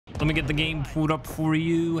Let me get the game pulled up for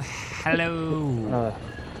you. Hello.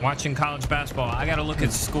 Watching college basketball. I gotta look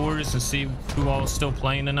at scores and see who all is still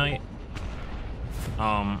playing tonight.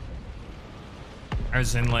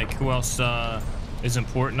 As in like who else is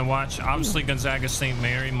important to watch. Obviously Gonzaga St.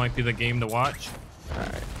 Mary might be the game to watch.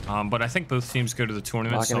 All right. But I think both teams go to the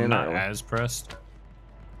tournament, so I'm not as pressed.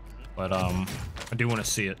 But I do want to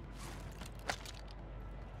see it.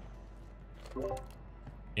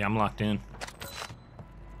 Yeah, I'm locked in.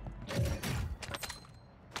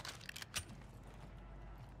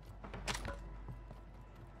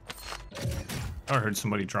 I heard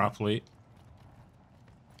somebody drop late.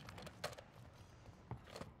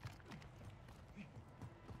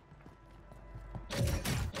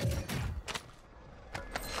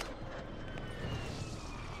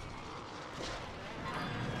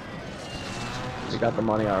 We got the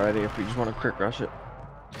money already if we just want to quick rush it.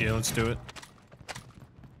 Yeah, let's do it.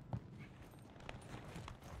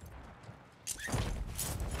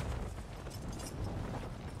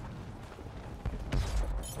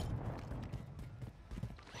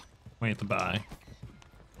 We have to buy.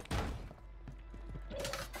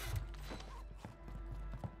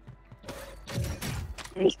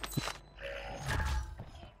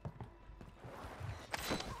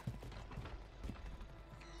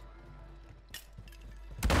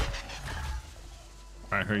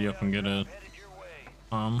 Alright, hurry up and get a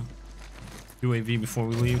UAV before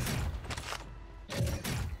we leave.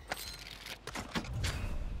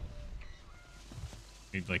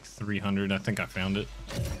 Need like 300. I think I found it.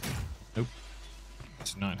 Nope.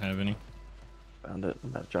 Does not have any. Found it. I'm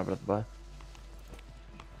about to drop it at the buy.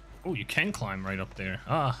 Oh, you can climb right up there.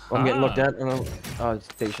 Ah. Oh, I'm getting looked at.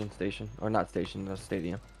 Station. Or not station, the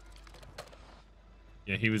stadium.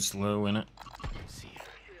 Yeah, he was low in it.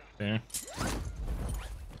 There.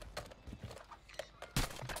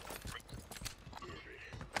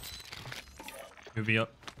 UV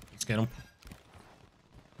up. Let's get him.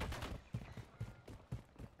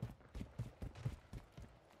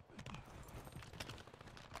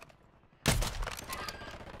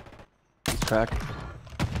 He's cracked.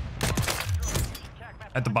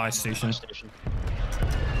 At the buy station.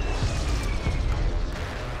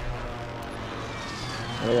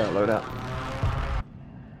 Oh yeah, load out.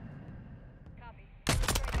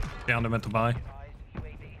 Found him at the buy.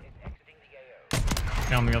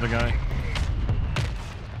 Found the other guy.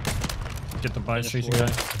 Get the buy station guy.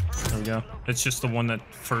 There we go. It's just the one that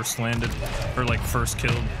first landed, or like first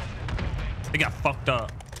killed. They got fucked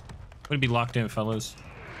up. Would be locked in, fellas.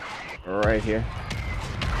 Right here.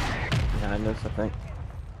 Behind us, I think.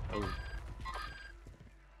 Oh.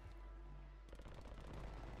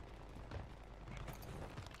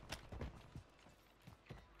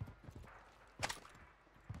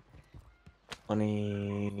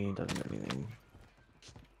 Money doesn't do anything.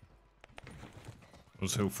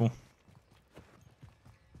 Was hopeful.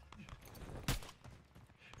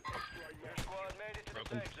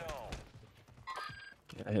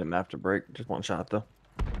 Yeah, I hit him after break. Just one shot though.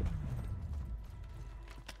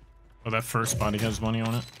 Oh, that first body has money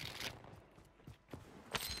on it.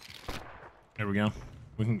 There we go.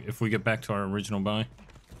 We can, if we get back to our original buy.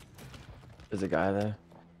 There's a guy there.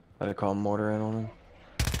 Better call mortar in on him.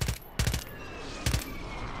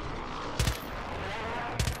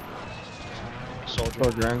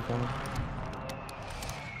 Soldier. Drang coming.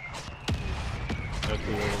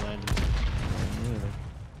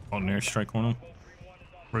 On an airstrike on him.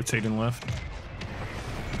 Rotating left.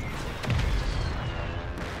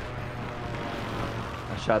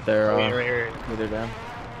 I shot there. Right here. They're down.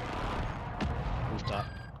 Rooftop.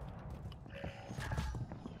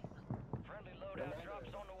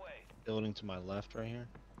 Building to my left right here.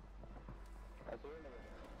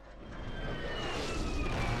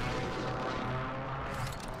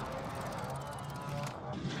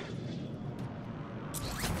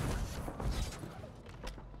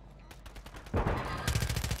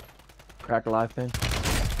 Crack a live pin.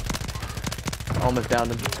 Almost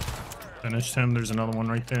downed him. Finished him. There's another one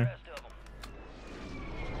right there.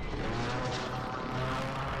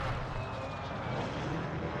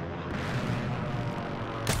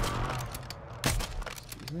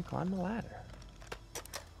 Excuse me, climb the ladder.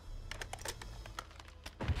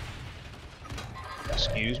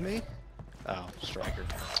 Excuse me? Oh, striker.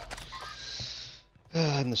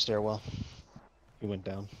 In the stairwell. He went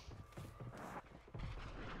down.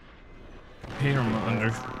 Here I'm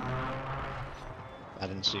under. I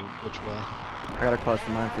didn't see which way. I got a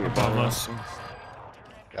cluster mine for you. Above us.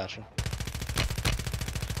 Gotcha.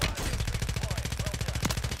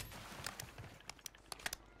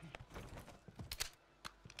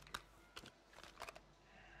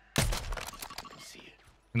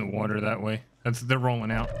 In the water that way. They're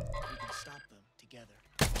rolling out. We can stop them together.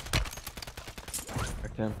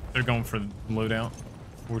 Okay. They're going for loadout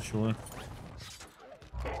for sure.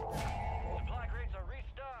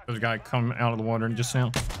 There's a guy come out of the water and just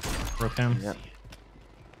now broke him. Yep.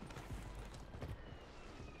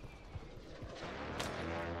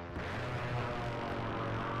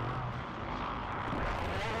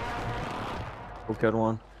 We'll kill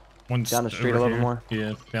one. One's Down the street over a little here. more.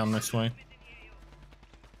 Yeah, down this way.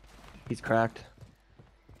 He's cracked.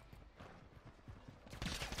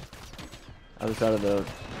 Other side of the.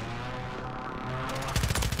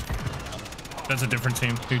 That's a different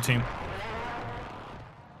team. New team.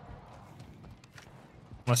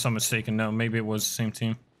 Unless I'm mistaken. No, maybe it was the same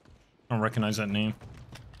team. I don't recognize that name.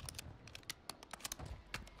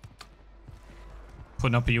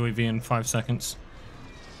 Putting up a UAV in 5 seconds.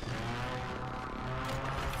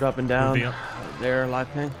 Dropping down. UAV up. There,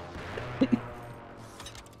 live ping.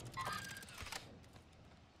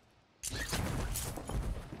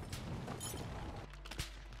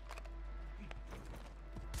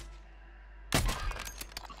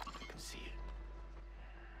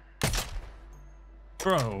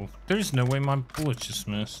 Bro, there's no way my bullet just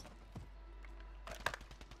missed.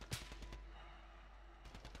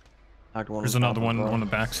 There's another one on the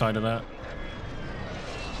back side of that.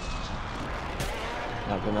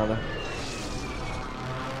 Knocked another.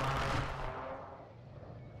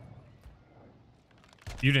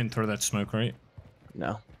 You didn't throw that smoke, right?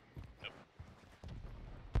 No.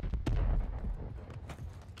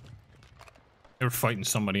 They were fighting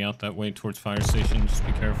somebody out that way towards fire station. Just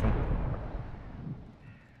be careful.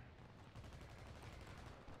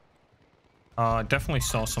 Definitely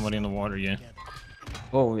saw somebody in the water, yeah.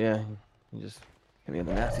 Oh, yeah. You just hit me with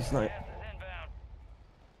a nasty snipe.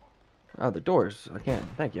 Oh, the doors. I can't.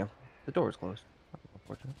 Thank you. The door's closed.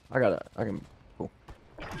 Unfortunate. I can. Cool.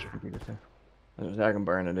 Computer too. I can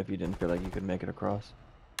burn it if you didn't feel like you could make it across.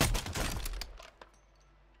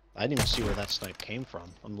 I didn't even see where that snipe came from.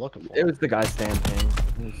 I'm looking for It was the guy standing.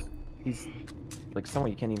 He's like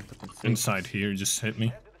someone you can't even fucking see. Inside here, just hit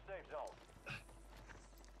me.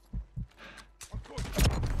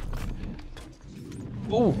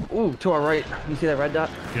 Ooh, ooh, to our right. You see that red dot?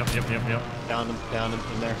 Yep. down him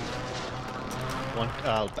in there. One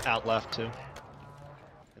out left too.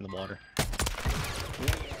 In the water.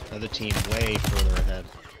 Another team way further ahead.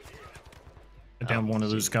 Down one of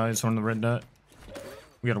those guys on the red dot.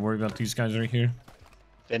 We gotta worry about these guys right here.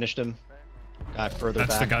 Finished him. Guy further back.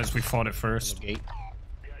 That's the guys we fought at first. The gate.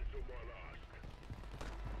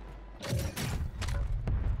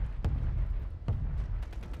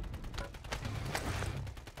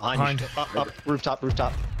 Behind. Up, rooftop.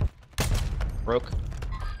 Broke.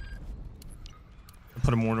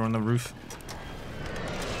 Put a mortar on the roof.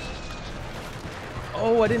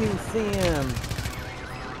 Oh, I didn't even see him.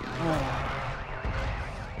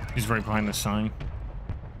 He's right behind the sign.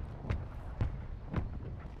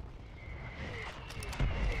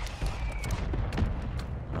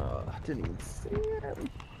 I didn't even see him.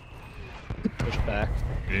 Push back.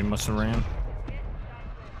 Yeah, he must have ran.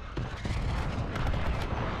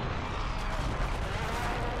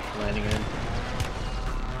 Landing in.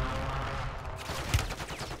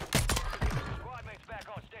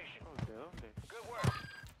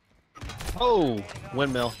 Oh,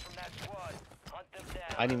 windmill.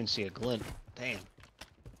 I didn't even see a glint. Damn.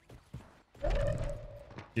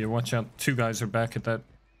 Yeah, watch out. 2 guys are back at that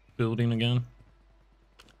building again.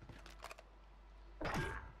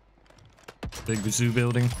 Big zoo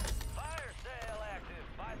building.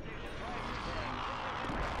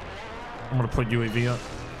 I'm gonna put UAV up.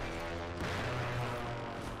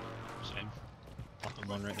 Same. Popping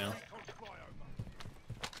one right now.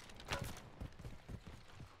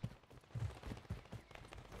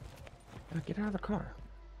 Get out of the car.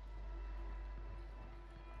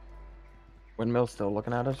 Windmill's still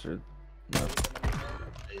looking at us, or no?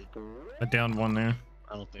 I downed one there.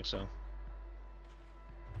 I don't think so.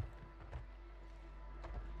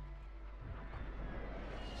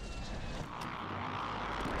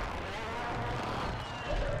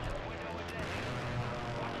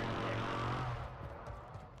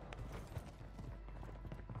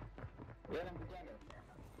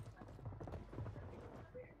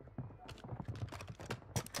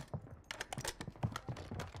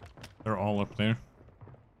 They're all up there.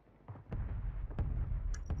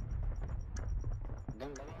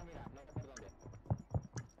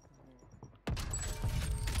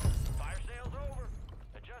 Fire sales over.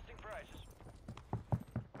 Adjusting prices.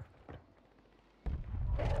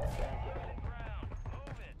 Ground.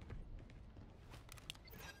 Move it.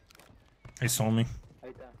 They saw me.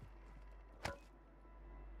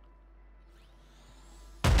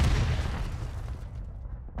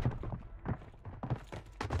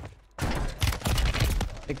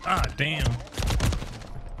 Ah, damn.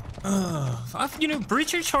 You know,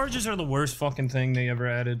 breacher charges are the worst fucking thing they ever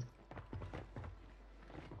added.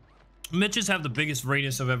 Mitches have the biggest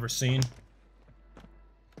radius I've ever seen.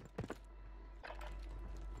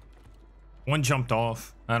 One jumped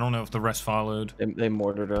off. I don't know if the rest followed. They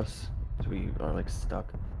mortared us, so we are like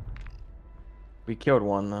stuck. We killed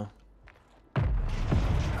one though.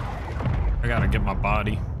 I gotta get my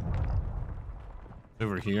body.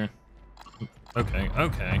 Over here. Okay,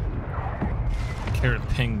 okay. Carrot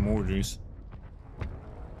ping mortars.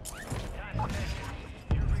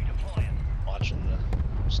 Watching the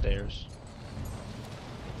stairs.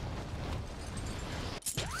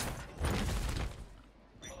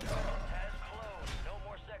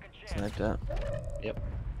 Sniped that. Yep.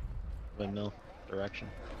 Windmill direction.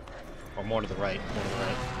 Or more to the right. More to the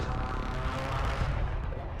right.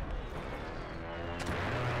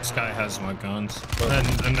 This guy has my guns.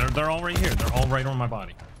 And they're all right here. They're all right on my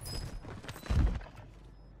body.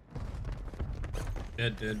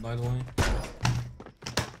 Dead, by the way.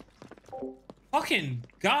 Fucking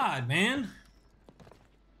God, man.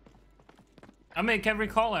 I make every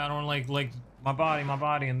call out on like my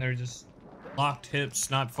body, and they're just locked hips,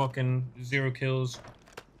 not fucking 0 kills.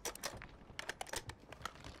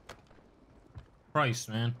 Christ,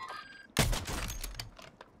 man.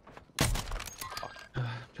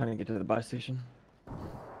 Trying to get to the buy station.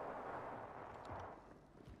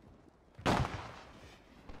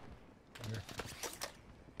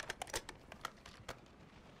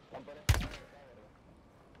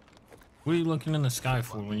 What are you looking in the sky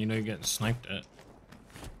for when you know you're getting sniped at?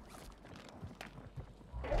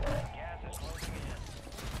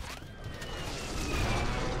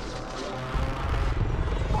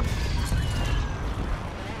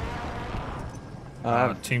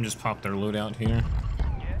 Team just popped their loot out here.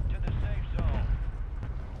 Get to the safe zone.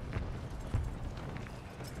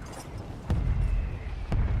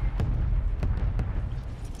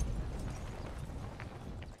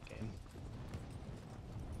 Game.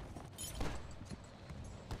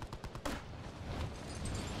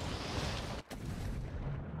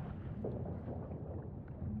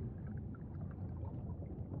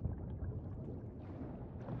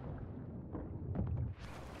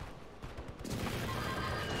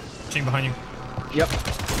 Team behind you. Yep.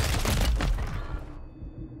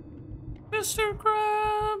 Mr.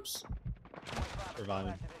 Krabs!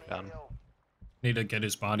 Surviving. Got him. Need to get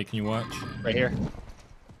his body. Can you watch? Right here.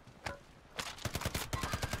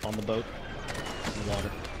 On the boat. In the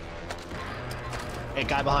water. Hey,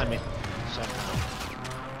 guy behind me. Somehow.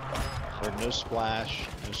 Heard no splash,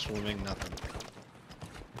 no swimming, nothing.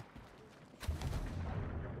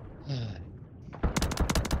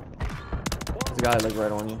 There's a guy like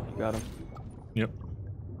right on you. You got him. Yep.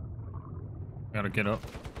 Gotta get up.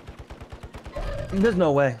 There's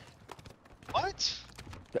no way. What?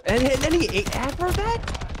 And then he ate after that?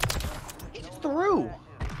 He just threw.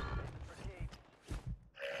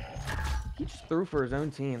 He just threw for his own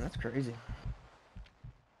team. That's crazy.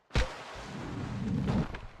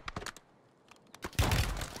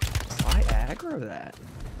 Why aggro that?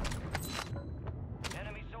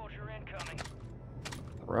 Enemy soldier incoming.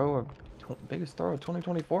 Throw a biggest throw of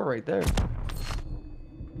 2024 right there.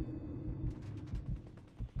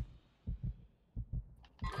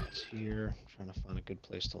 It's here. Trying to find a good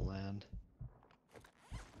place to land.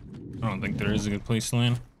 I don't think there is a good place to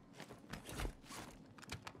land.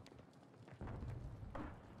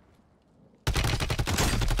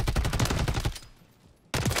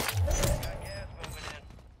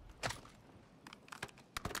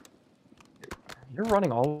 You're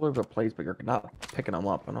running all over the place, but you're not picking them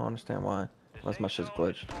up. I don't understand why. Unless my shit's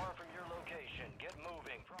glitched. Far from your location. Get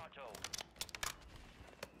moving. Pronto.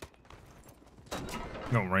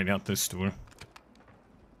 Go right out this door.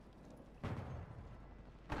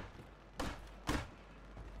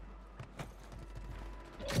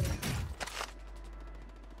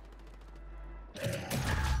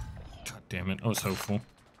 God damn it. I was hopeful.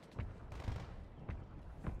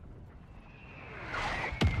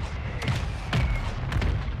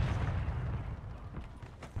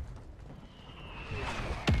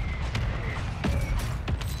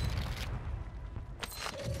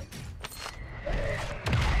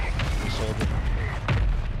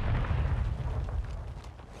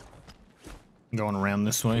 Going around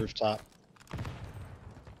this way. Rooftop.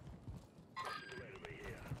 You're losing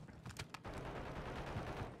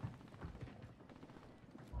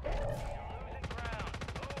ground.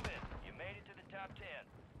 Move it. You made it to the top 10.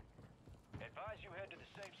 Advise you head to the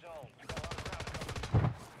safe zone. You got a lot of ground cover.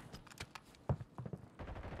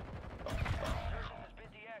 Resurgence has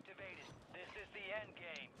been deactivated. This is the end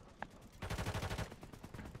game.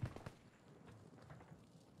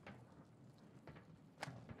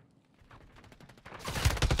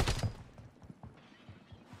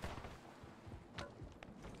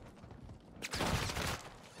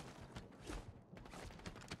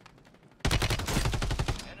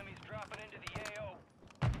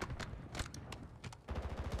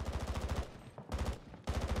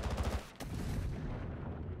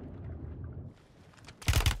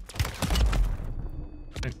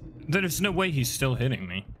 There's no way he's still hitting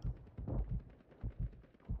me.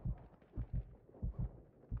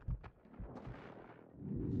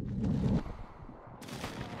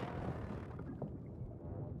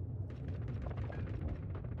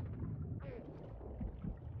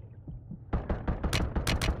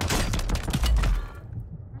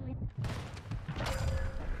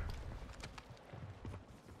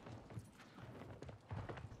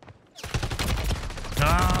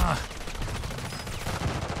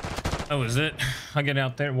 That was it. I get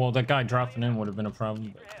out there. Well, that guy dropping in would have been a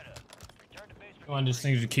problem. But I just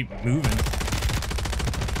need to keep moving.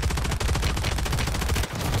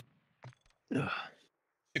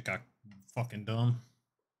 It got fucking dumb.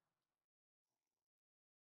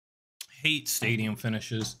 Hate stadium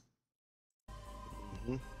finishes.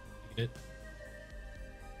 Hate it.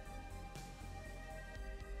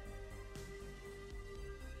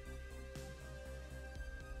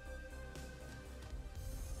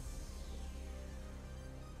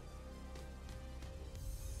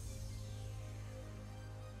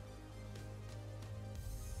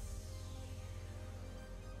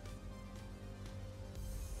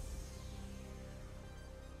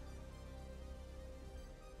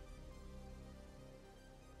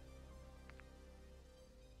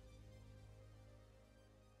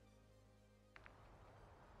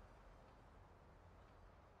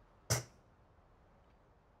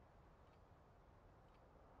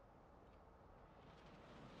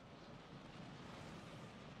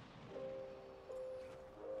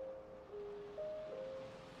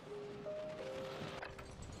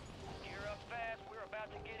 Gear up fast. We're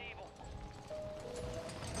about to get evil.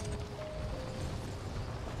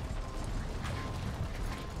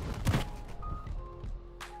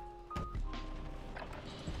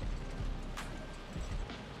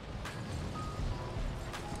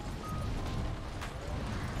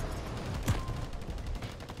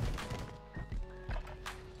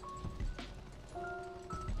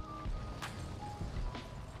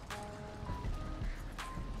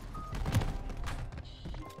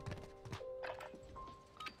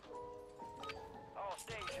 All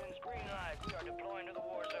stations, green light. We are deploying to the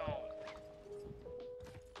war zone.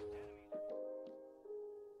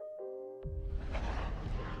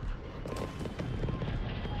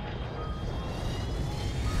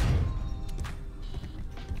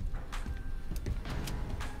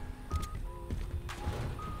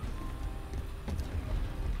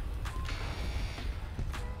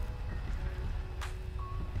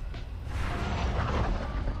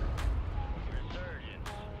 Resurgence.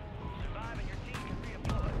 Survive and your team can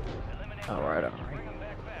redeploy. Eliminate All right. bring them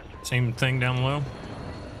back faster. Same thing down low.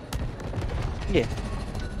 Yeah.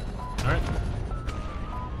 All right.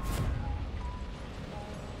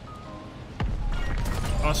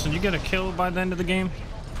 Austin, you get a kill by the end of the game?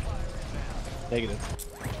 Negative.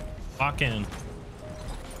 Lock in.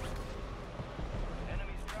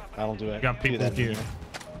 I don't do it. You got people that with you. anymore.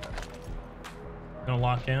 Gonna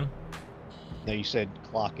lock in? No, you said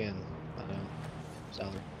clock in.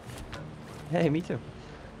 Salary. Hey, me too.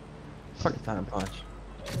 Fucking time punch.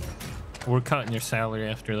 We're cutting your salary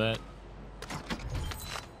after that.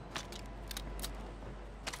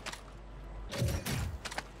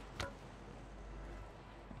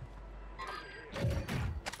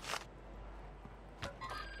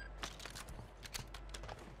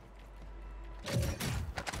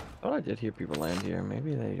 Thought I did hear people land here.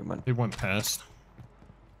 Maybe they went. It went past.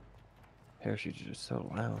 Parachutes are just so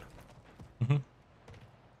loud.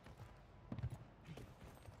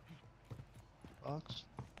 Box.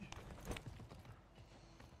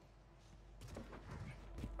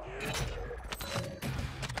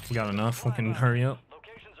 We got enough. We can hurry up.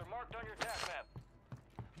 Locations are marked on your attack map.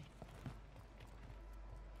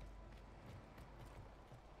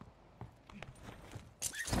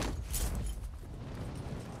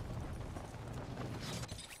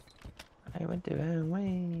 I went the wrong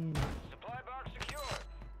way. Supply box secured.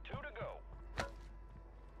 2 to go.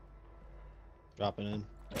 Dropping in.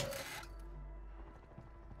 2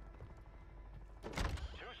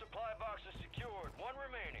 supply boxes secured. 1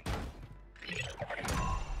 remaining.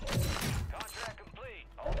 Contract complete.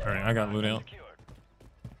 All right, I got loot out. Secured.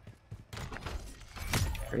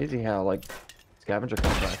 Crazy how like scavenger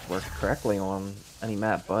contracts work correctly on any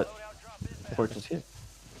map, but Fortune's here,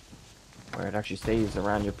 where it actually stays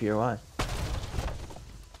around your POI.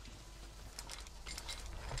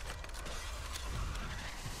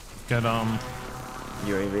 Get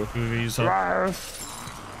UAV. UAVs up.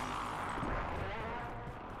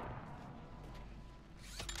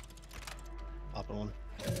 Popping one.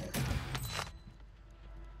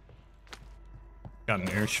 Got an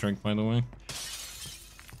airstrike, by the way.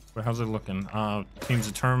 But how's it looking? Team's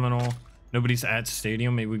a terminal. Nobody's at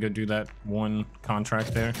stadium. Maybe we go do that one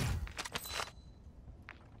contract there.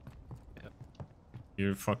 Yep.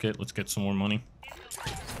 Here, fuck it. Let's get some more money.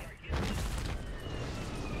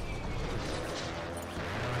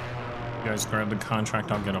 You guys grab the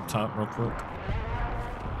contract. I'll get up top real quick.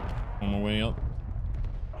 On my way up.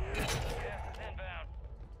 Gas is inbound.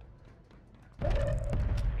 Your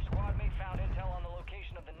squad mate found intel on the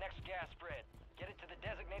location of the next gas spread. Get it to the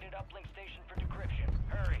designated uplink station for decryption.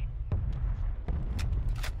 Hurry.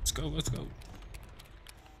 Let's go. Let's go.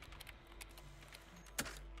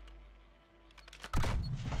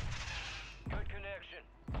 Good connection.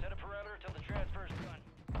 Set a perimeter till the transfer's done.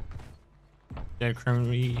 Derrick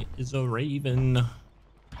currently is a Raven.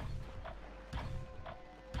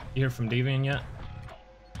 You hear from Devian yet?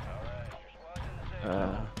 Alright, your squad's in the safe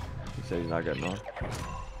zone. He said he's not getting on.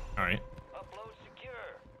 All right. Upload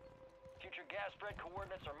secure. Future gas spread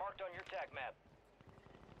coordinates are marked on your tag map.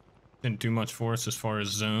 Didn't do much for us as far as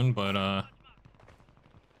zone, but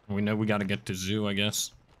we know we got to get to zoo, I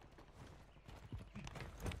guess.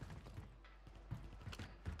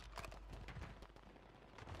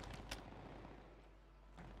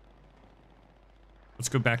 Let's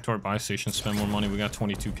go back to our buy station, spend more money. We got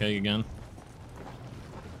 22K again.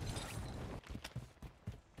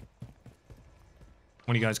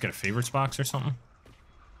 What do you guys get, a favorites box or something?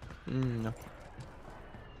 No.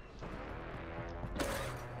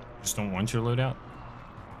 Just don't want your loadout?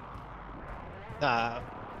 I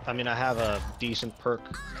mean, I have a decent perk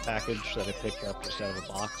package that I picked up just out of a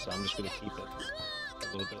box, so I'm just gonna keep it a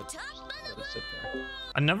little bit. Just let it sit there.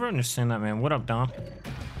 I never understand that, man. What up, Dom?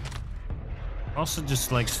 Also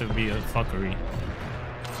just likes to be a fuckery.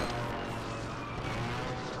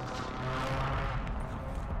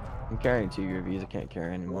 I'm carrying 2 UAVs. I can't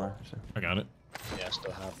carry anymore. So. I got it. Yeah, I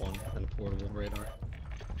still have one and a portable radar.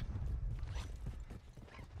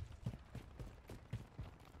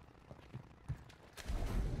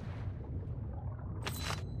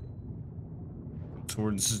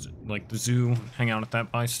 Towards like the zoo, hang out at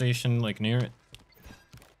that buy station, like near it.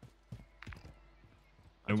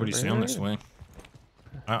 Nobody's down this way.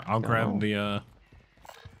 I'll grab the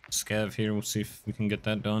scav here. We'll see if we can get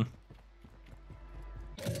that done.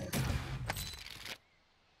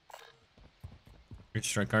 Great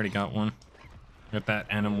strike, already got one. Got that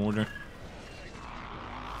and a mortar.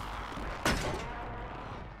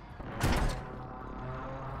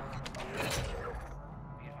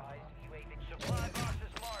 Supply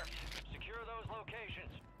boxes marked. Secure those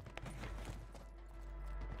locations.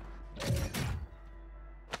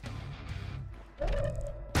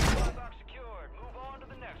 Supply box secured. Move on to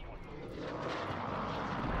the next one.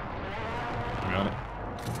 Got it.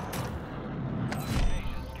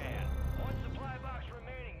 Occupation scan. One supply box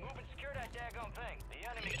remaining. Move and secure that daggone thing. The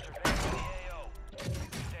enemy's surveilling the AO.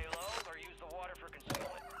 Stay low or use the water for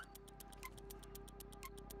concealment.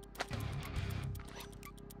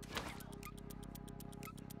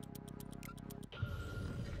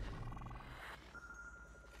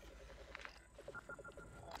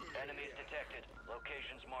 Enemies detected.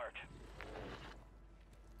 Locations marked.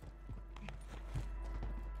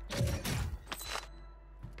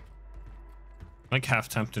 Like half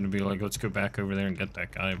tempted to be like, let's go back over there and get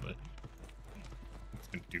that guy, but it's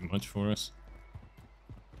gonna do much for us.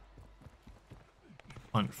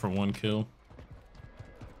 Hunt for 1 kill.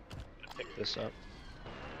 Pick this up.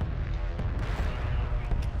 I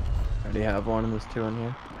already have one, and there's 2 in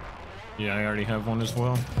here. Yeah, I already have one as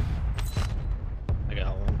well. I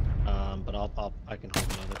got one, but I can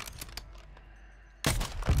hold another.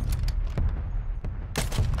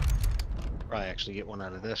 Probably actually get one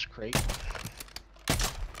out of this crate.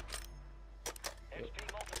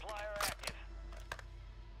 XP multiplier active.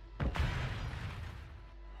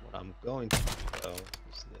 What I'm going to do though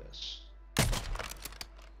is this.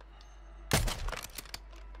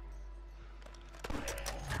 You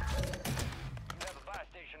have a buy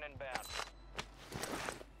station inbound.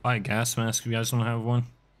 Buy a gas mask if you guys don't have one.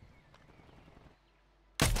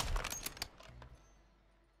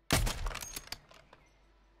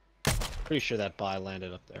 Pretty sure that buy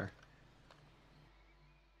landed up there.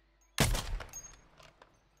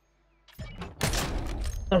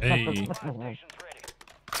 Hey, Buy station's ready.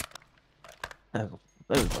 That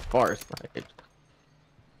was a farce. Like,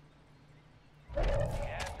 Gas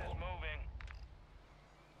is moving.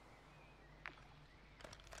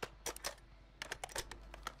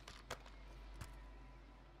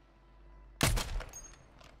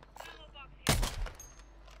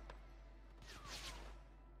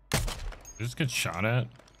 just get shot at.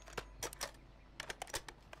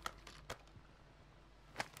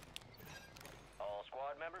 All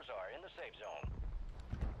squad members safe zone.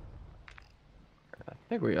 I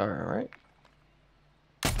think we are, right?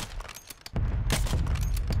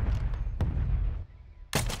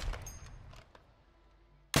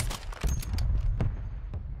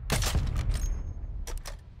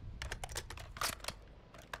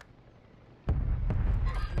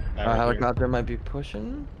 Right here. Helicopter might be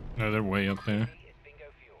pushing. No, they're way up there. It's bingo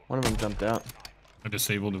fuel. One of them jumped out. I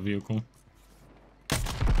disabled the vehicle.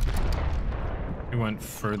 He went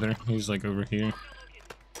further. He's like over here.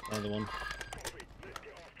 Another one.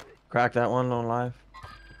 Cracked that one on live.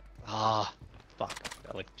 Ah, fuck.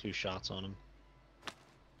 Got like 2 shots on him.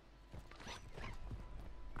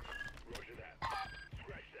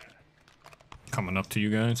 Coming up to you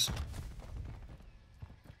guys.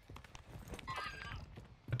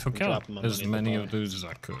 I took I'm out dropping my as money many in of the those as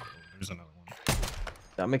I could. There's another one.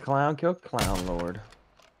 Dummy clown kill clown lord.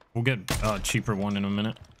 We'll get a cheaper one in a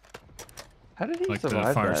minute. How did he Like the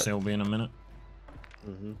survive fire that? sale will be in a minute.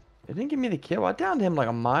 Mm-hmm. It didn't give me the kill. I downed him like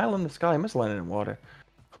a mile in the sky. He must have landed in water.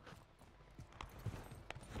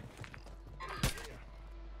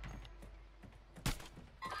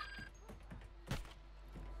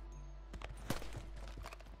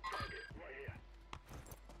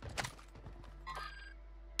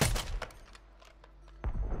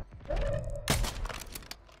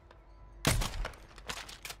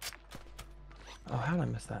 Oh, how did I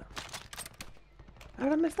miss that? How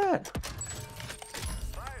did I miss that?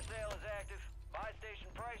 Fire sale is active. Buy station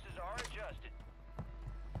prices are adjusted.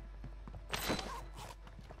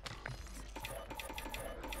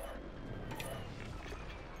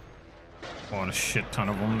 Oh, and a shit ton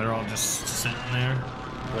of them. They're all just sitting there.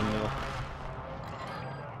 Windmill.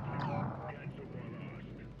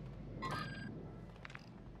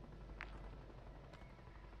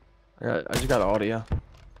 I just got audio.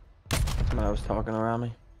 Somebody was talking around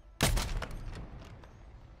me.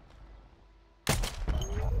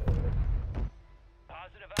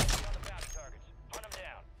 Positive ID on the bounty targets. Hunt them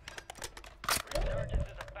down. Resurgence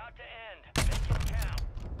is about to end. Make it count.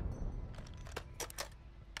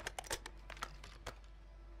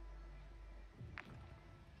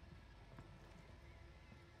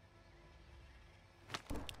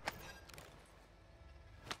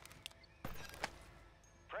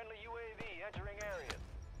 Friendly UAV entering area.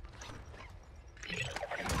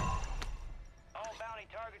 All bounty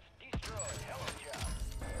targets destroyed. Hell of a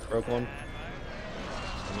job. Broke one.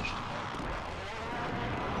 Finished.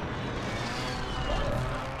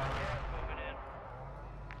 Moving in.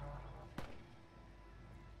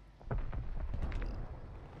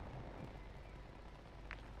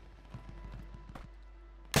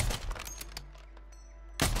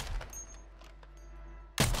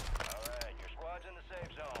 Alright, your squad's in the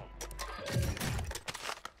safe zone.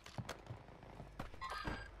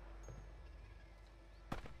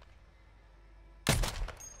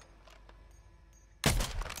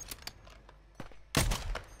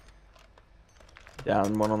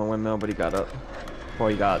 Down one on the windmill, but he got up. Well,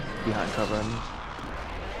 he got behind cover. I mean.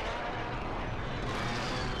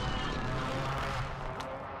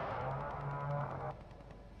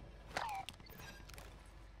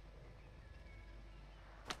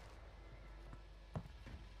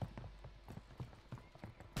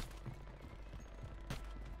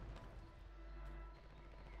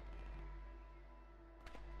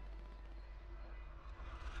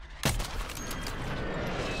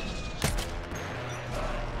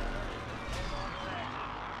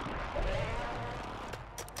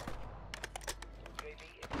 UAV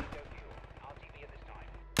is bingo fuel. RTV at this time.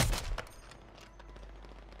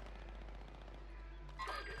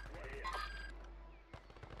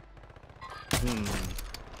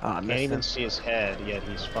 Ah, I Can't missed even him. see his head, yet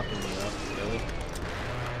he's fucking me up. Really?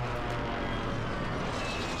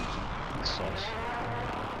 That sucks.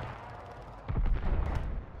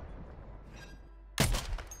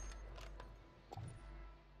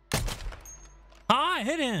 Ah, I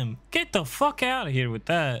hit him. Get the fuck out of here with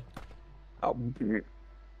that. Oh,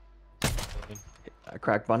 I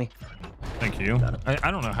cracked bunny. Thank you.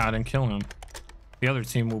 I don't know how I didn't kill him. The other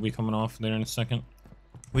team will be coming off there in a second.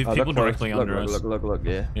 We have Oh, they're people close. directly Look, under look, us. Look,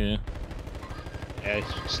 yeah. Yeah.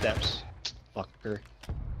 Yeah, steps. Fucker.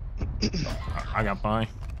 I got by.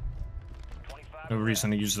 25 No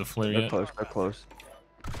reason to use the flare They're yet. close, they're close.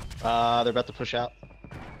 They're about to push out.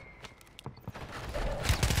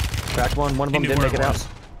 Cracked one of He them knew didn't where make it it out.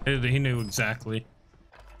 was. He knew exactly.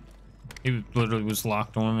 He literally was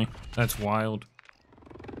locked on me. That's wild.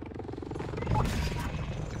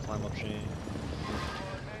 Climb up Shane.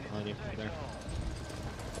 Behind you, right there.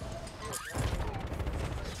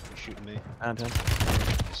 You're shooting me. Found him.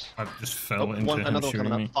 I just fell Oh, into him another one shooting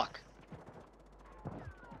coming me. up. Fuck.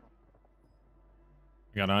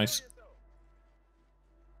 You got ice?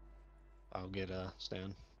 I'll get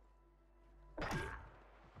Stan.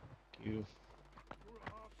 You.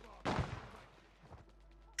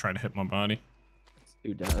 Try to hit my body. It's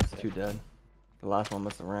two dead. That's two dead. The last one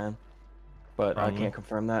must have ran. But Probably. I can't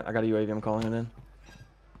confirm that. I got a UAV. I'm calling it in.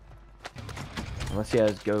 Unless he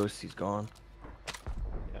has ghosts, he's gone.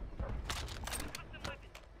 Yep.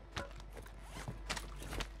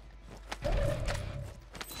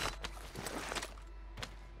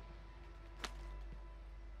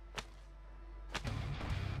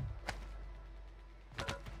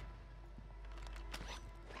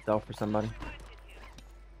 Self for somebody.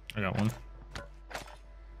 I got one.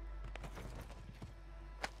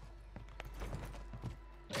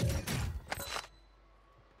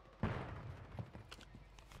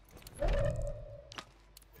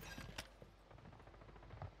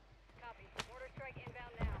 Copy. Mortar strike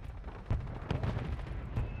inbound now.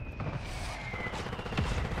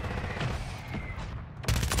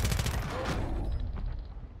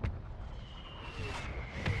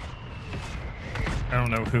 I don't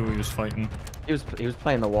know who he was fighting. He was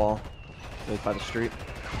playing the wall. He was by the street.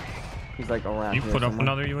 He's like around You here put up somewhere.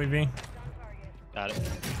 another UAV? Got it.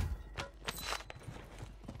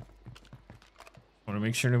 Want to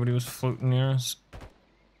make sure nobody was floating near us.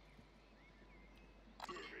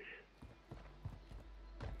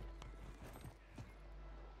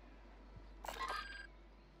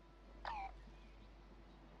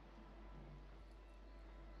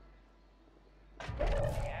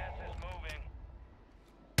 Gas is moving.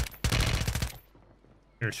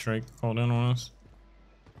 Airstrike called in on us.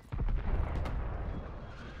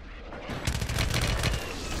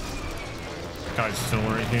 Guy's still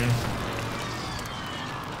right here.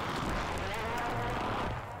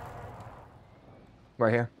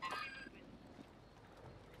 Right here.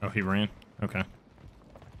 Oh, he ran. Okay.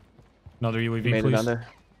 Another UAV, He made it please. down there.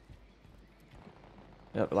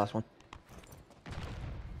 Yep, the last one.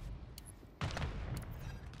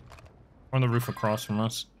 On the roof across from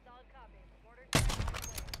us. Solid copy. Mortar.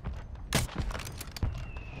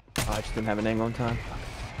 Oh, I just didn't have an angle in time.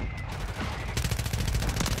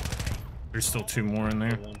 There's still two more in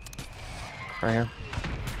there. Good one. Right here.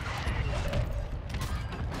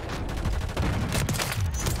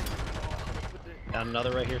 Down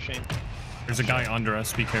another right here, Shane. There's a guy under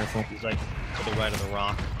us. Be careful. He's like to the right of the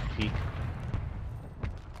rock peak.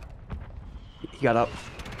 He got up.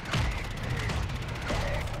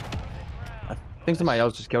 I think somebody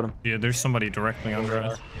else just killed him. Yeah, there's somebody directly under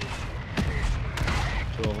us.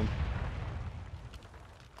 Two of them.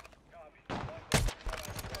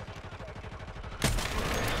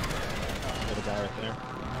 Got a guy right there.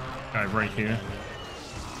 Guy right here.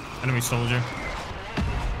 Enemy soldier.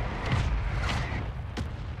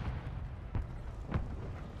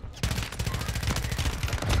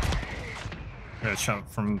 Got a shot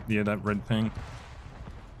from that red ping.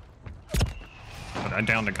 But I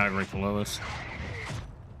downed a guy right below us.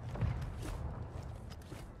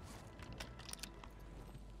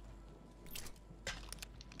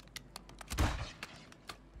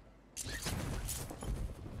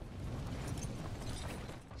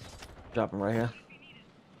 Drop him right here.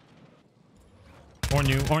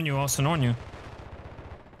 On you, Austin, on you.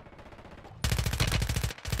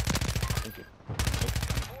 Thank you.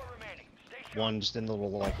 Four remaining. Stay sharp. One just in the little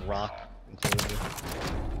like rock enclosure.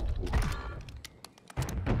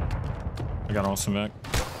 I got Austin back.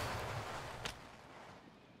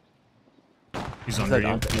 He's He's under like you.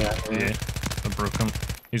 on- yeah, Yeah, I broke him.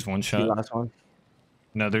 He's one The shot. last one.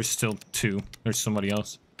 No, there's still two. There's somebody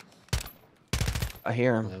else. I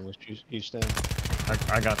hear him. And then was you stand?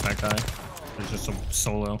 I got that guy. There's just a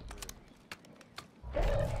solo. Last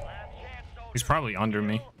chance, soldier. He's probably under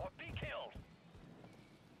me. Or be killed.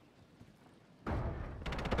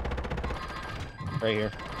 Right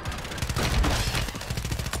here.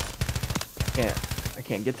 I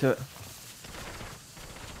can't get to it.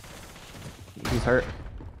 He's hurt.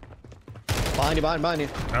 Behind you.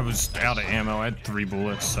 I was out of ammo. I had 3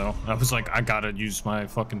 bullets, so I was like, I gotta use my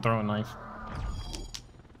fucking throwing knife.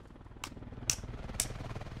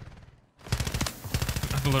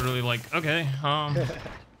 I'm literally like, okay,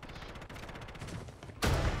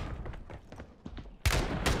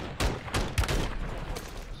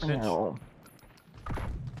 No.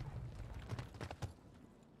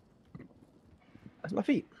 That's my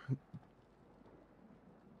feet.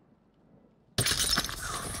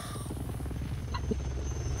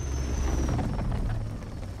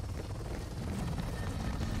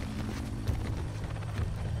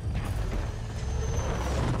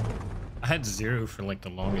 I had 0 for like the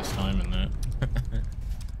longest time in that.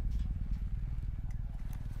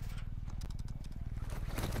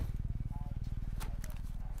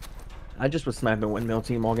 I just was sniping windmill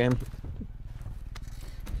team all game.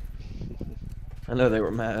 I know they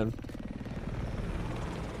were mad.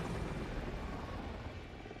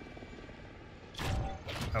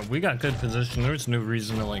 We got good position. There's no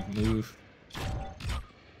reason to like move.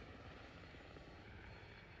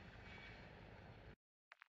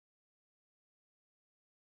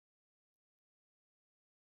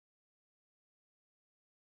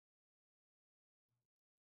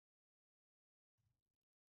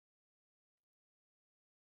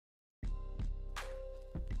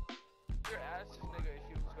 Your ass this nigga if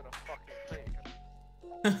he was gonna fucking play.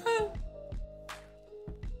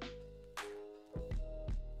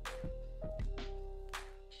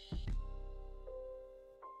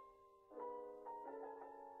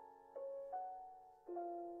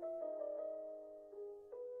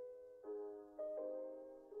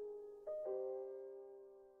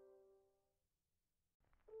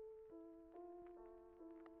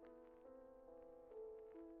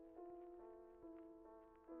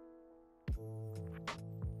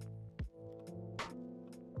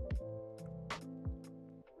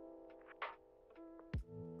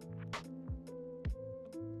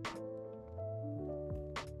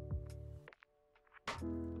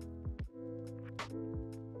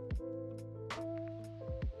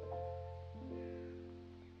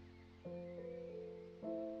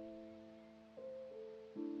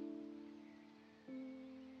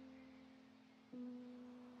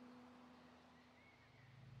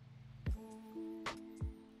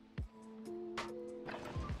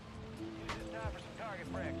 It's time for some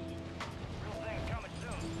target practice. Real thing's coming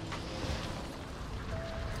soon.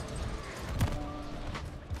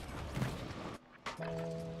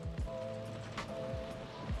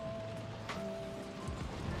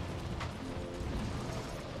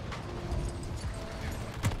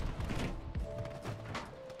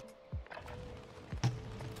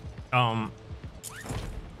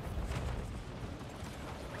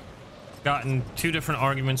 Gotten two different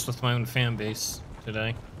arguments with my own fan base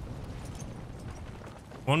today.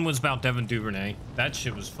 One was about Devin Duvernay. That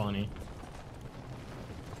shit was funny.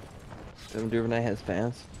 Devin Duvernay has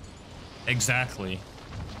fans. Exactly.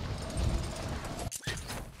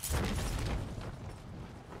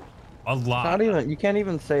 A lot. Not even. You can't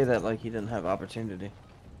even say that like he didn't have opportunity.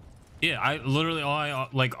 Yeah, I literally all I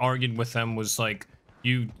like argued with them was like,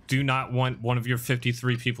 you do not want one of your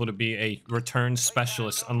 53 people to be a return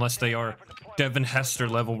specialist unless they are Devin Hester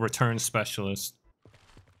level return specialist.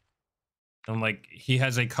 I'm like, he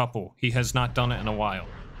has a couple. He has not done it in a while.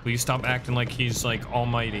 Please stop acting like he's like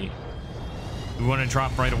almighty. Do we want to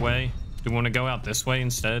drop right away? Do we want to go out this way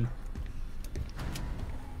instead?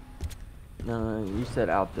 No, you said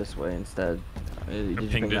out this way instead. Did you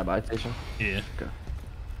ping that buy station? Yeah. Okay.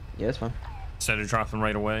 Yeah, it's fine. Instead of dropping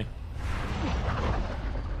right away.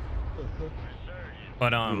 But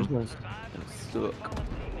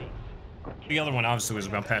the other one obviously was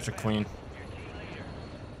about Patrick Queen.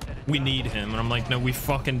 We need him, and I'm like, no, we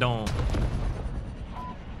fucking don't.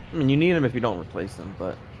 I mean, you need him if you don't replace him,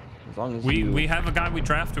 but as long as we have a guy we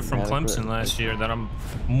drafted from Clemson last year that I'm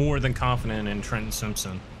more than confident in, Trenton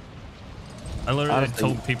Simpson. I literally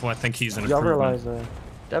told people I think he's an improvement. Y'all realize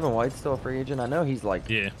Devin White's still a free agent? I know he's like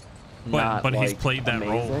but like, he's played that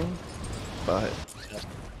role. But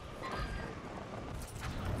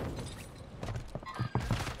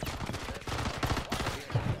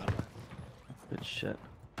good shit.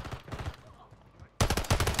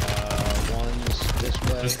 One's this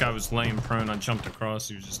way. This guy was laying prone. I jumped across.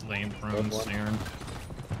 He was just laying prone, staring.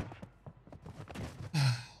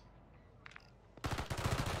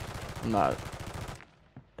 I'm not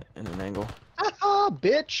in an angle. Haha,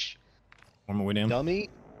 bitch! One more way down. Dummy.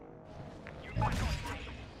 Go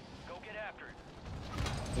get after it.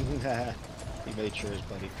 He made sure his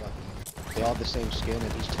buddy fucking... They all have the same skin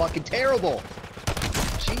and he's fucking terrible!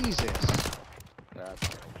 Jesus! Come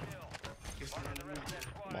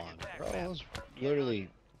on, bro. I was literally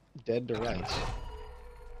dead to rights.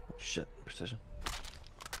 Shit, precision.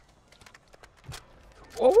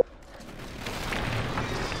 Oh!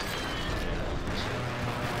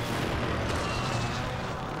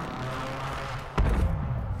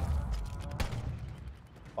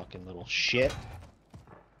 Fucking little shit.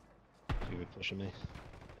 He was pushing me.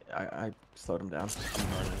 I slowed him down.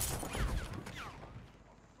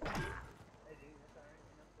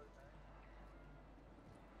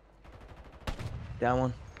 Down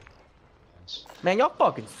one. Nice. Man, y'all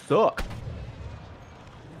fucking suck.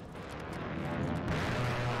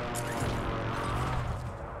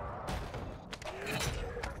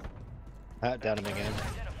 Down him again.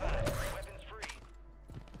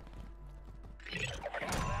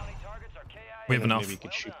 We have enough. Maybe you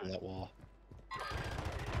could shoot through that wall.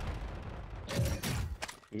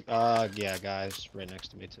 Yeah, guys, right next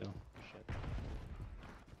to me too. Shit.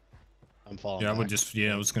 I'm falling. Yeah, I back. would just.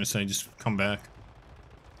 Yeah, I was gonna say just come back.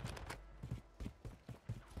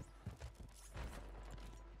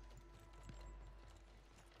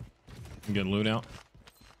 You get loot out.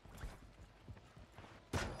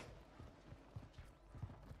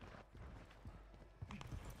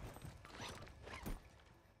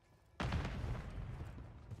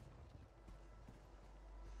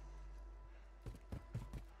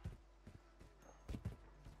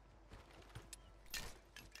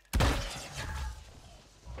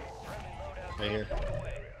 Right here.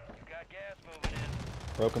 You got gas moving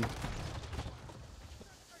in. Broke him.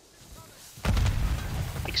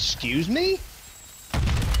 Excuse me?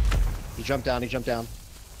 He jumped down. He jumped down.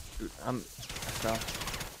 Dude, I fell.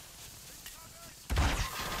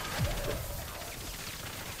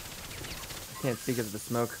 Can't see because of the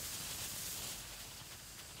smoke.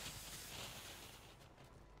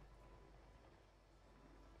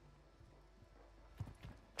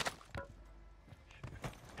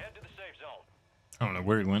 Head to the safe zone. I don't know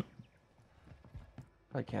where he went.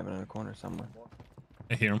 Probably camping in a corner somewhere.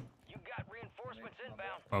 I hear him You got reinforcements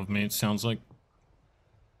inbound. above me. It sounds like.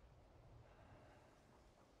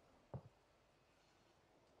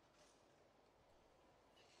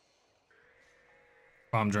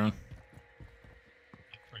 Bomb drone.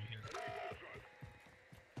 Right here.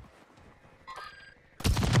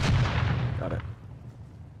 Got it.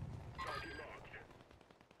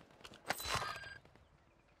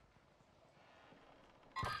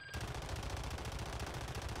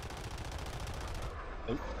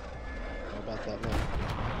 Oh. How about that one?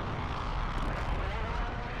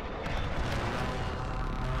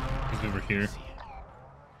 He's over here.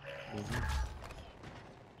 You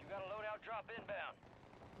got a loadout drop inbound.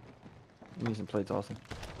 Give me some plates, Austin.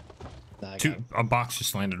 Nah, I got Two. him. A box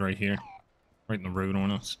just landed right here, right in the road on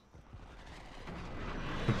us.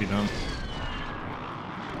 Could be them.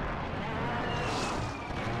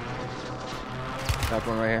 Got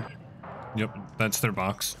one right here. Yep, that's their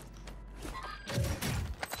box.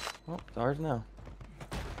 Oh, it's ours now.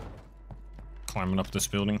 Climbing up this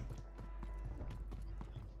building.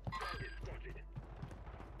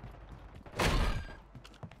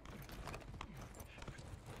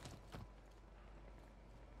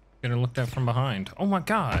 Gotta look that from behind. Oh my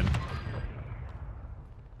god.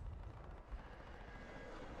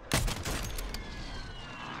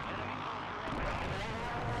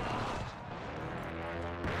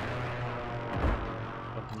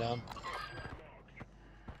 Up and down.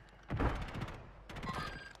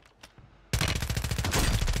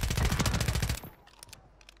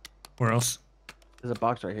 Where else? There's a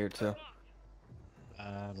box right here too.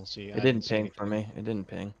 We'll see. It didn't ping for me. It didn't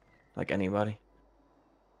ping. Like anybody.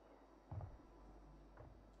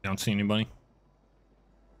 Don't see anybody.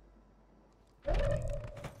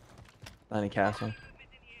 Tiny castle.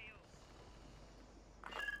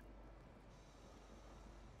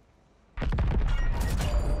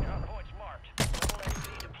 Drop points marked. Double AC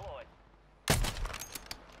deployed.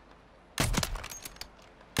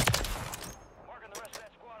 Marking the rest of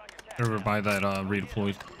that squad on your tag. Over by that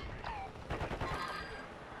redeployed.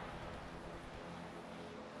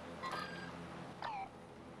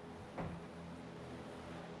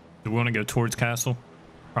 Do we want to go towards castle?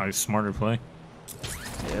 Probably smarter play.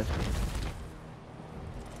 Yeah.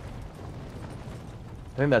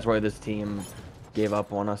 I think that's where this team gave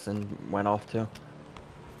up on us and went off to.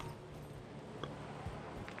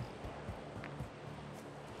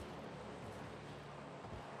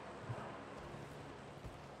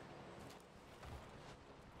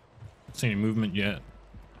 See any movement yet?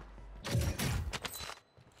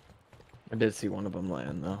 I did see one of them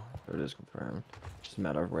land though. So it is confirmed. Just a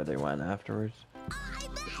matter of where they went afterwards.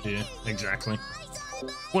 Yeah, exactly.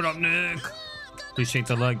 What up, Nick? Appreciate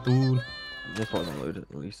the like, dude. This wasn't looted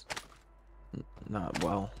at least. Not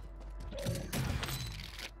well.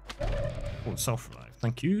 Oh, self-revive.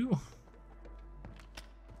 Thank you.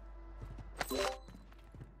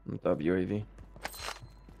 What's up, UAV?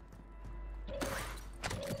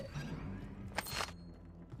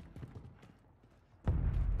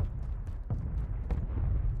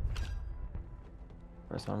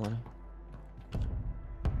 Press on money.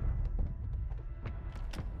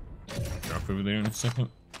 Drop over there in a second.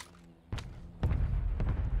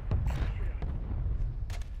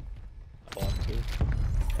 Block two.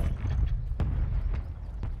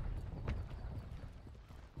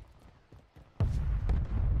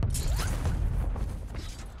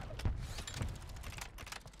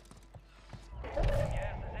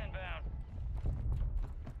 Gas is inbound.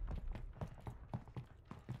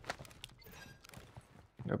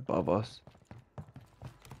 above us.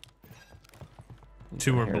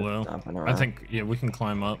 2 or Here, below. stomping I around. think, yeah, we can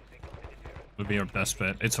climb up. Would be our best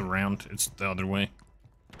bet. It's around. It's the other way.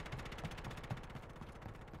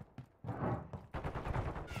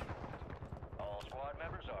 All squad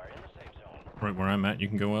members are in the safe zone. Right where I'm at, you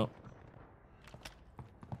can go up.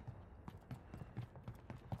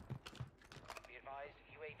 Be advised,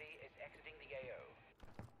 UAV is exiting the AO.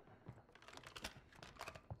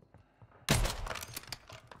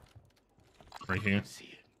 Right here.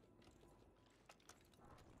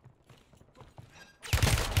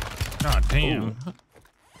 God damn. Ooh.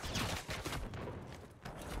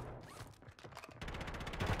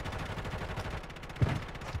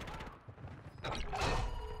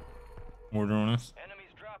 Mortar on us. Enemies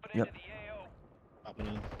dropping Yep. into the AO. Popping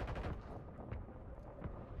in.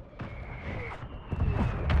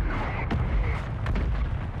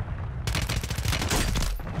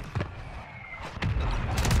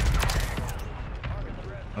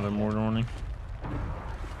 Another mortar on him.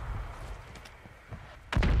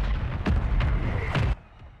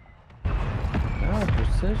 Oh,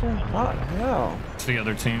 precision? Hot hell. It's the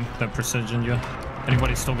other team that precision you.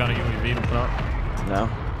 Anybody still got a UAV to put up? No.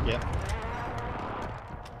 Yep.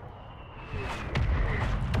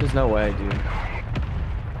 There's no way, dude.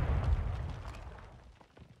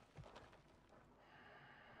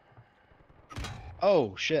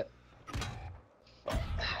 Oh shit.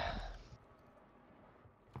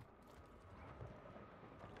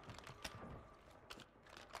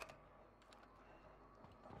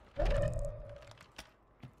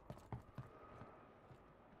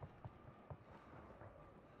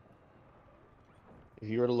 If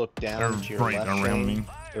you were to look down They're to your right left, around Shane, me.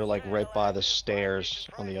 they're like right by the stairs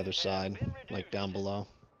on the other side, like down below.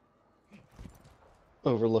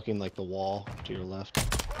 Overlooking like the wall to your left.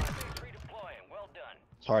 Redeploying. Well done.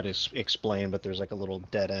 It's hard to explain, but there's like a little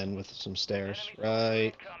dead end with some stairs.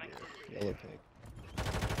 Right. Incoming. Yellow pig.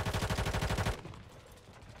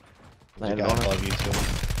 There's a Landed guy on it. above you too.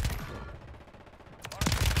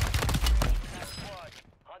 That squad.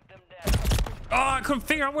 Hunt them down. Oh, I couldn't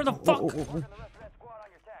figure out where the fuck. Ooh, ooh, ooh. The rest of that squad on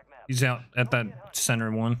your tac map. He's out at that center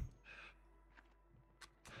one.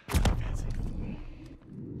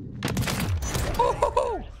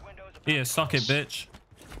 Yeah, suck it, bitch.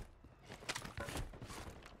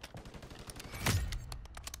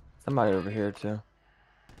 Somebody over here too.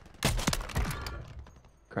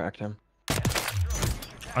 Cracked him.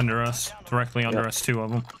 Under us. Directly under Yep. us, 2 of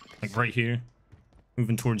them. Like right here.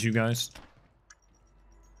 Moving towards you guys.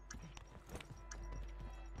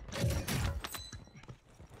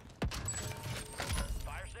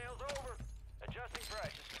 Fire sales over. Adjusting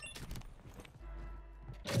prices.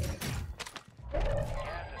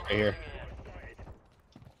 Right here.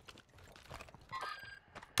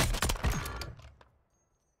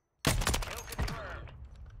 Kill confirmed.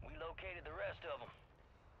 We located the rest of them.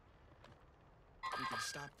 We can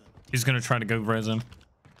stop them. He's gonna try to go res him.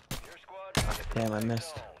 Your squad. Damn, I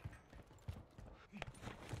missed.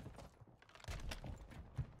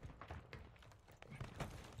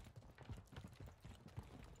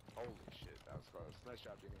 Holy shit, that was close. Nice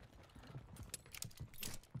job, Dini.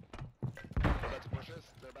 They're about to push us.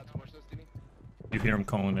 They're about to push us, Dini. You hear him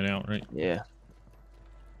calling it out, right? Yeah.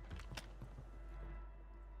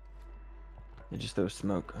 You just threw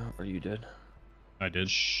smoke. Or you did. I did.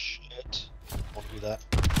 Shit. Won't do that.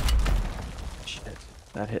 Shit.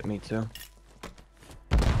 That hit me too.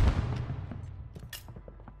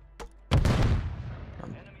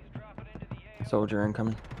 Enemies dropping into the AO. Soldier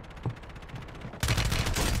incoming.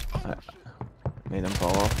 I made him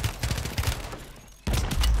fall off.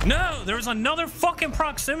 No, there was another fucking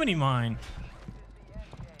proximity mine.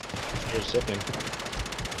 You're zipping.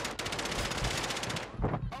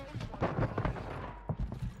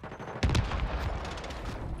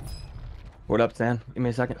 What up, Stan? Give me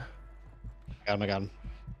a second. Got him, I got him.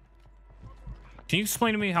 Can you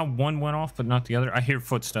explain to me how one went off but not the other? I hear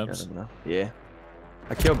footsteps. Know. Yeah.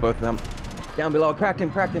 I killed both of them. Down below. Cracked him.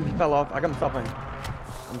 He fell off. I got myself in.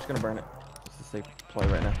 I'm just gonna burn it. It's a safe play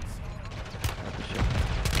right now. Not the shit.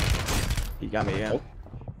 He got me, yeah. Nope.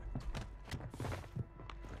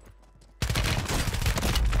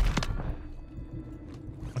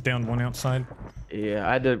 Down one outside. Yeah,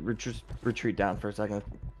 I had to retreat down for a second.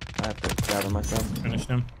 I have to gather myself. Finished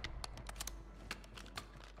him.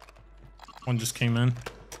 One just came in.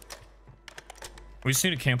 We just need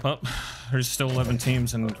to camp up. There's still 11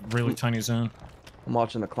 teams in a really tiny zone. I'm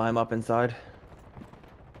watching the climb up inside.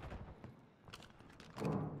 Gas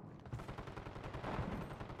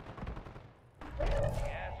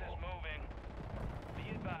is moving. Be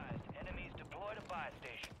advised. Enemies deployed a buy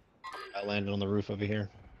station. I landed on the roof over here.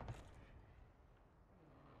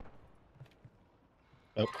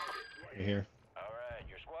 Right here. All right,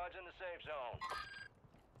 your squad's in the safe zone.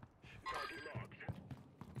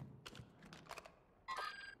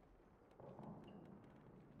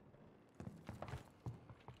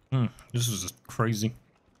 This is just crazy.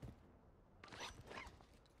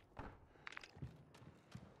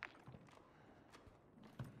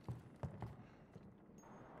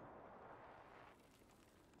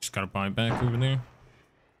 Just gotta buy back over there.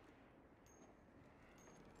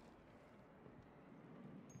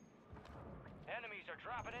 Enemies are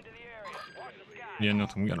dropping into the area. Watch the sky. Yeah,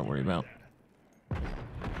 nothing we gotta worry about. Can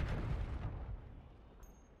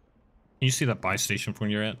you see that buy station from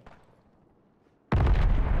where you're at?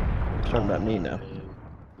 Talking about me now.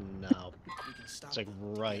 No. We can stop It's like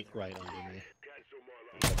them right together. under me.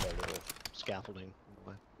 There's like a little scaffolding.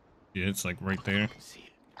 Yeah, it's like right there. See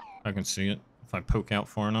it. I can see it if I poke out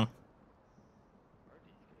far enough.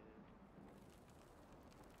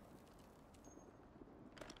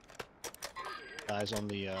 Guys on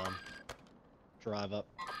the drive up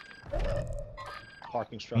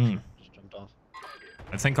parking structure just jumped off.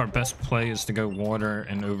 I think our best play is to go water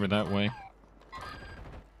and over that way.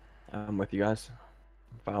 I'm with you guys.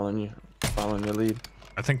 Following your lead.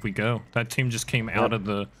 I think we go. That team just came out of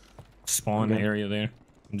the spawn Okay. area there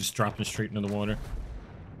and just dropping straight into the water.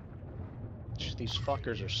 These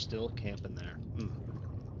fuckers are still camping there.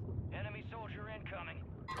 Enemy soldier incoming.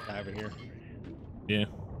 Guy over here. Yeah.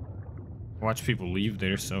 Watch people leave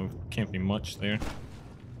there, so can't be much there.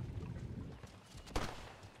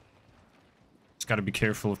 Just gotta be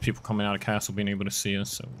careful of people coming out of castle being able to see us,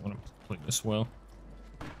 so we want to play this well.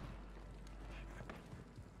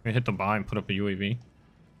 We hit the buy and put up a UAV.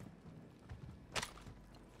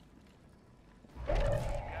 Got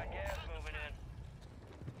gas moving in.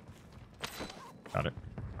 Got it.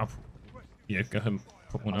 Yeah, go ahead and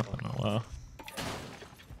put one up and I'll,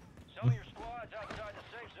 Some of your squad's outside the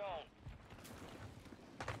safe zone.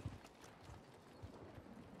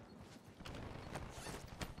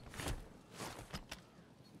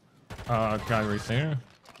 guy right there.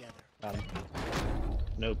 Together. Got him.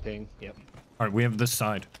 No ping. Yep. Alright, we have this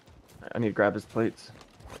side. I need to grab his plates.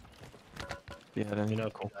 Yeah, then You know,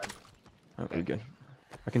 cool. oh, we good.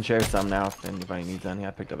 I can share some now if anybody needs any.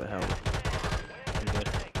 I picked up a hell. I'm good.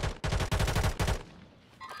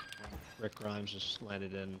 Rick Grimes just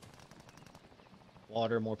landed in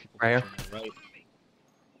water. More people Right pushing on the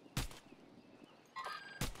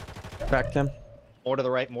right. Cracked him. More to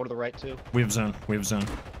the right. More to the right too. We have zone. We have zone.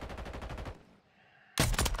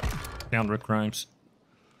 Down Rick Grimes.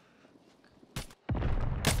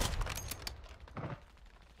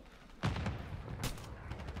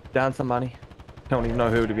 Down somebody. Don't even know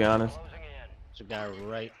who, to be honest. Closing in. There's a guy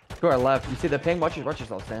right. To our left. You see the ping? Watch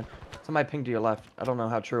yourself, Stan. Somebody pinged to your left. I don't know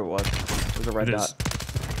how true it was. It was a red It dot.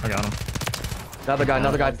 is. I got him.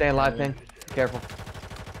 Another guy staying live ping. Careful.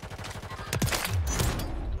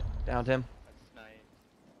 Downed him.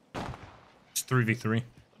 It's 3v3.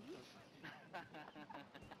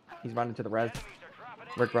 He's running to the res. Enemies are dropping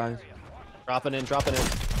into Rick the Grimes. area. Watch Dropping in. Dropping in.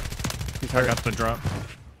 He's I hurt. got the drop.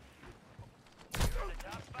 the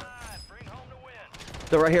top 5. Bring home the win.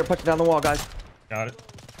 They're right here, punching down the wall, guys. Got it.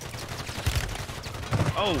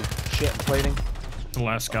 Oh shit. Plating. The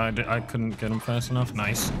last guy, I couldn't get him fast enough.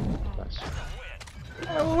 Nice.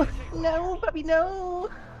 No, no, puppy, no.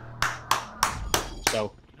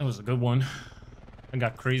 So That was a good one. I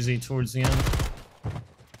got crazy towards the end.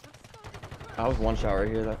 I was one shot right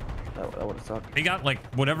here. That would have sucked. He got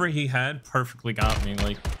like whatever he had perfectly got me.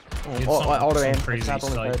 Like he had Oh, some auto aim. crazy Tap on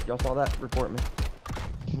his sight. head. Y'all saw that? Report me.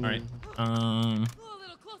 All right.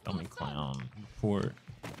 Dummy clown. Report.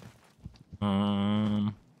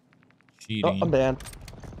 Cheating. Oh, I'm banned.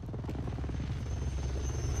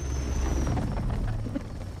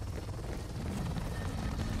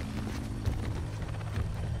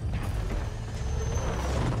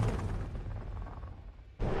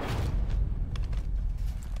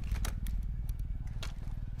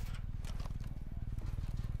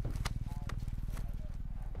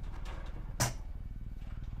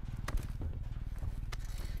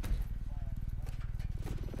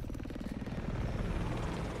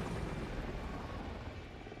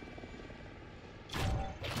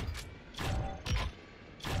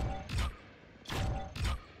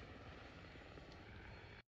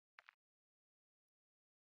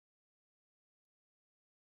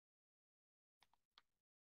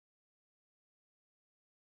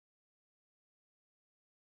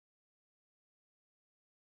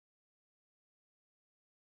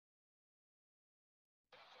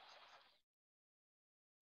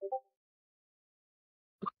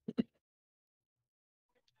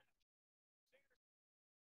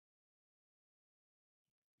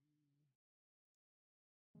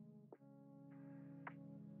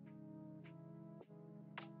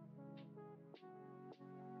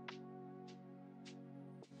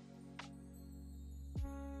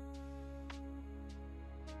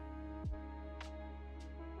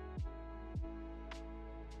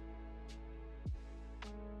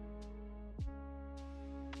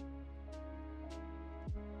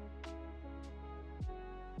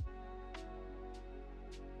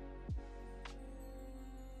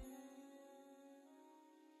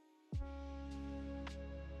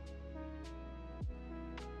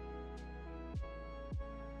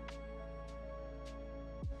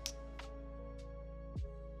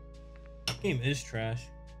 Game is trash.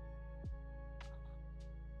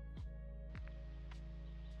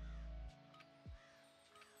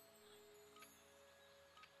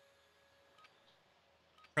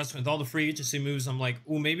 Trust me, with all the free agency moves, I'm like,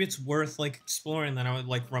 oh, maybe it's worth like exploring. Then I would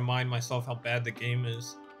like remind myself how bad the game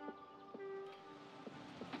is.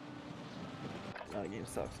 No, the game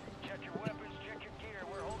sucks. Check your weapons, check your gear.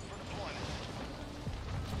 We're holding for deployment.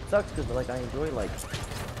 It sucks because like I enjoy like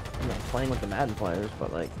playing with the Madden players,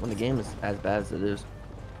 but like when the game is as bad as it is,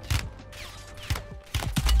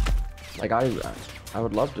 like I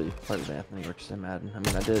would love to play with Anthony Richardson Madden. I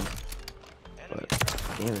mean I did, but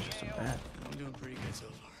the game is just so bad. I'm doing pretty good so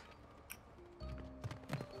far.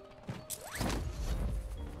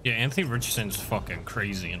 Yeah, Anthony Richardson's fucking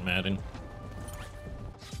crazy in Madden.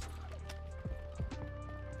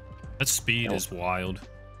 That speed is wild.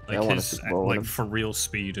 Like his like for real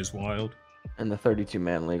speed is wild. In the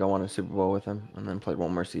 32-man league, I won a Super Bowl with him, and then played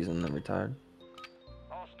one more season, and then retired.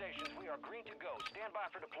 All stations, we are green to go. Stand by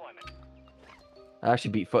for deployment. I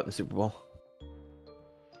actually beat Foot in the Super Bowl.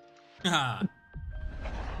 Ah.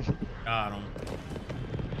 Got him.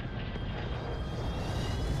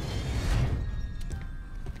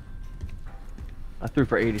 I threw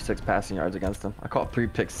for 86 passing yards against him. I caught 3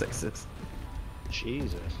 pick sixes.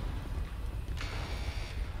 Jesus.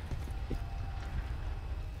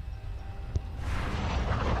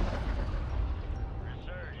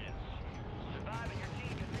 Resurgence. Survive and your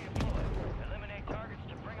team can redeploy. Eliminate targets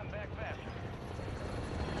to bring them back faster.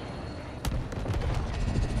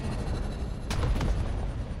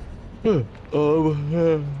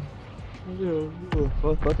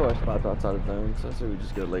 Both of our spots outside of zone, so I say we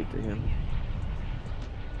just go late to him.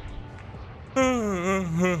 I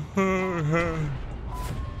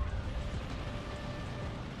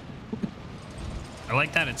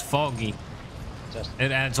like that it's foggy.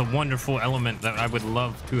 It adds a wonderful element that I would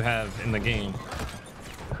love to have in the game.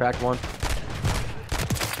 Cracked one.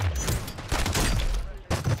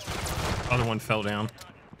 Other one fell down.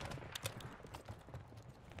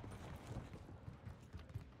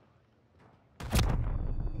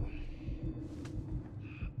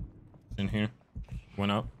 In here.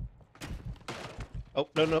 Went up. Oh,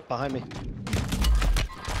 no, no, behind me.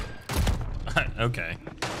 Okay.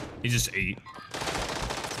 He just ate.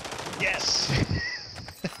 Yes!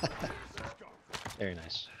 Very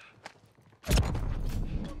nice.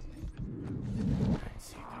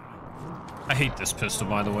 I hate this pistol,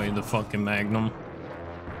 by the way, the fucking Magnum.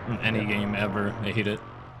 In any game ever, I hate it.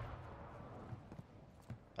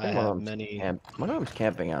 I have many... One of them's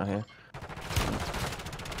camping out here.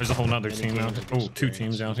 There's a whole nother team out here. Oh, 2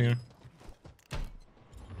 teams out here.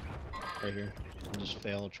 Right here. I just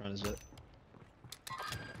failed trying to zip.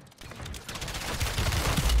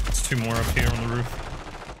 There's 2 more up here on the roof.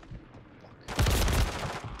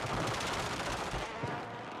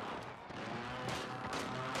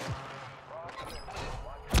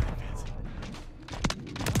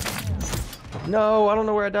 No, I don't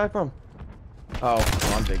know where I died from. Oh,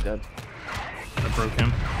 I'm big dead. I broke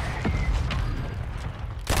him.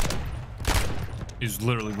 He's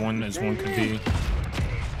literally one as one could be.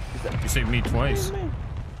 You saved me twice.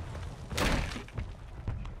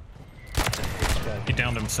 He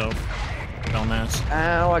downed himself. Dumbass.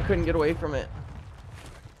 Ow, I couldn't get away from it.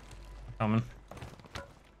 Coming.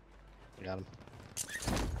 Got him.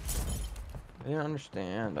 I didn't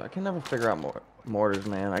understand. I can never figure out mortars,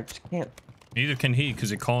 man. I just can't. Neither can he,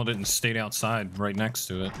 because he called it and stayed outside right next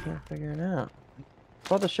to it. I can't figure it out. I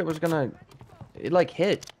thought the shit was gonna... It like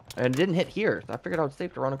hit. And it didn't hit here. So I figured I was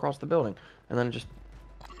safe to run across the building. And then it just...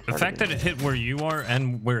 The fact that it hit where you are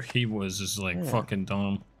and where he was is like fucking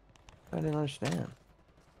dumb. I didn't understand.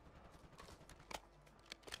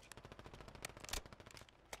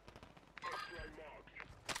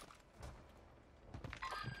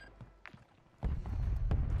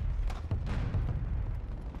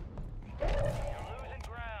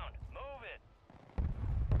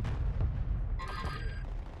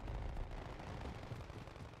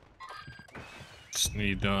 Just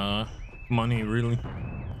need money, really.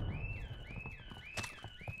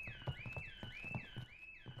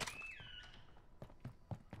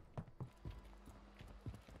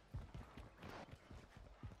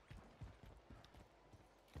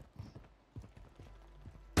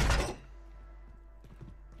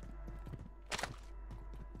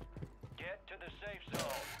 Get to the safe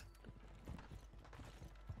zone.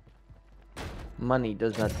 Money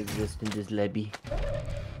does not exist in this lobby.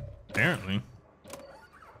 Apparently.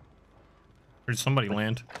 Where'd somebody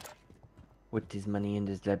land? What is money in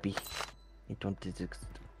this lobby? It don't exist.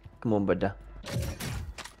 Come on, brother.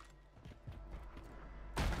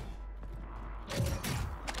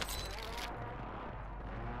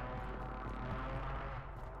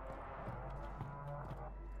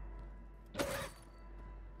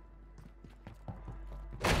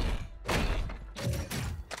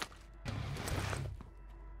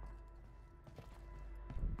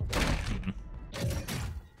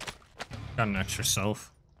 Got an extra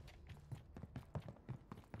self.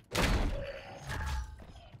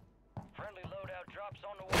 Friendly loadout drops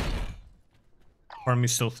on the way. Part of me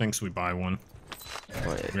still thinks we buy one.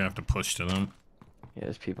 Wait. We have to push to them. Yeah,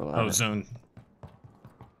 there's people out. Oh, zone.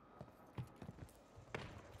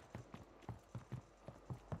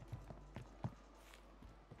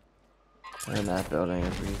 They're in that building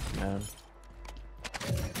as we man.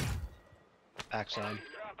 Backside.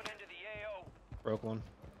 Dropping into the AO. Broke one.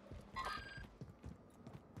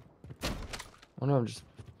 Oh no, I'm just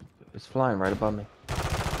it's flying right above me.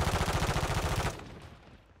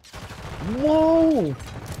 Whoa!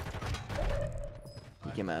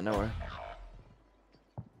 He came out of nowhere.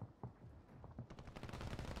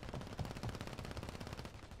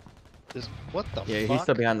 This, what the Yeah, fuck? he's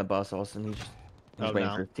still behind the bus, Austin. He's Oh, waiting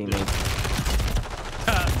no. for his teammates.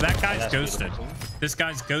 That guy's That's ghosted. beautiful. This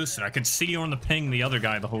guy's ghosted. I could see on the ping the other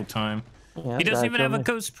guy the whole time. Yeah, He doesn't that even guy have a killed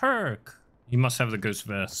me. ghost perk. He must have the ghost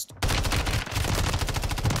vest.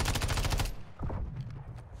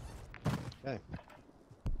 Okay.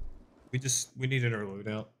 We needed our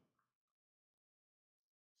loadout.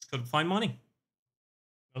 Just couldn't find money.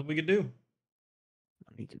 Nothing we could do.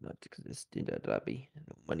 Money did not exist in that lobby.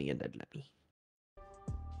 No money in that lobby.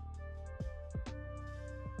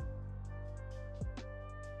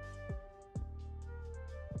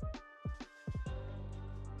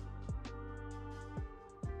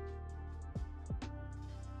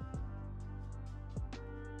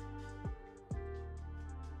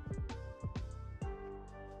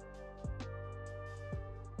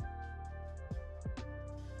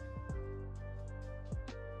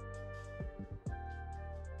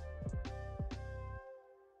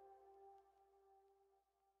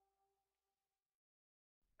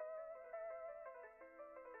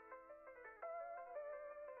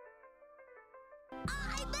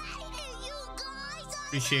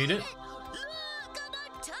 Appreciate it.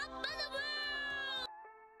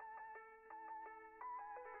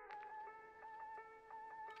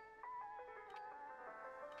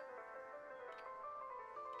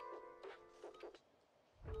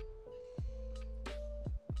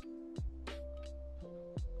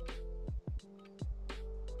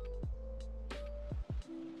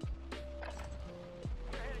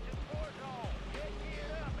 You're headed to the war zone. Get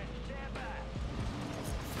geared up and stand by.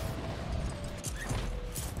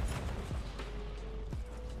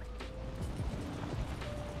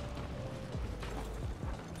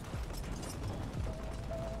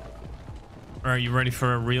 Are you ready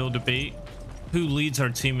for a real debate? Who leads our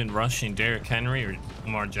team in rushing, Derrick Henry or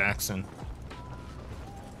Lamar Jackson?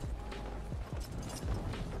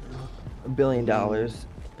 $1 billion,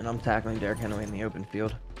 and I'm tackling Derrick Henry in the open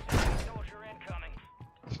field. Soldier incoming.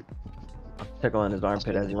 Tickling his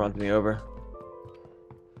armpit as he runs me over.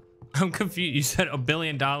 I'm confused. You said $1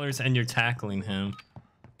 billion and you're tackling him.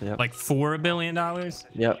 Yep. Like for $1 billion? Yep.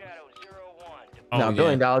 Shadow 01. Oh, No, $1 yeah.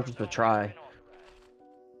 billion is a try.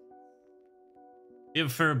 Yeah,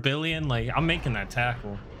 for $1 billion, like I'm making that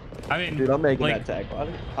tackle. I mean, Dude, I'm making like, that tackle.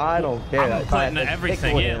 I don't care. I'm If I putting have to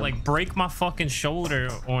everything. tickle Yeah, him. like break my fucking shoulder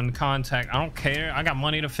on contact. I don't care. I got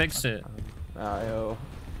money to fix it. Yo.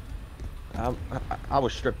 I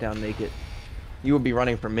was stripped down naked. You would be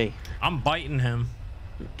running from me. I'm biting him.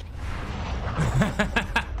 Resurgence.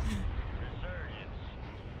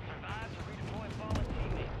 Survive to redeploy fallen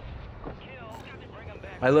teammates. Kill. Bring them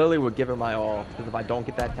back. I literally would give it my all, because if I don't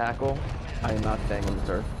get that tackle, I am not staying on this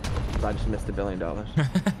earth. Because I just missed $1 billion.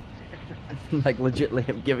 Like, legitimately,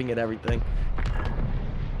 I'm giving it everything.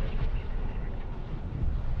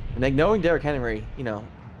 And like, knowing Derrick Henry, you know,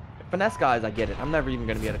 finesse guys, I get it. I'm never even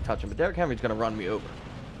going to be able to touch him, but Derrick Henry's going to run me over.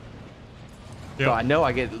 Yep. So I know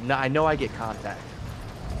I get contact.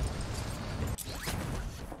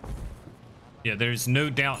 Yeah, there's no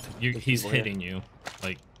doubt he's people here. hitting you.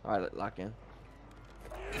 Like, All right, lock in.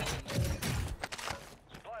 Supply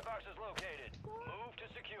box is located. Move to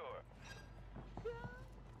secure.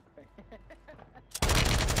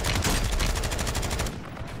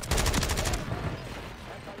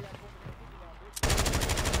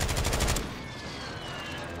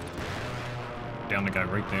 down the guy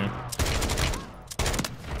right there.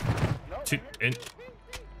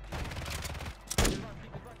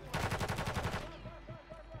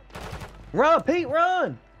 Run, Pete,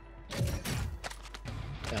 run!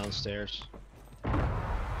 Downstairs.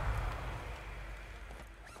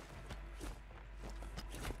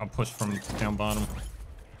 I'll push from down bottom.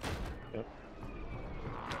 Yep.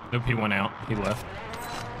 Nope, he went out. He left.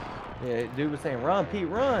 Yeah, dude was saying, run, Pete,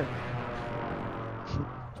 run!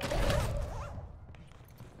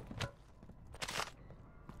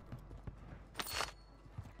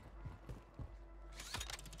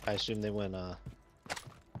 I assume they went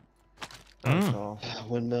Never saw.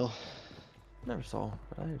 windmill. Never saw,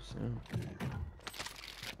 but I assume.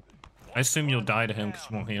 I assume you'll die to him because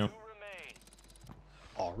you won't heal.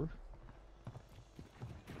 R. Two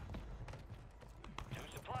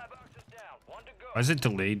supply boxes down. One to go. Why is it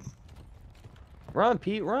delayed? Run,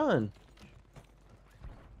 Pete, run.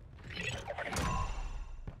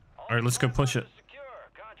 All right, let's go push it. Secure.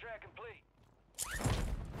 Contract complete.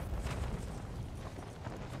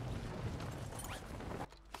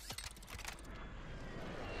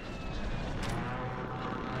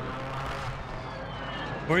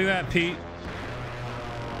 Where you at, Pete?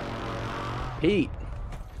 Pete.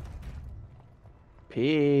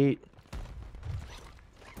 Pete.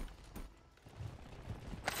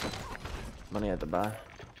 Money at the buy.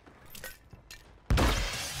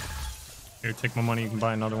 Here, take my money. You can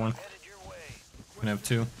buy another one. Headed your way. You can have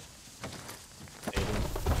two.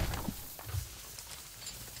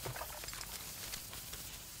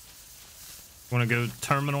 Want to go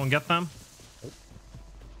terminal and get them?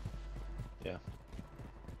 Yeah.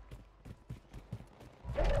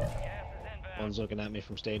 Gas is inbound. One's looking at me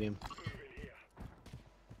from stadium.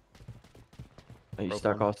 Are you Broke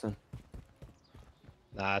stuck, one. Austin?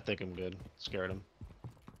 Nah, I think I'm good. Scared him.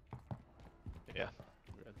 Yeah.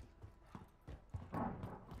 Good.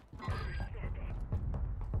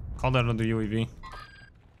 Call that on the UAV.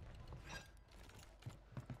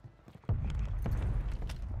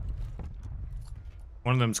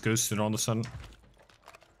 One of them's ghosted all of a sudden.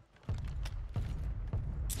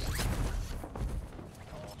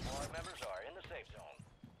 All squad members are in the safe zone.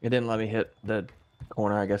 It didn't let me hit the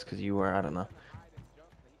corner, I guess, because you were. I don't know.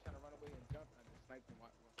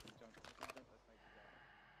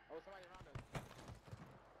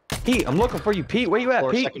 Pete, I'm looking for you, Pete. Where you at,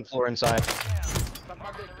 Floor, Pete? second floor inside.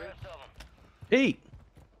 Marking the rest of them. Pete.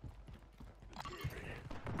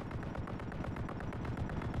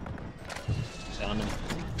 Down him.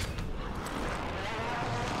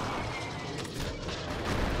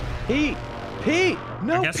 Pete. Pete.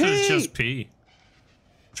 No, I guess Pete. it's just P.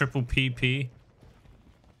 Triple PP.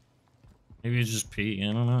 Maybe it's just P.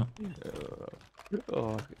 I don't know.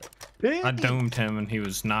 Oh, Pete. I domed him and he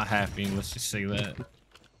was not happy. Let's just say that.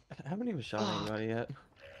 I haven't even shot anybody yet.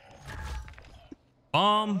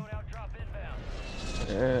 Loadout drop inbound.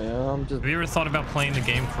 Yeah, I'm just. Have you ever thought about playing the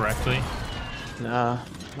game correctly? Nah,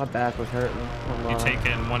 my back was hurting. From, You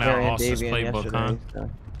taking one out of Variant Austin's Davian playbook, huh? yesterday,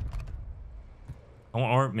 Don't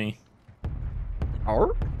art me.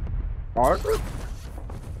 so. Art?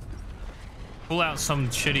 Pull out some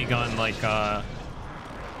shitty gun like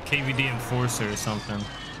KVD Enforcer or something.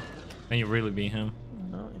 Then you really be him.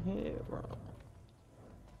 Not here, bro.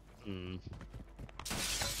 Hmm.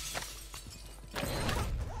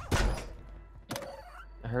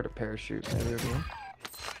 I heard a parachute. Maybe over here.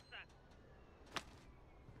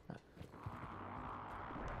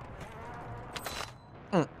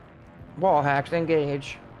 Wall hacks,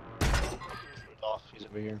 engage. Off. He's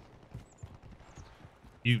over here.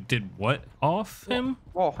 You did what off him?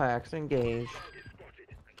 Wall hacks, engage.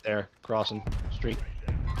 There. Crossing. Street.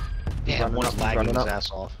 Damn, Running one's up, lagging running his up.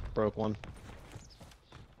 ass off. Broke one.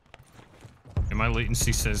 And my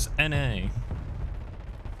latency says NA.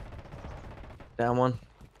 Down one.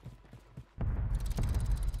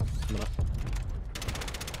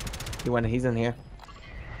 He's in here.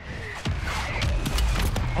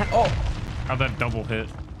 Oh! How'd that double hit?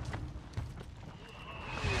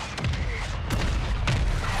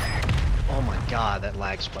 Oh my god, that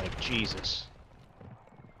lag spike. Jesus.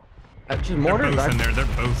 Just They're mortars. both in there. They're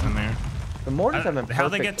both in there. The mortars have been How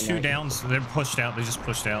they perfect get two tonight. downs? They're pushed out. They just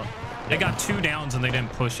pushed out. They got two downs and they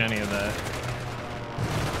didn't push any of that.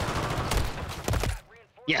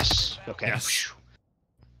 Yes. Okay. Yes.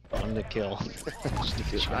 Fun to kill.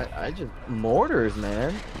 Stupid shot. I just mortars,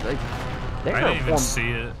 man. Like they I are didn't even see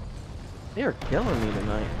it. they are killing me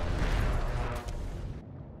tonight.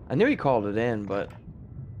 I knew he called it in, but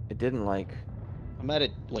it didn't like. I'm at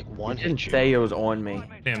it like one It didn't hit you. say it was on me.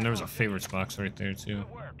 Damn, there was a favorites box right there too.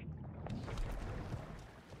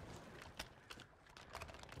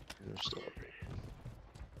 They're still up here.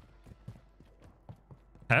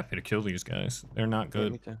 Happy to kill these guys. They're not Yeah, me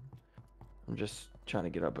good. too. I'm just trying to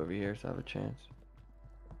get up over here so I have a chance.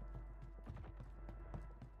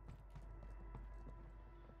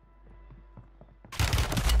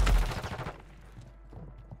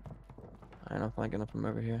 I'm flanking up from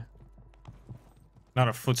over here. Not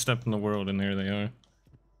a footstep in the world, and there they are.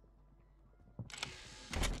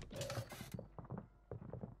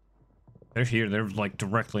 They're here. They're like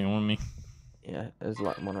directly on me. Yeah, there's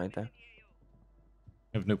one right there.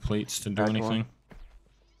 I have no plates to do Back one. anything.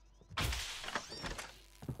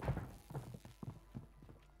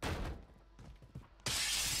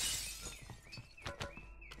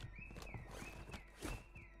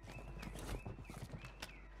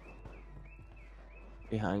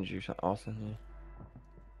 Behind you, Austin. Yeah.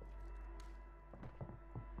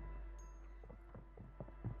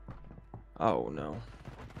 Oh no.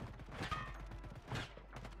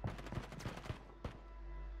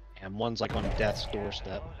 And one's like on death's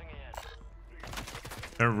doorstep.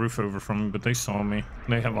 They're a roof over from me, but they saw me.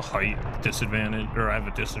 They have a height disadvantage, or I have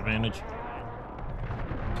a disadvantage.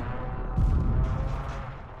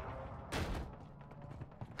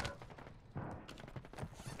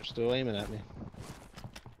 They're still aiming at me.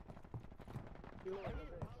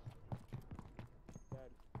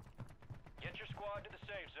 Get your squad to the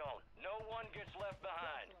safe zone. No one gets left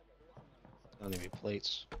behind. Don't need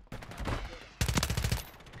plates.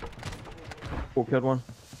 Cool, killed one.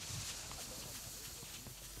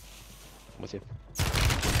 I'm with you.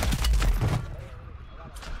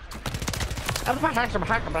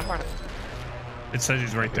 It says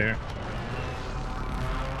he's right there.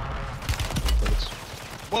 Plates.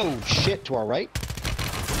 Whoa, shit, to our right?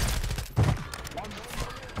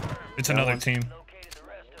 It's another team. Located the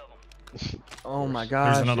rest of them. Oh my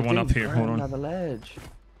gosh. There's another it one up didn't here. burn Hold on. Another ledge.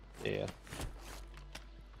 Yeah.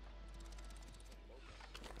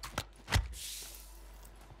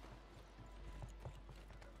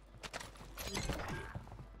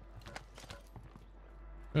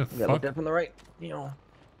 The Yeah, look fuck? up on the right. You know.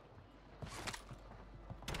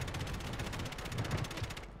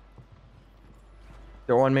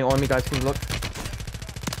 They're on me, guys. Can you look?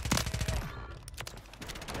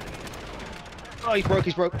 Oh, he's broke,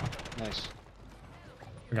 he's broke. Nice.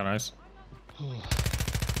 I got eyes.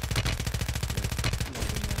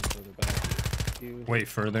 Way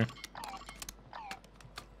further.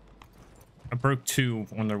 I broke 2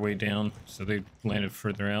 on their way down, so they landed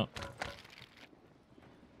further out.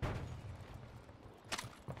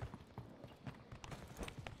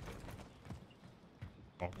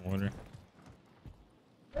 Salt water.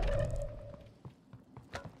 Fire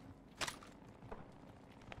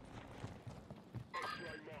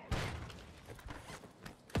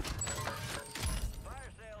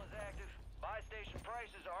sale is active. Buy station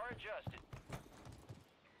prices are adjusted.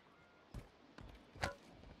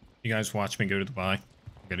 You guys watch me go to the buy.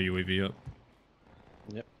 Got a UAV up.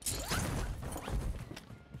 Yep.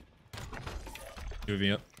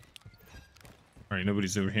 UAV up. Alright,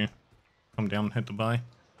 nobody's over here. Come down and hit the buy.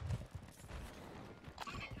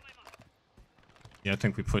 Yeah, I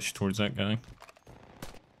think we pushed towards that guy.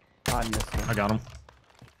 I missed him. I got him.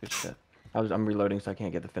 Good shit. I'm reloading, so I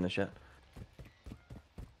can't get the finish yet.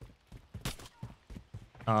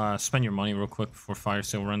 Spend your money real quick before fire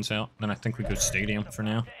sale runs out. Then I think we go stadium for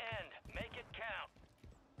now. To end. Make it count.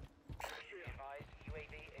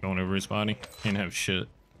 Going over his body. Can't have shit.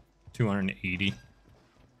 280.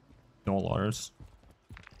 $.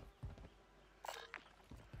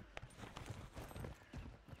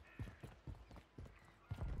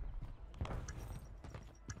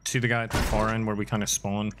 See the guy at the far end where we kind of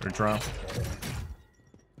spawn or drop?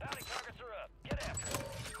 Bounty targets are up. Get after them.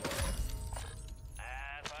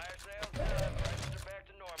 Fire sale's done. Prices are back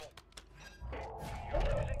to normal. You're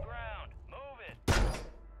losing ground. Move it.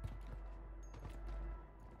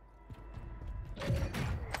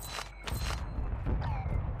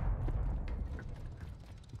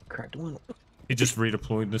 Cracked one. He just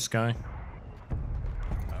redeployed this guy.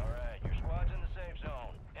 Alright, your squad's in the safe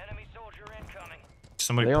zone. Enemy soldier incoming.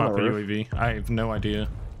 Somebody Are they on pop a the roof? UAV. I have no idea.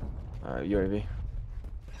 UAV.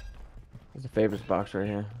 There's a favors box right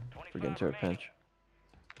here. If we get into a 25 remaining. pinch.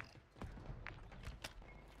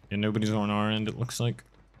 Yeah, nobody's on our end, it looks like.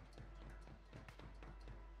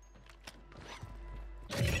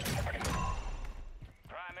 Primary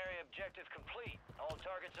objective complete. All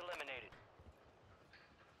targets eliminated.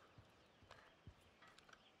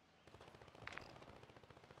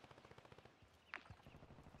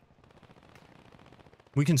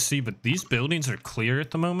 We can see, but these buildings are clear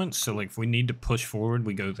at the moment, so like if we need to push forward,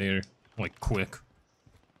 we go there, like, quick.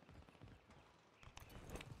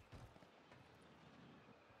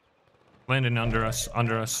 Landing under us,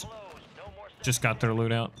 under us. Close. No more Just got their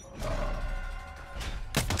loot out.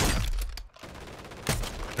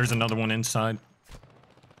 There's another one inside.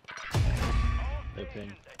 No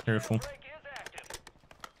ping. Careful. break is active.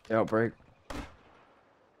 The outbreak.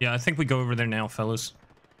 Yeah, I think we go over there now, fellas.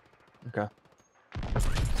 Okay.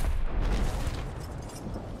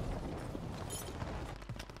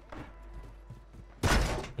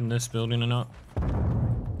 In this building or not.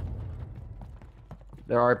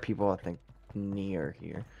 There are people, I think, near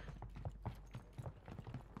here.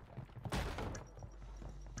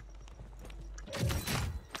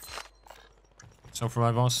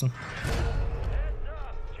 Self-revive, Austin. Heads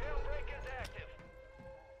up. Jailbreak is active.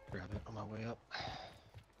 Grab it on my way up.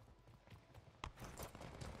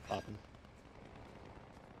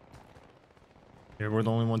 we're the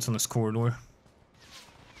only ones in this corridor.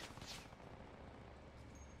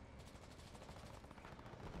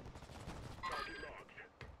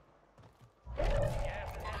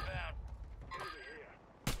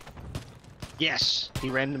 Yes! He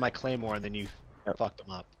ran into my claymore and then you fucked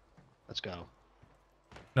him up. Let's go.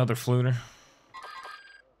 Another fluter.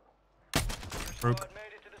 Broke. Squad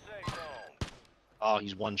made it to the safe zone. Oh,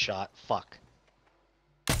 he's one shot. Fuck.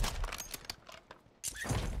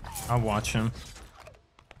 I'll watch him.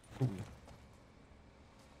 Ooh.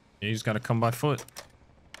 Yeah, he's got to come by foot.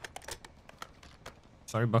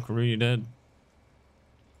 Sorry, Buckaroo, you're dead.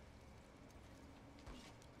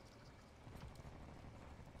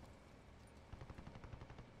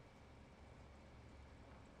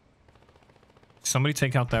 Somebody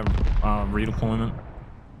take out that redeployment.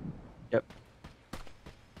 Yep.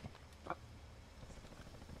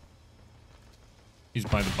 He's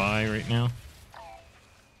by the buy right now.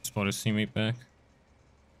 Spot his teammate back.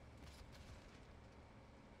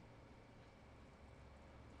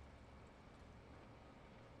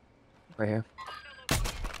 Right here.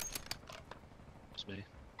 It's me.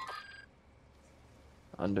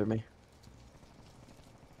 Under me.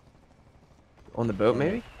 On the boat,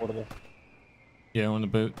 maybe? Portable. Yeah, on the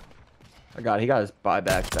boat. I got it. He got his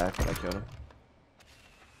buyback back when I killed him.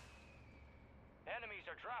 Enemies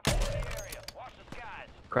are dropping in the area. Watch the skies.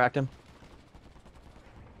 Cracked him.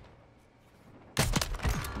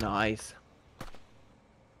 Nice.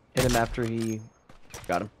 Hit him after he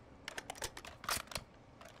got him.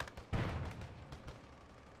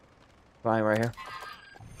 Flying right here.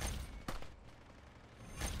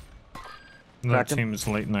 Another Cracked him. team is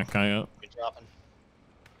lighting that guy up. You're dropping.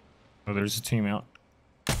 Oh, there's a team out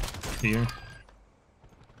here.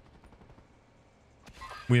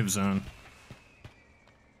 We have zone.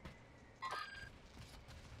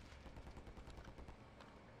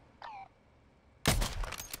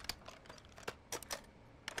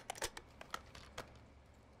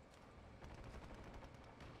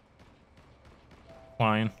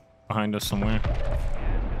 Flying behind us somewhere.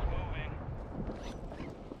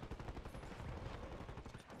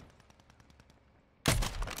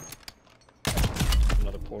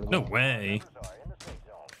 Another portable. No way. Are in the safe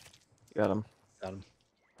zone. Got him. Got him.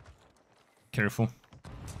 Careful.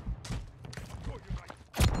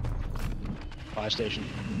 Fire station.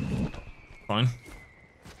 Fine.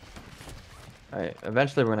 Alright,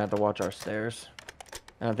 eventually we're gonna have to watch our stairs.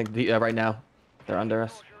 And I think right now they're under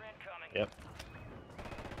us. Soldier incoming. Yep.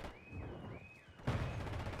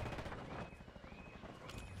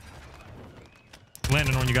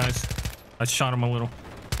 Landing on you guys. I shot him a little.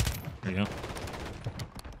 There you go.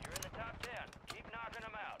 You're in the top 10. Keep knocking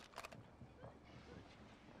them out.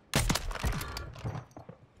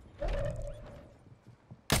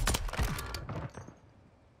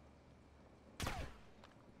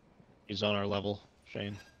 He's on our level,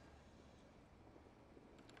 Shane.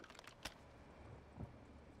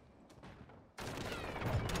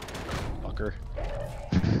 Fucker.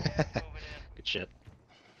 Good shit.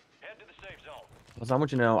 Head to the safe zone. Because I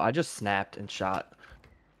want you to know, I just snapped and shot.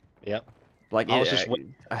 Yep. Like I was it- just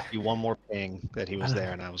waiting for you one more ping that he was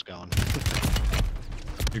there and I was gone.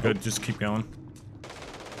 You're good. Just keep going.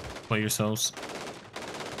 Play yourselves.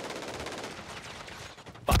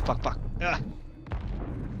 Fuck, fuck, fuck. Ah.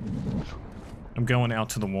 I'm going out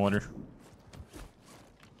to the water.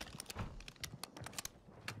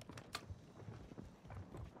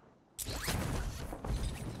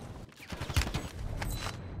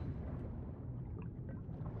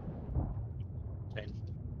 Shane.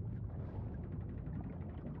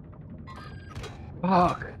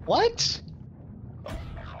 Fuck. What?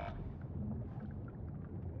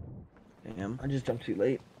 Damn, I just jumped too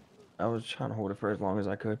late. I was trying to hold it for as long as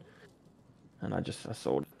I could. And I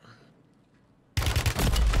sold it.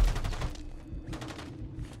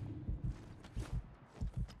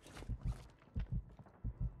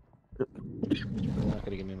 You're not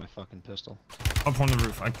gonna give me my fucking pistol. Up on the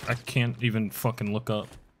roof. I can't even fucking look up.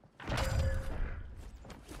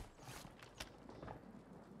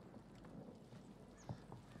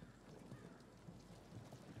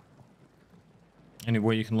 Any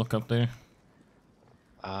way you can look up there?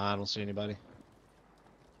 I don't see anybody.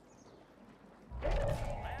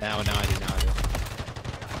 Now I do, now I do.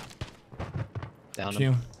 Down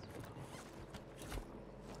You. him.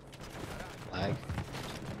 Lag.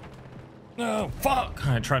 No, fuck!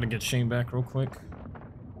 I tried to get Shane back real quick.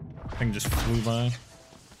 Thing just flew by.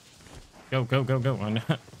 Go, go, go, go. Oh, another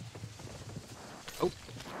one,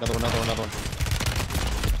 another one, another one.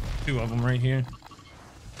 Two of them right here.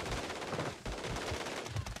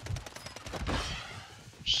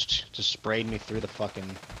 Just sprayed me through the fucking...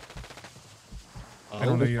 I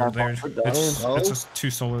don't know you're there. It's Oh. just 2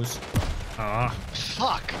 solos. Ah.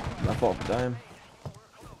 Fuck! My fault for dying.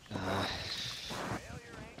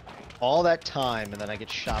 All that time, and then I get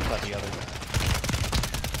shot by the other guy.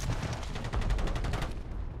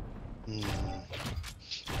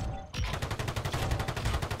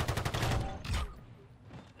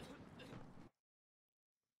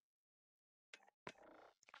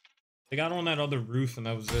 They got on that other roof and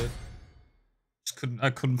that was it. I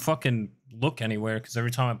couldn't fucking look anywhere because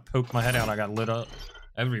every time I poked my head out, I got lit up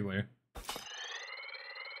everywhere.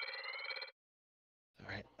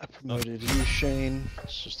 Alright, I promoted you, Shane.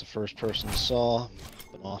 It's just the first person I saw.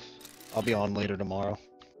 Been off. I'll be on later tomorrow.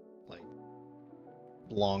 Like,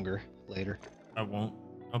 longer later. I won't.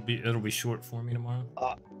 It'll be short for me tomorrow.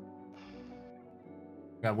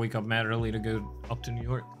 Gotta wake up mad early to go up to New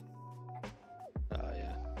York.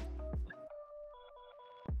 Yeah.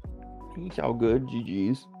 He's all good.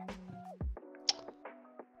 GG's.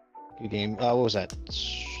 Good game. What was that?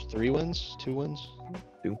 3 wins? 2 wins?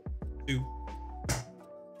 2. 2.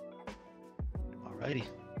 Alrighty.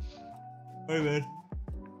 Hey man.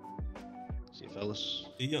 See you, fellas.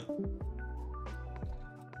 See ya.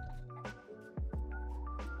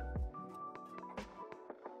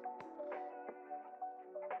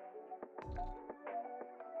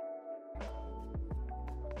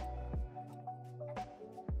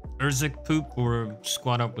 Urzik poop or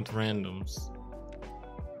squat up with randoms?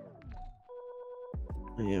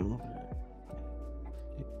 I am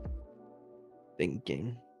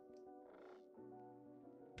thinking.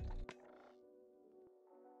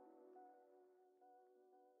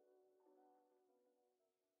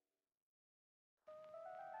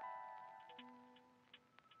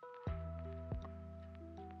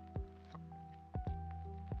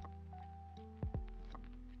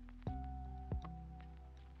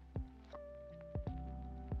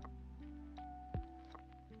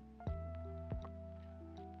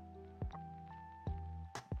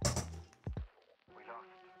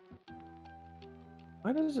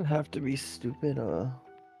 Why does it have to be stupid,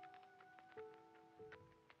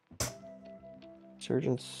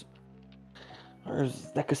 Resurgence or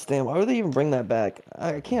Zekistan? Why would they even bring that back?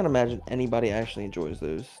 I can't imagine anybody actually enjoys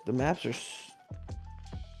those. The maps are...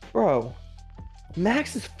 Bro,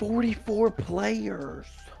 max is 44 players.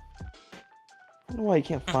 I don't know why you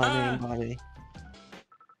can't find anybody.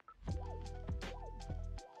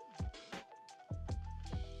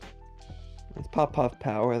 It's Pop Puff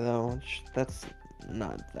Power, though. That's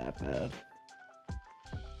not that bad.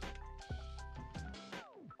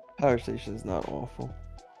 Power Station's not awful.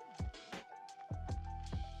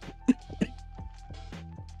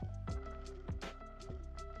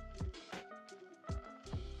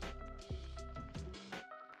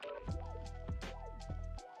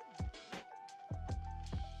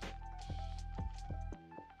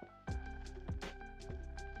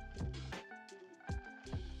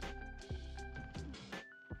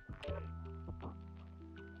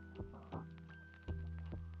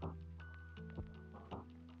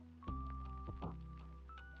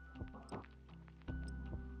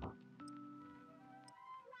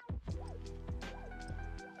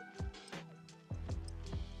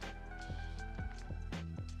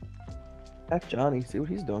 Ask Johnny, see what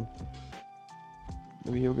he's doing.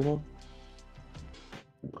 Maybe he'll get on.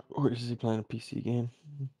 Or is he playing a PC game?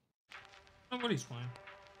 I don't know what he's playing.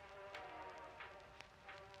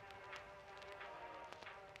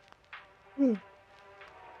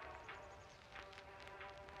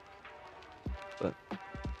 But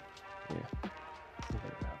yeah.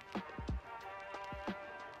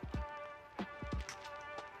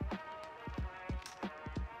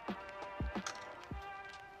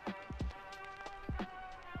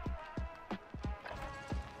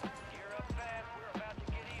 Gear up fast, we're about to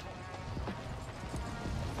get evil.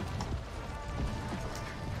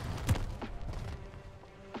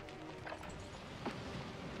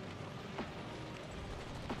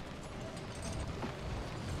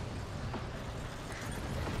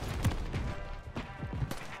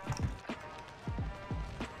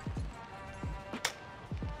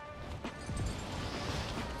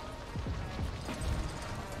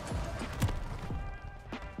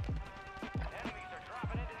 Enemies are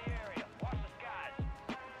dropping into the area. Watch the skies.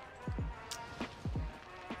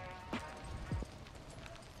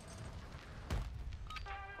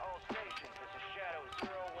 All stations, this is Shadow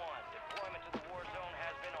 01. Deployment to the war zone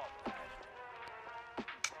has been authorized.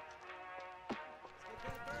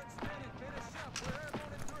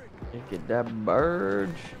 Get that bird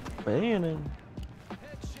spinning.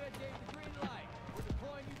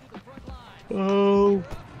 Oh,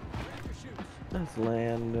 let's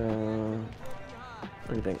land. What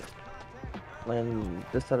do you think? land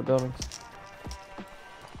this set of buildings?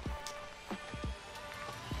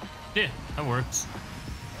 Yeah, that works.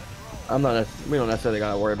 I'm not. We don't necessarily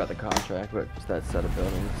gotta worry about the contract, but just that set of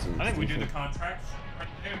buildings. I think we do the decent. contracts right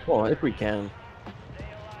there. Well, if we can.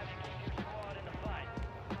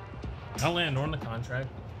 I'll land on the contract.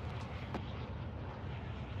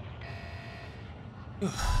 You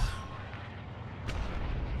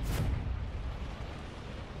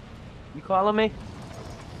calling me?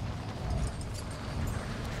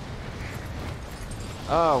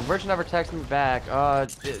 Oh, Rich never texted me back. I'll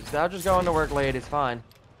just go into work late. It's fine.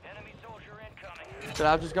 Enemy soldier incoming. But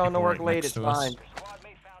I'll just go into People work right late. next It's to us. fine. Your squad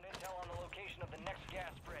mate found intel on the location of the next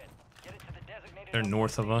gas spread. Get it to the designated They're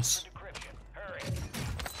north of location us. for decryption. Hurry.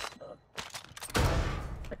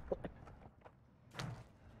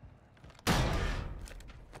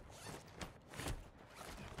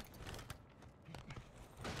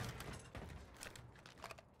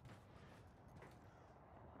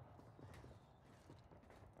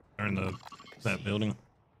 They're in that building.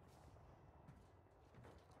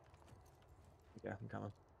 Yeah, I'm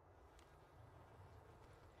coming.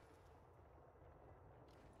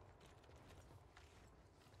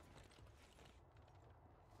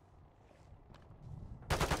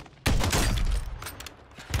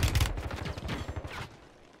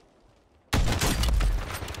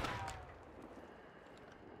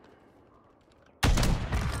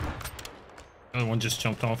 Another one just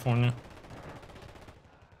jumped off on you.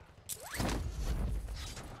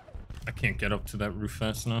 I can't get up to that roof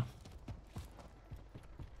fast enough.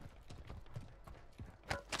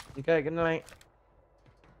 Okay, good night.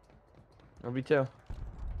 Love you too.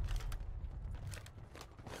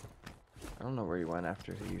 I don't know where you went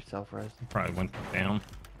after you self-res. Probably went down.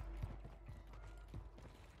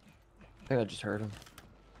 I think I just heard him.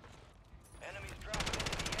 Enemies dropping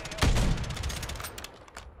into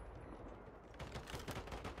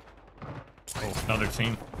the AO. Oh, another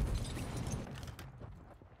team.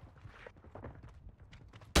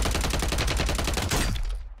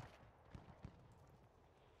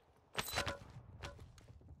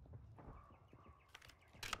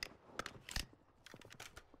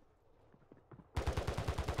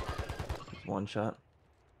 One shot.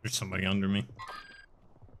 There's somebody under me.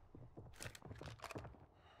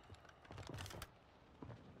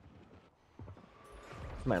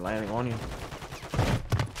 Somebody landing on you.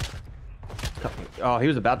 Oh, he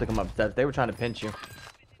was about to come up steps. They were trying to pinch you.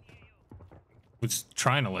 Was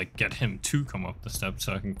trying to like get him to come up the steps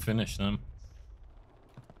so I can finish them.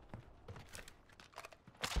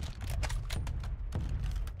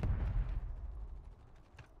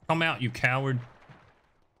 Come out, you coward.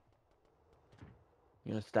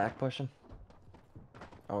 You gonna stack pushing?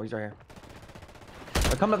 Oh, he's right here.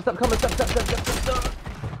 Oh, come up, step, come up, step. Enemy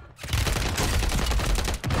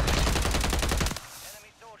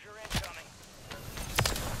soldier incoming.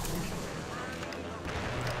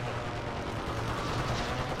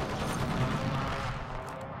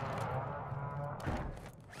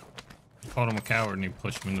 Called him a coward and he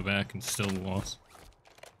pushed me in the back and still lost.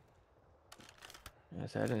 Yeah,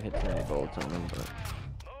 so I didn't hit too many bullets on him, but Move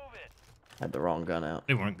it. had the wrong gun out.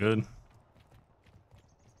 They weren't good.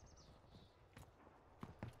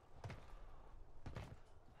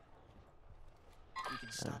 We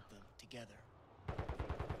can stop them together.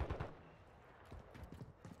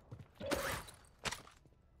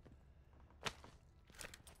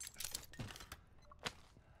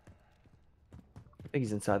 I think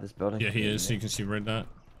he's inside this building. Yeah, he is. You can see right that.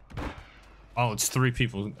 Oh, it's 3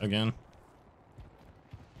 people again.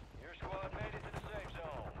 Your squad made it to the safe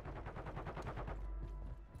zone.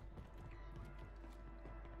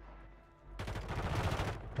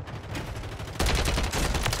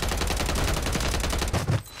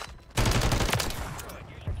 Good.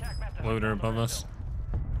 Use your tac map to Loader above hunt us.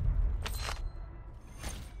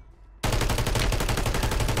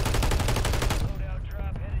 Loadout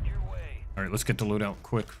drop headed your way. All right, let's get the loadout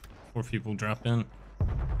quick before people drop in.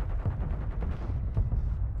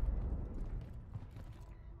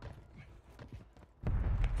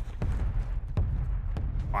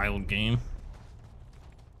 Wild game.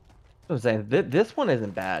 I was saying, this one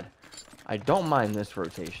isn't bad. I don't mind this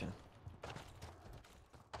rotation.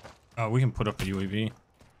 We can put up a UAV.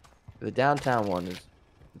 The downtown one is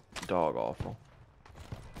dog awful.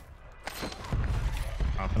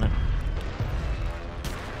 Popping it.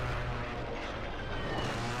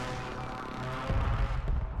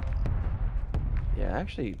 Yeah,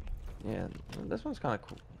 actually, yeah, this one's kind of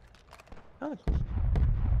cool. Kind of cool.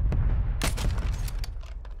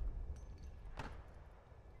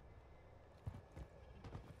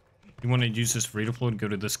 You want to use this redeploy to go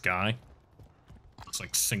to this guy? It's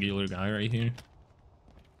like singular guy right here.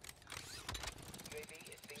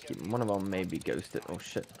 One of them may be ghosted. Oh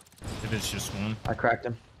shit. It is just one. I cracked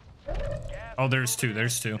him. Oh, there's two.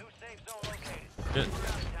 There's two. Shit.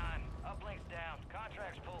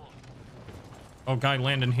 Oh, guy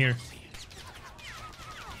landing here.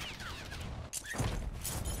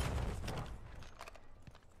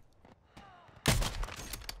 Did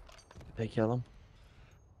they kill him?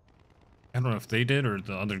 I don't know if they did or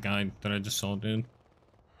the other guy that I just saw did.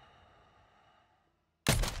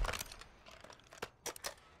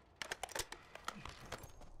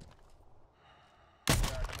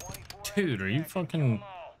 Dude, are you fucking...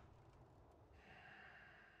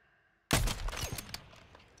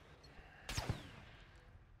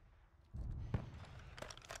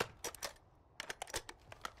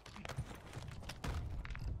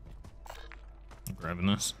 I'm grabbing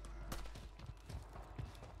this.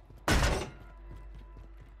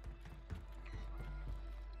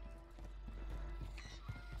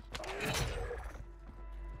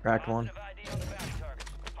 Cracked one.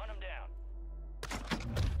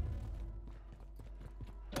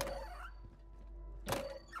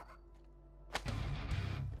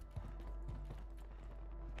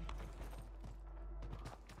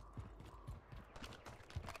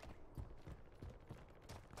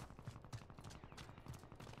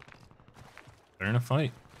 They're in a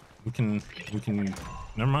fight. We can,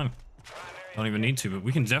 never mind. Don't even need to, but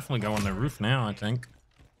we can definitely go on their roof now, I think.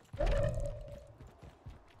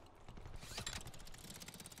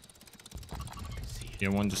 Yeah,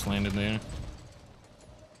 one just landed there.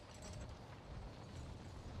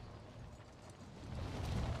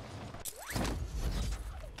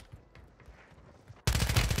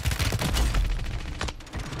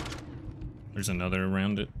 There's another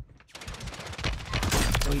around it.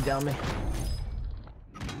 Oh, he down me.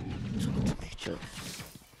 Shit.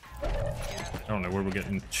 I don't know where we're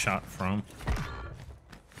getting shot from.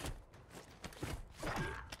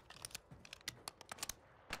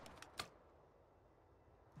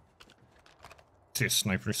 See a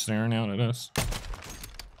sniper staring out at us.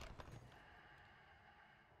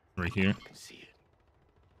 Right here.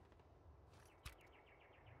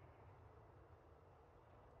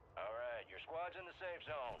 Alright, your squad's in the safe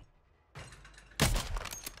zone.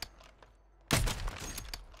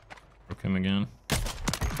 Broke him again.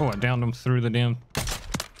 Oh, I downed him through the damn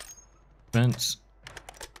fence.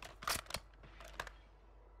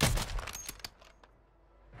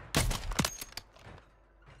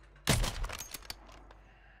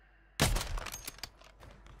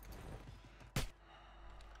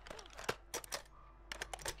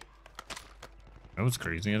 That was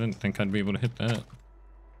crazy. I didn't think I'd be able to hit that. I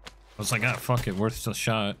was like, ah, fuck it, worth a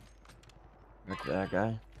shot. Look at that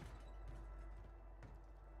guy.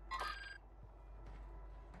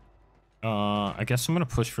 I guess I'm gonna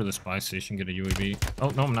push for this buy station, get a UAV. Oh,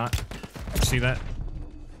 no, I'm not. See that?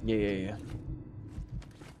 Yeah.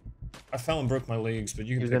 I fell and broke my legs, but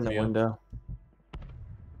you can He's pick in the me up. window.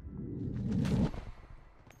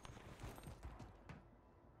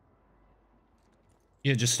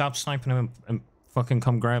 Yeah, just stop sniping him and fucking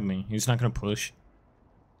come grab me. He's not gonna push.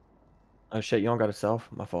 Oh shit, you don't got a self?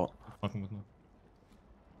 My fault. Fucking with me.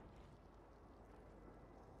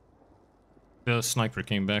 The sniper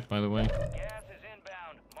came back, by the way. Gas is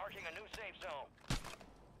inbound, marking a new safe zone.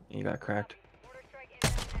 You got cracked. Mortar strike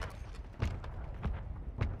inbound now.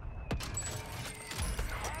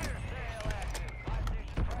 Fire sale active. Buy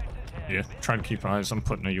station prices have Yeah, been try to keep eyes. I'm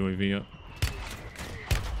putting a UAV up.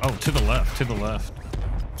 Oh, to the left, to the left.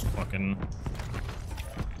 It's fucking...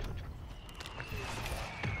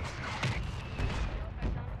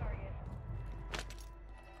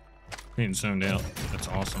 Being zoned out. That's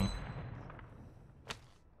awesome.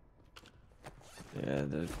 Yeah,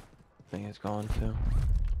 the thing is gone too.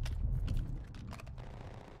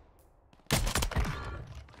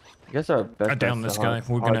 I guess our best I downed bet's this to guy. hard-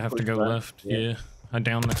 We're gonna hard have to push go back. left. Yeah. I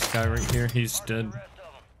downed this guy right here. He's dead. the rest of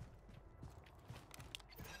them.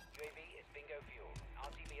 UAV is bingo fuel.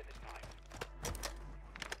 RTV at this time.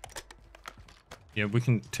 Yeah, we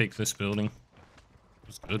can take this building.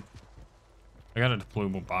 It's good. I got a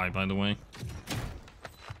deployable buy, by the way.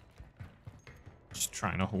 Just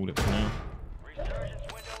trying to hold it for now. Resurgence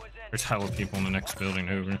window is ending. There's hella people in the next building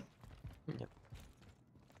over. Yep.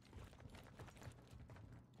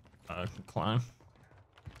 I can climb.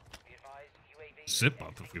 Be advised, UAV Zip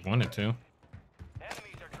up if we wanted to. enemies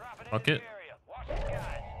are dropping Fuck into it. the area. Watch the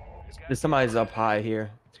skies. There's somebody's up high here.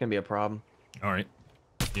 It's gonna be a problem. Alright.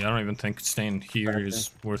 Yeah, I don't even think staying here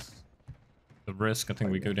is worth the risk. I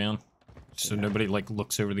think we go down. So nobody like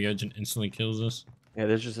looks over the edge and instantly kills us. Yeah,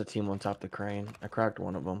 there's just a team on top of the crane. I cracked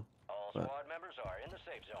one of them. All But- squad members are in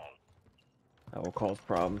That will cause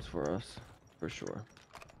problems for us, for sure.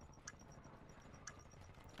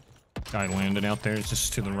 Guy landed out there,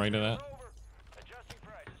 just to the right of that. Adjusting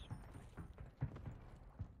prices.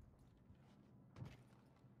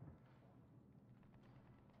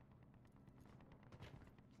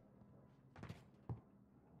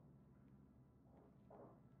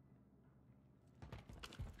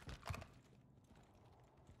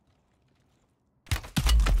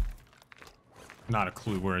 Not a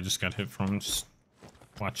clue where I just got hit from. Just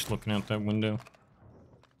watch looking out that window.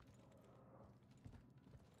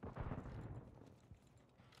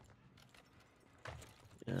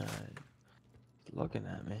 Yeah, he's looking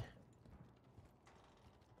at me.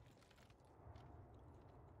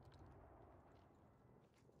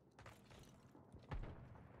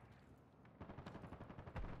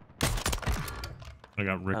 I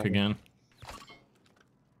got Rick again.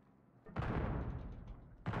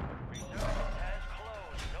 Resurgence has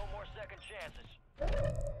closed. No more second chances.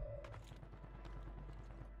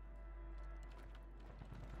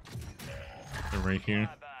 They're right here.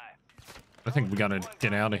 Bye-bye. I think we gotta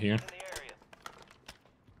get out of here. In the area.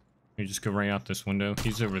 You just go right out this window.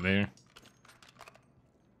 He's over there.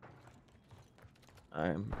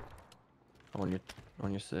 I'm on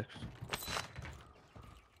your 6.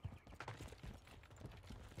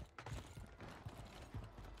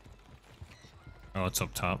 Oh, it's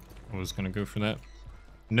up top. I was gonna go for that.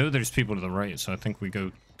 No, there's people to the right, so I think we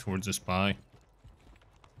go towards this buy.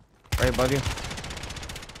 Right above you.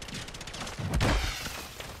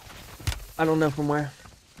 I don't know from where.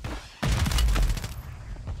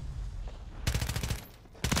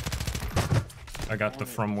 I got the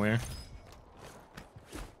from where.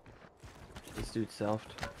 This dude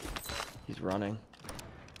selfed. He's running.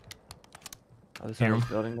 Oh, this Hear other him.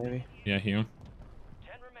 building maybe? Yeah, here.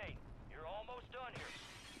 10 remain. You're almost done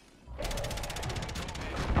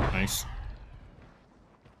here. Nice.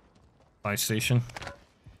 Buy station.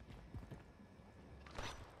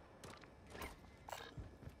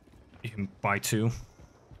 You can buy 2. The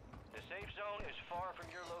safe zone is far from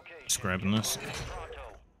your location. Just grabbing this.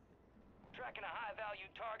 Pronto. Tracking a high-value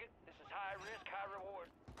target. This is high risk, high reward.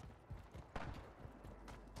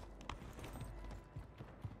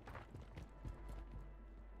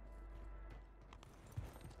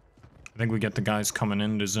 I think we get the guys coming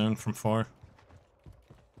in the zone from far.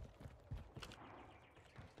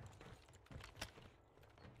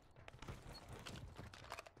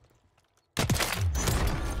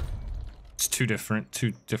 It's two different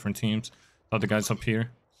teams. Other guys up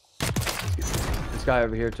here. This guy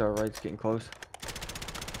over here to our right's getting close.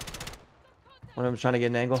 One of them's trying to get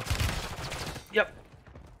an angle. Yep.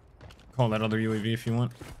 Call that other UAV if you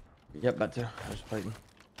want. Yep, about to. I was fighting.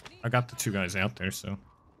 I got the 2 guys out there, so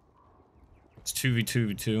it's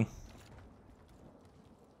 2v2v2.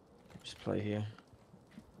 Just play here.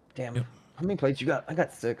 Damn. Yep. How many plates you got? I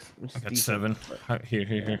got 6. I'm just I got decent. 7.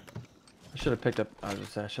 Here. I should have picked up. I was gonna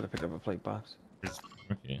say I should have picked up a plate box.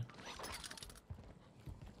 Yeah.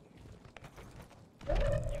 You've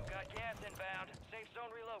got gas inbound. Safe zone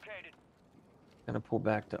relocated. Gonna pull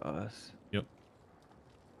back to us. Yep.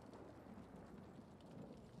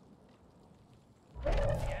 Gas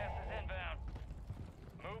is inbound.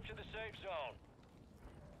 Move to the safe zone.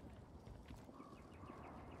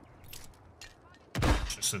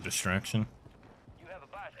 Just a distraction. You have a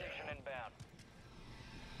buy station inbound.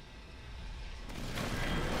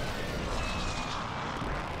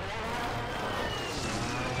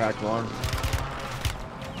 Cracked one.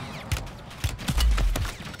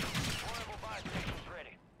 Deployable buy stations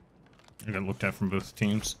ready. I got looked at from both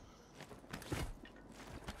teams.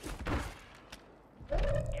 Gas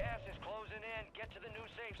is closing in. Get to the new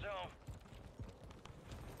safe zone.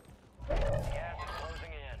 Gas is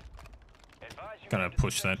closing in. Advise you Gotta move to the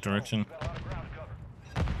push safe that zone. direction. You've got a lot of ground to cover.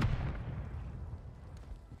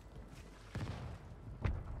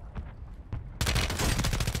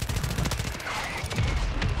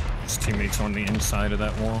 His teammates on the inside of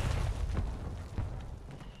that wall.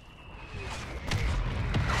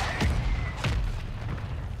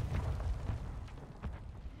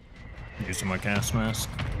 Using my gas mask.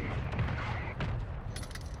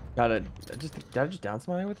 Got it. Did I just down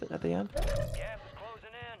somebody with it at the end? Gas is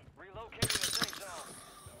closing in. Relocating the safe zone.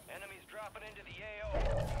 Enemies dropping into the AO.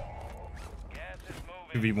 Gas is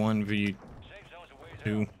moving. V1, V2, Safe zone's a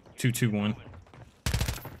ways out. 221.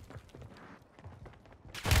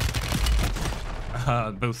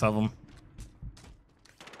 Both of them.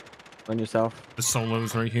 On yourself. The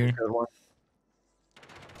solos right here. Good one.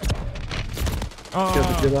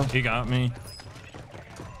 Oh, Good one. he got me.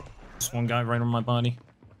 This one guy right on my body.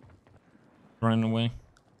 Running away.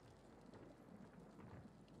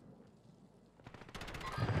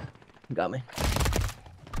 Got me.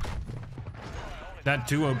 That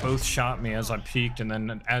duo both shot me as I peeked, and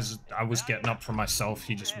then as I was getting up for myself,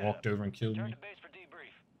 he just walked over and killed me.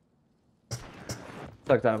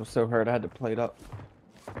 Sucked I was so hurt I had to play it up.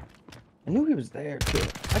 I knew he was there too.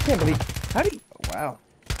 I can't believe how did he wow.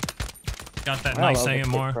 Got that Wow, nice that was a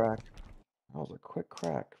quick AMR. crack. That was a quick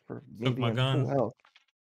crack for me Took my being gun. full health.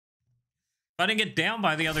 If I didn't get down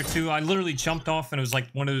by the other two, I literally jumped off and it was like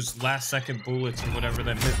one of those last second bullets or whatever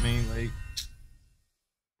that hit me. Like,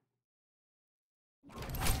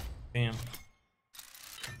 damn.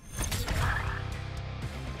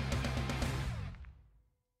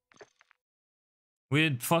 We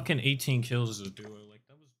had fucking 18 kills as a duo. Like,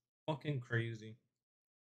 that was fucking crazy.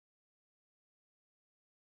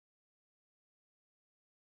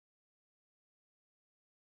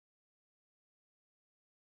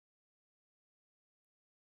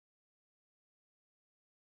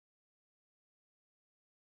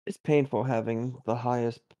 It's painful having the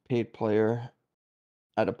highest paid player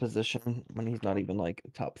at a position when he's not even like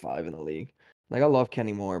top 5 in the league. Like I love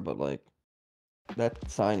Kenny Moore, but like that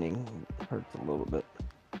signing hurts a little bit.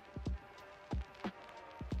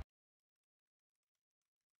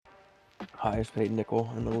 Highest paid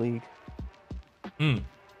nickel in the league.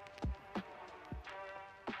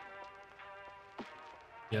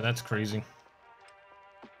 Yeah, that's crazy.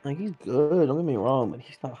 Like he's good, don't get me wrong, but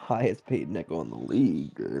he's not highest paid nickel in the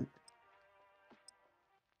league, dude.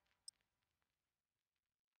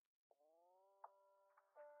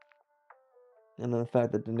 And then the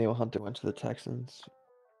fact that Danielle Hunter went to the Texans.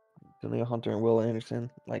 Danielle Hunter and Will Anderson.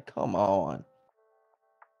 Like, come on.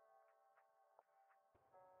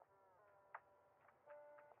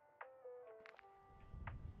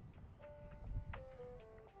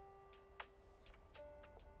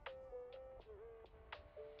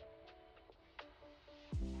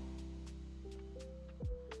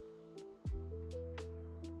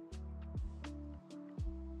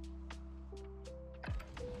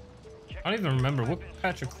 I don't even remember what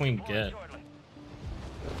Patrick Queen get.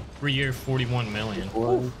 3-year, 41 million.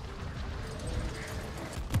 Ooh.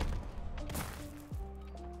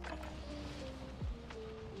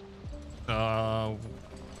 Uh,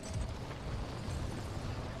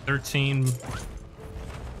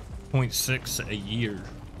 13.6 a year.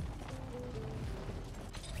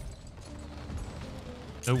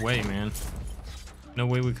 No way, man. No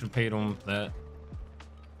way we could have paid him that.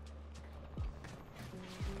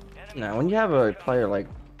 Now, when you have a player like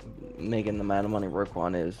making the amount of money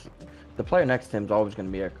Roquan is, the player next to him is always going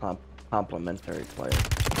to be a complimentary player.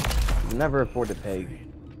 You never afford to pay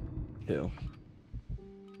two.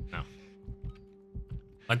 No.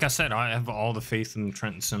 Like I said, I have all the faith in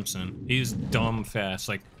Trenton Simpson. He's dumb fast.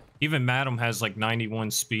 Like, even Madam has like 91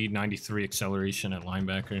 speed, 93 acceleration at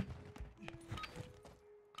linebacker.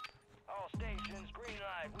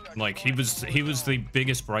 Like, he was the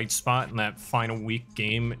biggest bright spot in that final week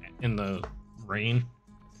game in the rain.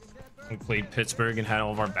 We played Pittsburgh and had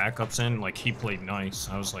all of our backups in. Like, he played nice.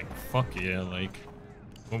 I was like, fuck yeah, like,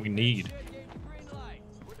 what we need.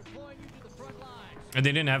 And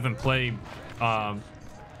they didn't have him play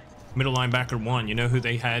middle linebacker 1. You know who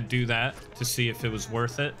they had do that to see if it was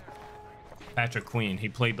worth it? Patrick Queen. He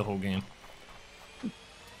played the whole game.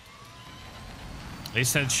 They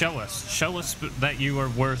said, show us that you are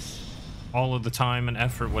worth all of the time and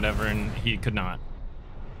effort, whatever, and he could not.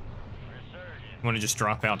 You want to just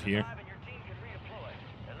drop out here?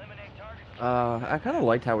 I kind of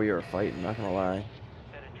liked how we were fighting, not gonna lie.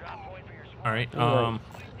 All right,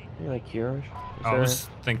 You like Kirish? I was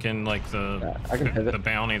thinking like Yeah, I can pivot. the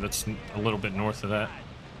bounty that's a little bit north of that.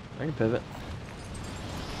 I can pivot.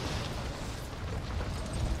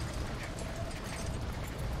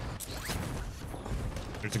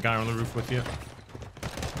 There's a guy on the roof with you.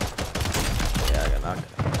 Yeah, I got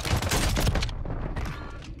knocked.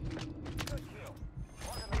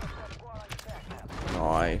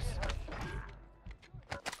 Nice.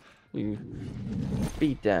 You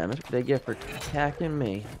beat them. That's what they get for attacking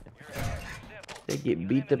me. They get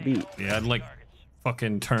beat to beat. Yeah, I'd like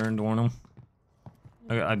fucking turned on him.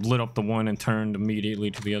 I lit up the one and turned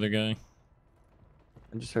immediately to the other guy.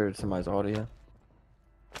 I just heard somebody's audio.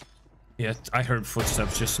 Yeah, I heard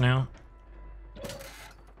footsteps just now.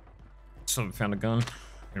 Someone found a gun.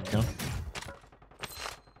 Here we go.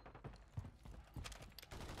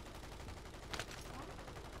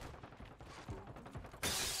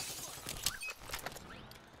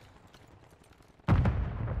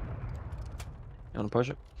 You wanna push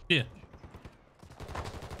it? Yeah.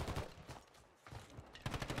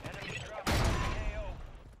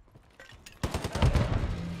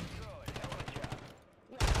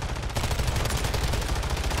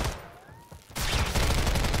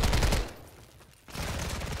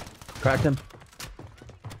 Cracked him.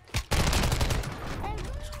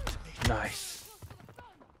 Nice.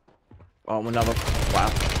 Oh, another. Wow.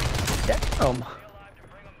 Damn.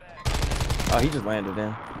 Oh, he just landed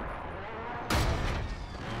in.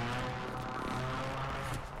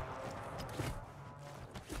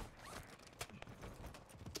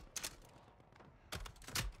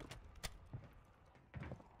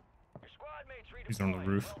 He's on the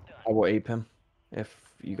roof. I will ape him if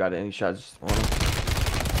you got any shots on him.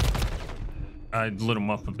 I lit him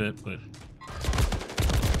up a bit, but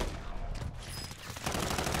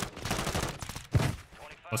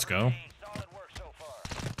let's go.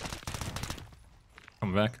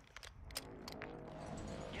 Come back.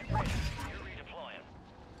 I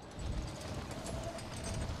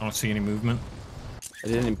don't see any movement. I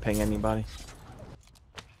didn't even ping anybody.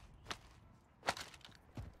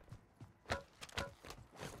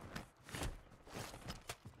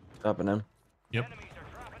 Stopping him. Yep.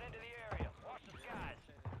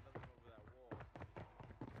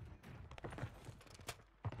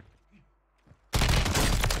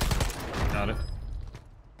 Got it.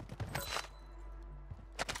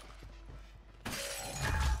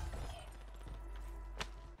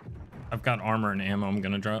 I've got armor and ammo I'm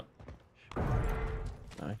gonna drop.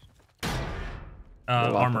 Nice.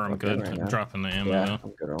 Armor I'm good. I'm dropping the ammo yeah, now.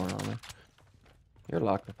 I'm good on armor. You're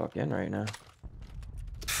locked the fuck in right now.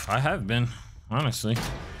 I have been, honestly.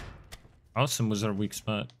 Awesome was our weak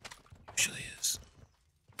spot. Usually is.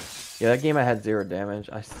 Yeah, that game I had 0 damage.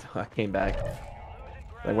 I came back.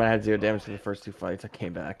 Like when I had 0 damage for the first 2 fights, I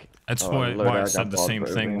came back. That's why I said the same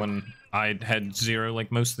thing when I had 0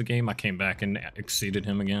 like most of the game. I came back and exceeded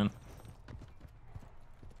him again.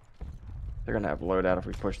 They're gonna have loadout if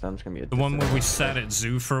we push them. It's gonna be a the one where we sat at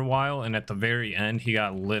zoo for a while, and at the very end he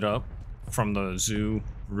got lit up from the zoo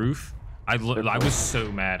roof. I was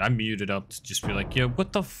so mad. I muted up to just be like, yo,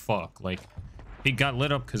 what the fuck? Like, he got lit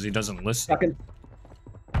up because he doesn't listen. Fucking.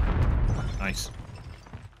 Nice.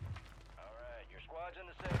 Alright, your squad's in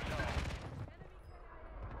the safe zone.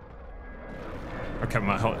 I kept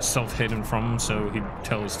myself hidden from him so he'd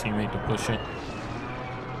tell his teammate to push it.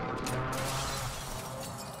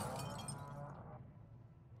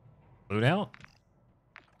 Load out?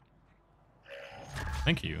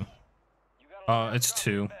 Thank you. It's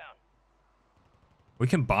 2. We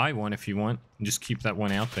can buy one if you want and just keep that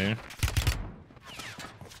one out there.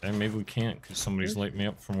 And maybe we can't because somebody's light me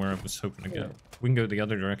up from where I was hoping to go. We can go the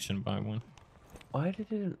other direction and buy one. Why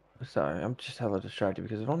did it? Sorry, I'm just hella distracted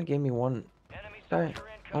because it only gave me one. I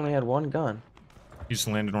only had one gun. He just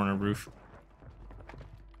landed on a roof.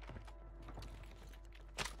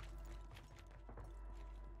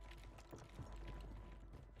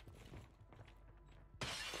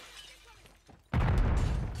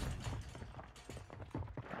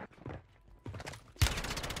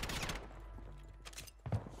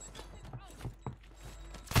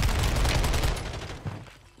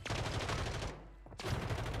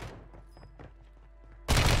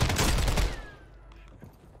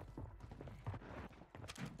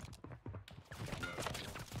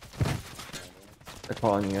 They're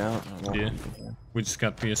calling you out. Yeah, we just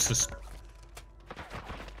got the assist.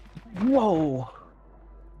 Whoa!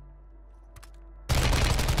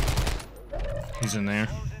 He's in there.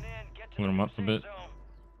 Lit him up a bit.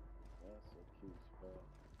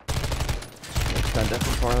 Extend that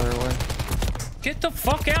from farther away. Get the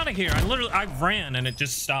fuck out of here! I ran and it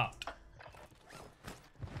just stopped.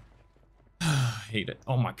 I hate it.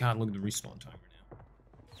 Oh my god, look at the respawn timer now.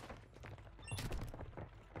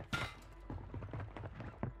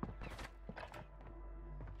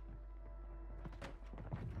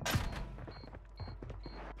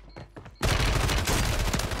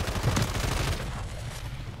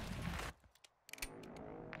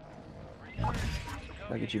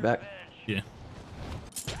 I'll get you back. Yeah.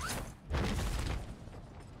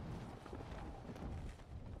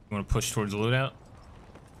 You want to push towards the loadout?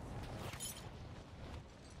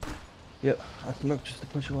 Yep, I smoked just to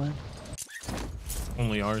push away.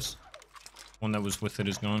 Only ours. One that was with it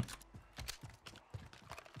is gone.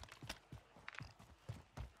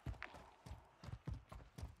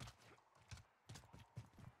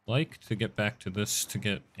 Like to get back to this to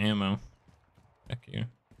get ammo. Back here.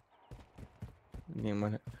 You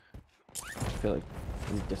mean, I feel like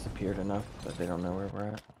we disappeared enough that they don't know where we're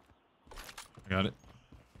at. I got it.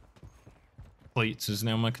 Plates is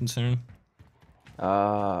now my concern.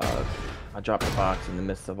 I dropped the box in the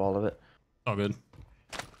midst of all of it. All good.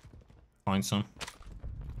 Find some.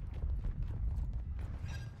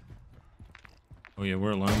 Oh yeah,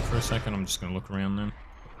 we're alone for a second. I'm just gonna look around then.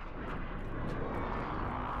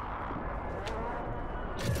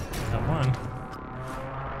 Got one.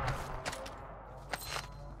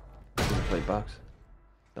 box.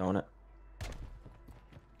 Throwing it.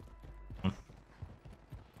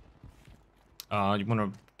 You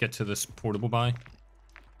want to get to this portable buy?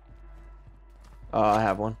 I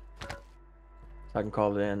have one. So I can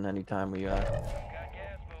call it in anytime we Got gas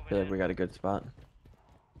feel moving like we got a good spot.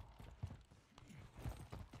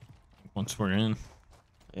 Once we're in.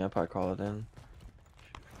 Yeah, I'll probably call it in.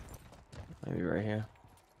 Maybe right here.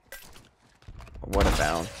 What a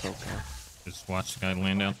bounce. Okay. Just watch the guy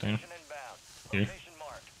land out there. in. Inbound. Here. Location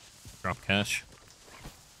marked. Drop cash.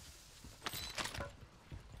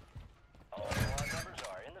 All squad members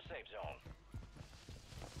are in the safe zone.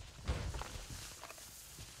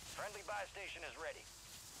 Friendly buy station is ready.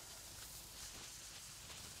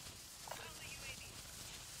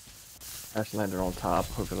 Crash landed on top.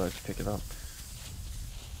 Hopefully let's pick it up.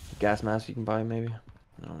 Gas mask you can buy maybe?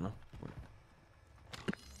 I don't know.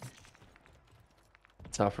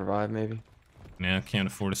 Self revive maybe? Yeah, can't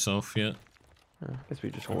afford a self yet. I guess we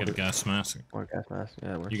just We'll hold get a it. gas mask. Or a gas mask.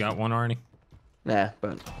 Yeah, it works. You got one already? Nah,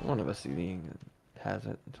 but one of us has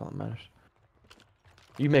it. That's all that matters.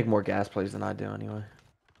 You make more gas plays than I do anyway.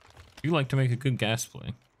 You like to make a good gas play.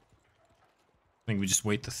 I think we just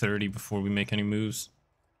wait the 30 before we make any moves.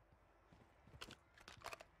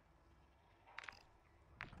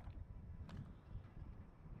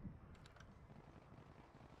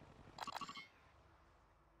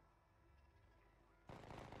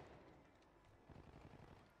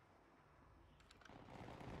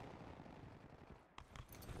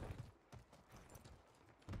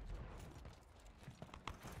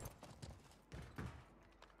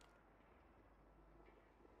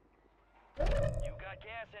 You got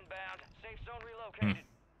gas inbound. Safe zone relocated.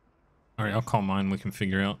 Alright, I'll call mine. We can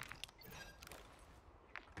figure out.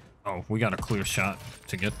 Oh, we got a clear shot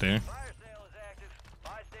to get there. Fire sale is active.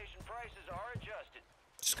 Buy station prices are adjusted.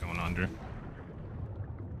 Just going under.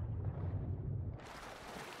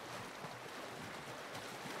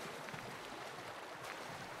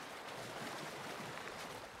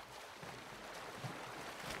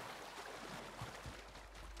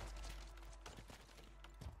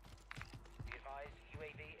 Be advised,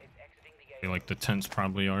 UAV is exiting the I feel like the tents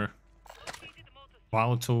probably are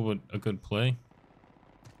volatile, but a good play.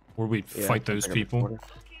 Or we Yeah, fight I can those pick up the people. quarter.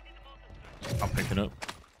 I'll pick it up.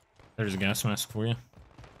 There's a gas mask for you.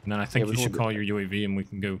 And then I think we you can should do call your UAV and we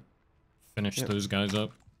can go finish Yep. those guys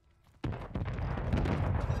up.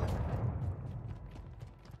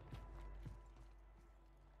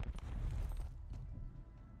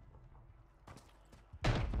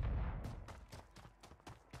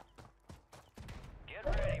 Get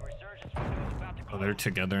ready. Resurgence window is about to Oh, close. they're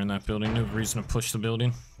together in that building. No reason to push the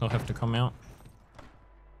building. They'll have to come out.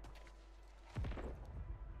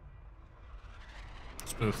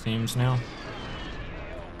 It's both teams now.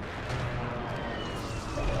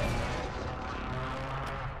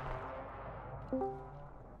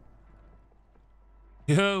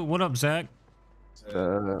 Yo, what up, Zach?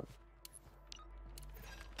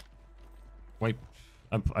 Wait,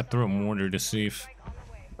 I threw a mortar to see if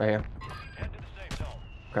Right here. Head to the safe zone.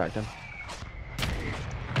 Cracked him.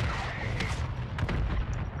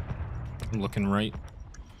 I'm looking right. Fire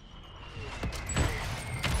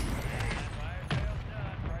sale's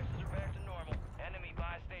done. Prices are back to normal. Enemy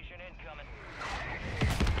buy station incoming.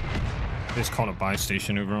 They just called a buy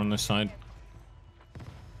station over on this side.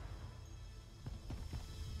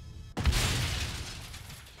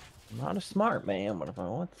 I'm not a smart man, but if I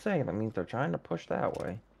want to say, that means they're trying to push that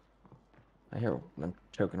way. I hear them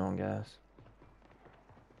choking on gas.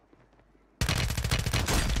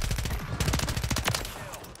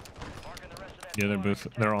 Marking the rest of that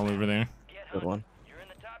Yeah, they're all over there. Get Good hunting. one. You're in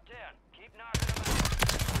the top 10. Keep knocking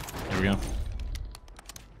them out. There we go.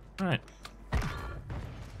 All right.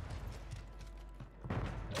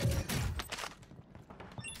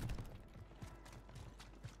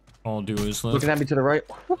 All do is left. Looking at me to the right.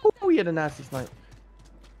 Woo-hoo, he had a nasty snipe.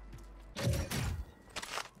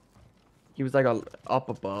 He was like up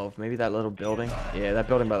above, maybe that little building. Yeah, that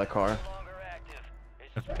building by the car. No longer active.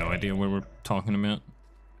 I have no idea where we're talking about.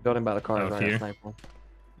 Building by the car. Out is where I here? sniped him.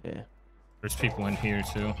 Yeah. There's people in here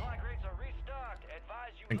too. Supply crates are restocked.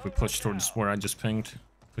 Advise you I think we load push up towards now. where I just pinged.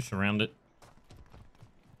 Push around it.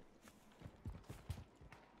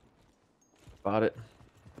 Bought it.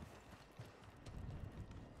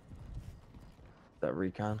 That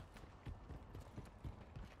recon.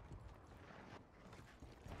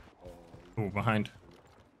 Oh, behind.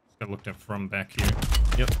 Got looked at from back here.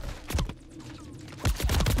 Yep.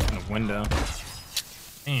 In the window.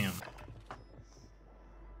 Damn.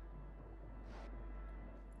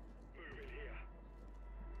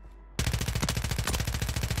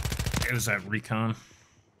 There's that recon.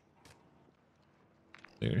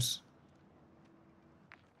 There's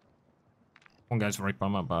one guy's right by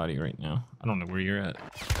my body right now. I don't know where you're at.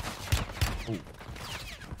 Ooh.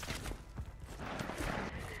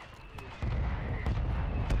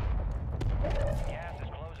 Gas is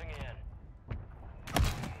closing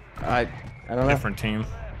in. I don't know. Different team.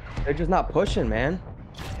 They're just not pushing, man.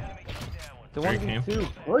 Enemy team down. The Very 1v2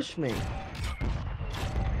 push me.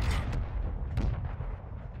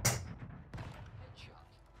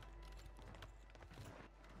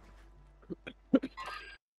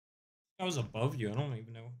 I was above you. I don't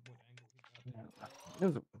even know what angle he got. It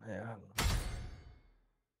was, yeah, I don't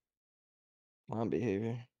know. My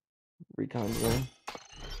behavior. Recon zone.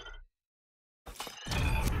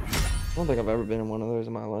 I don't think I've ever been in one of those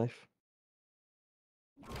in my life.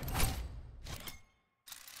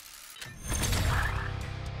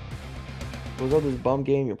 What's up with this bum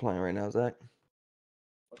game you're playing right now, Zach?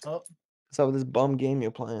 What's up? What's up with this bum game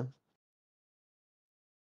you're playing?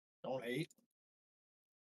 Don't hate.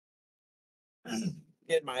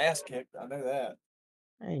 Getting my ass kicked. I know that.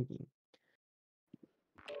 Thank you.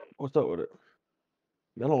 What's up with it?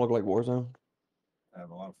 That don't look like Warzone. I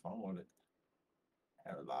have a lot of fun with it.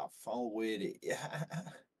 Have a lot of fun with it. Yeah.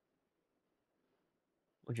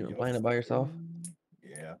 What, you been playing it by yourself?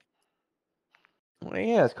 Yeah. Well,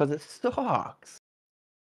 yeah, it's because it sucks.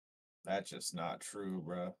 That's just not true,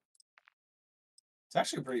 bro. It's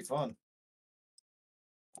actually pretty fun.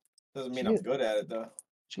 Doesn't mean I'm good at it though.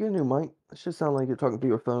 Did you get a new mic? It should sound like you're talking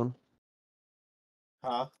through your phone.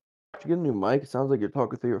 Huh? Did you get a new mic? It sounds like you're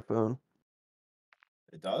talking through your phone.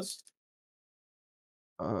 It does?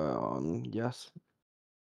 Yes.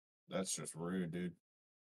 That's just rude, dude.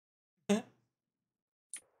 Did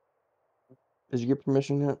you get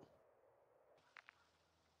permission yet?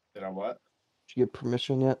 Did I what? Did you get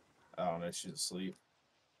permission yet? I don't know. She's asleep.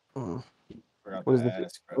 Oh. Forgot What is to this?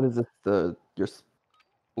 ask, bro. What is this? Your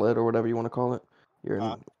split or whatever you want to call it?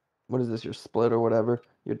 Your what is this? Your split or whatever?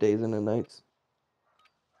 Your days and the nights?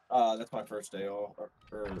 That's my first day off. Or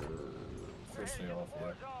first day off,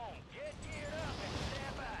 yeah.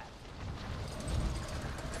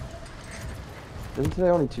 Isn't today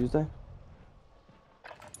only Tuesday?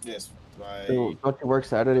 Yes. So don't you work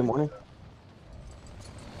Saturday morning?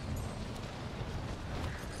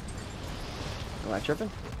 Am I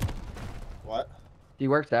tripping? What? Do you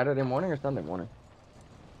work Saturday morning or Sunday morning?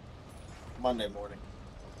 Monday morning.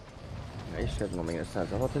 No, your schedule don't make any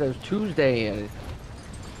sense. I thought today was Tuesday and it's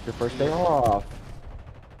your first day off.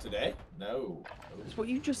 Today? No. That's what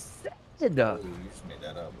you just said. Oh, you just made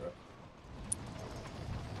that up, bro.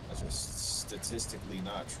 That's just statistically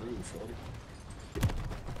not true, shorty.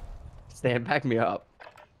 Stan, back me up.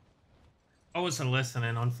 I wasn't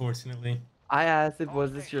listening, unfortunately. I asked if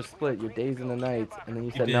was this your split, your days and the nights, and then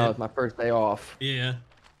you said did. no, it's my first day off. Yeah.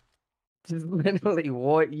 Just literally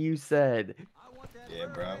what you said. Yeah,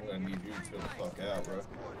 bro, I'm gonna need you to chill the fuck out, bro.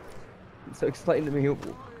 So explain to me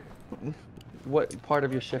what part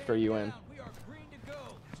of your shift are you in?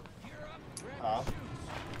 Huh?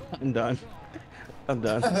 I'm done. I'm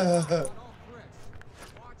done.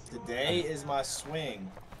 Today is my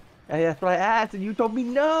swing. Hey, that's what I asked, and you told me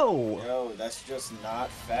no. Yo, that's just not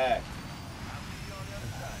fact.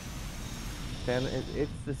 Man,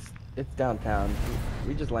 it's downtown.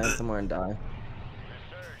 We just land somewhere and die.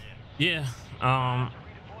 Yeah.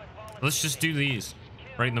 Let's just do these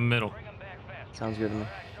right in the middle. Sounds good to me.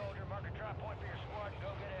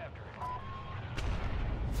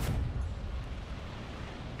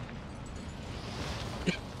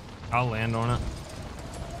 I'll land on it.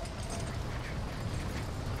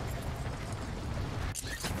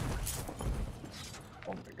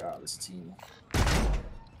 Oh my god, this team.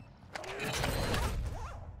 This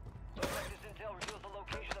intel reveals the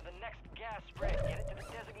location of the next gas spread. Get it to the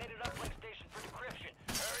designated uplink station for decryption.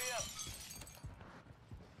 Hurry up.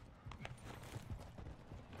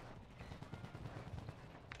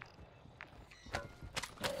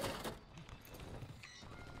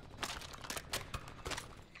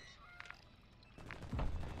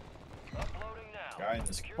 Uploading now. Guy in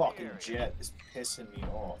this Secure the fucking area. jet is pissing me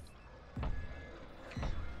off.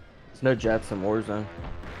 There's no jets in Warzone.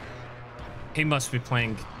 He must be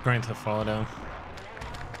playing Grand Theft Auto.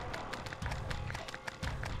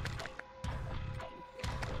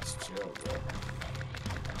 Just chill, bro.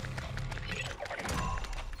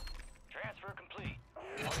 Transfer complete.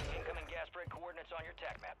 Incoming gas spread coordinates on your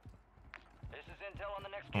TAC map. This is intel on the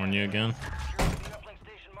next On you again. Secure the uplink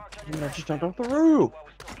station marked on your I map. just jumped off the roof. While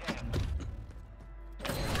we still can.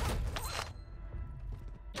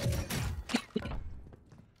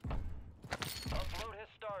 Upload has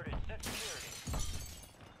started. Set security.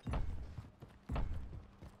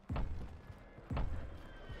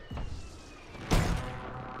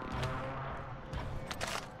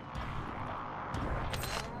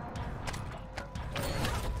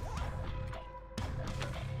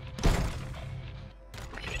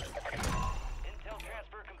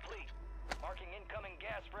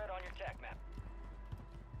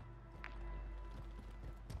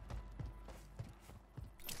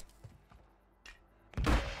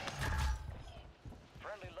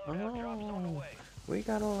 Oh, we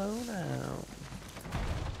got a loadout.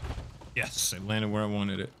 Yes, it landed where I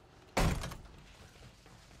wanted it.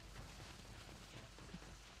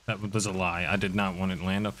 That was a lie. I did not want it to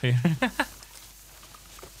land up here.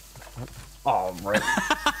 Oh, right.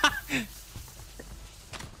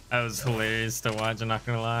 That was hilarious to watch, I'm not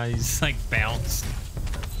gonna lie. He just like bounced.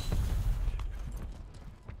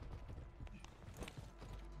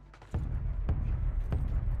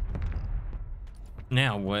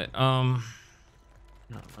 Now what?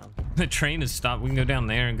 The train is stopped. We can go down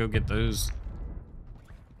there and go get those.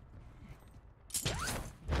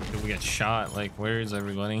 We got shot. Like, where is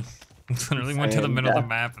everybody? Literally went to the middle of the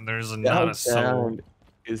map and there's not a soul.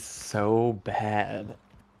 Is so bad.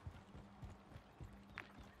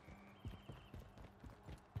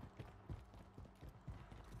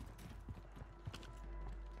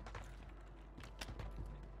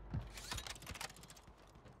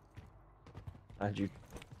 How'd you?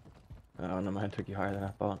 Oh no, mine took you higher than I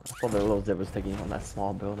thought. I thought the little zip was taking you on that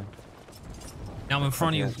small building. Now I'm in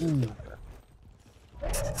front of you.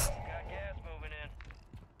 Got gas moving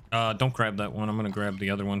in. Don't grab that one. I'm gonna grab the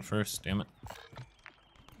other one first. Damn it.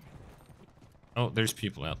 Oh, there's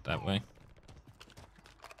people out that way.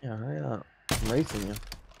 Yeah, hurry up. I'm racing you.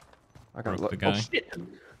 I gotta Broke look. the guy. Oh shit!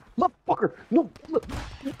 Motherfucker! No! Look.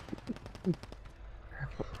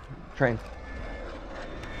 Train.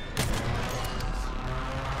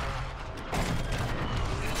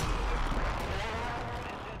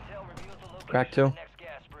 Crack two.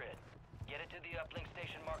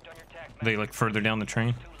 They like further down the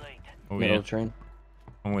train. Oh Middle yeah, train.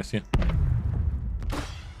 I'm with you.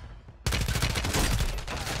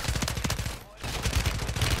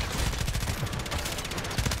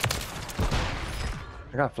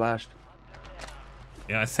 I got flashed.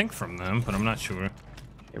 Yeah, I think from them, but I'm not sure.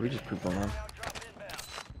 Yeah, we just pooped on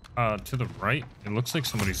them. To the right, it looks like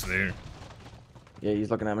somebody's there. Yeah,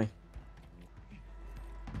 he's looking at me.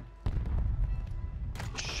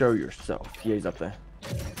 Show yourself. Yeah, he's up there.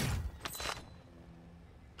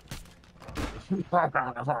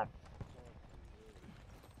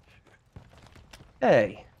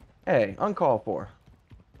 Hey, uncalled for.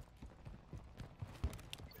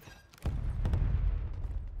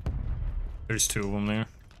 There's two of them there.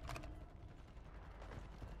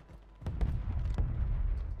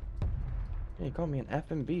 Yeah, you called me an F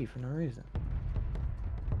and B for no reason.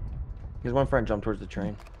 Because one friend jumped towards the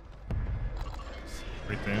train.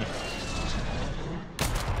 Right there.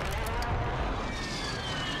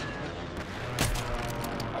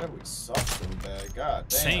 How did we suck so bad? God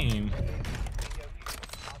damn. Same.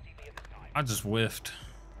 I just whiffed.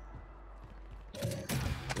 Did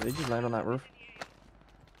they just land on that roof?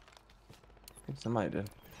 I think somebody did.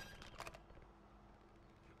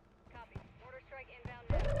 Copy. Mortar strike inbound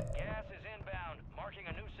now. Gas is inbound, marking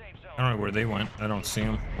a new safe zone. I don't know where they went. I don't see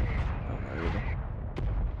them. I don't know either.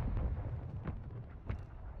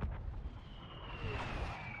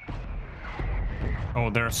 Oh,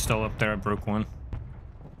 they're still up there. I broke one.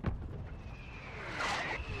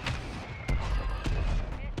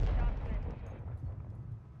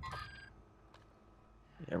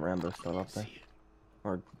 Yeah, Rambo's still up there.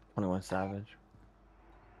 Or 21 Savage.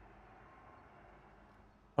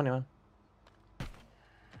 21.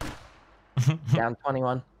 Down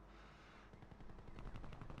 21.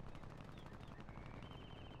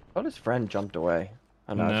 Oh, his friend jumped away.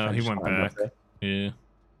 Oh, his No, friend he just went climbed back. up there.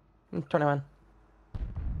 Yeah. 21.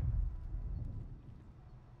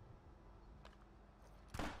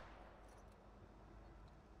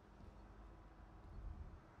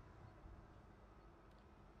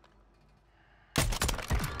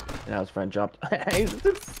 Now his friend jumped. His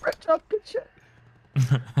friend jumped. Good shit.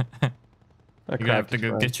 You're gonna have to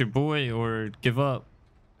go get your boy or give up.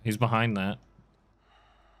 He's behind that.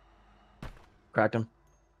 Cracked him.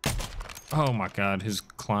 Oh my god, his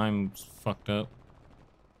climb's fucked up.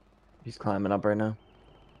 He's climbing up right now.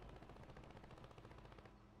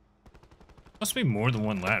 Must be more than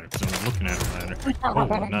one ladder because I'm looking at a ladder. Oh,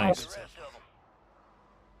 nice.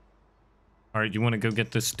 Alright, you want to go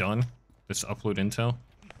get this done? This upload intel?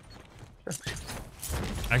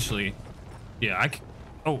 Actually, yeah, I can.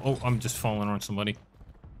 Oh, I'm just falling on somebody.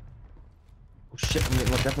 Oh shit, I'm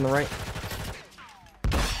getting looked up on the right.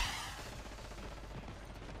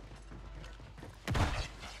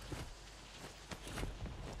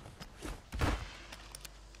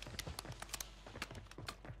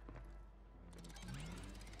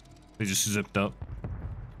 They just zipped up.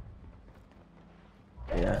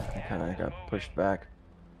 Yeah, I kind of got pushed back.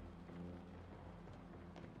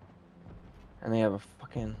 And they have a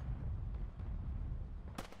fucking...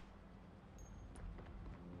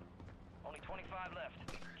 Only 25 left.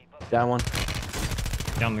 Keep Down one.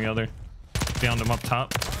 Down the other. Down them up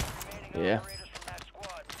top. Yeah.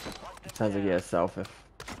 Sounds like he has self if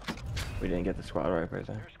we didn't get the squad right there.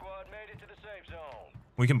 Your squad made it to the safe zone.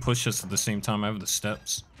 We can push this at the same time. I have the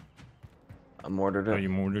steps. I mortared Oh, it. you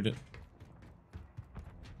mortared it?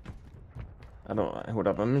 I don't. Hold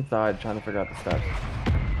up. I'm inside trying to figure out the steps.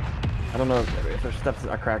 I don't know if there's steps.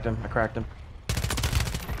 I cracked him. I cracked him.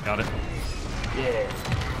 Got it. Yeah.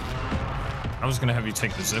 I was gonna have you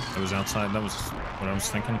take the zip that was outside. That was what I was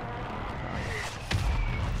thinking.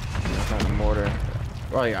 I'm trying to mortar.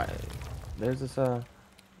 Oh yeah. There's this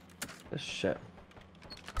this shit.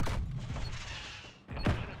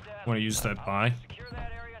 Want to use that buy? Secure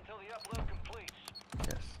that area until the upload completes.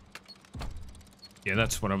 Yes. Yeah,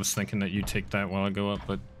 that's what I was thinking, that you take that while I go up.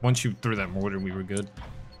 But once you threw that mortar, we were good.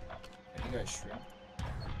 You guys stream?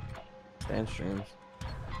 Stand streams.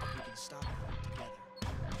 We can stop them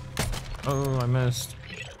together. Oh, I missed.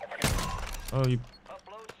 Oh, you.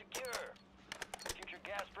 Upload secure. Future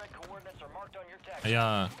gas spread coordinates are marked on your tag.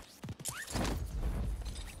 Yeah.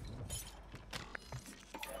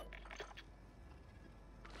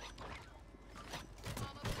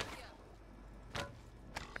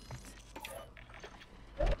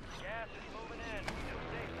 Gas is moving in. New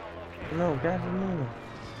safe zone located. No, guys are moving.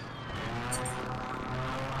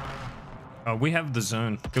 We have the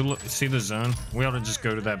zone. Go look. See the zone? We ought to just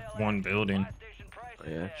go to that one building. Station prices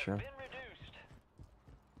Yeah, have sure. been reduced.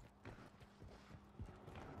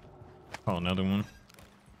 Oh, another one.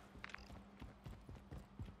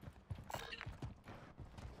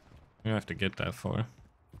 We don't have to get that far.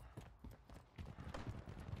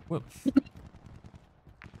 Whoop.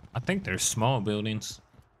 I think they're small buildings.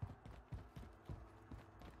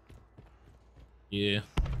 Yeah.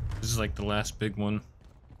 This is like the last big one.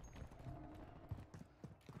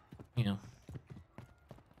 Yeah.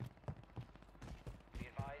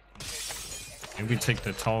 Maybe take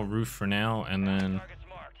the tall roof for now and then Targets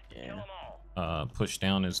marked. Kill them all. push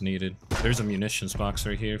down as needed. There's a munitions box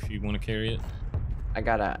right here if you want to carry it. I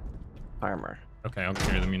got a armor. Okay, I'll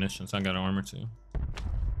carry the munitions. I got armor too.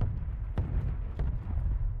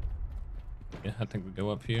 Yeah, I think we go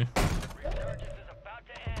up here. Resurgence is about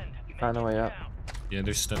to end. Find a way up. Yeah,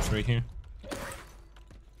 there's steps right here.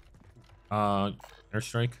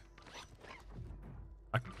 Airstrike.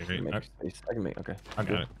 I can carry it. Make space. I can make. Okay. I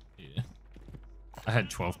got it. Yeah. I had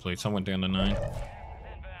 12 plates. I went down to 9. What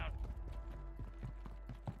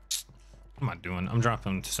am I doing? I'm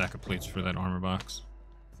dropping a stack of plates for that armor box.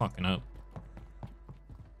 Fucking up.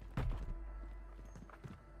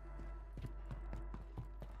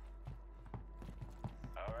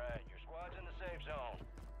 All right, your squad's in the safe zone.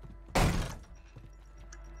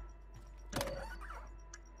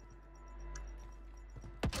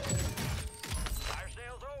 Fire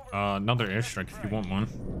sales over. Another airstrike if you want one.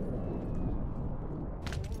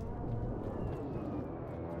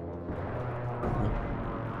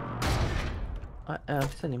 I am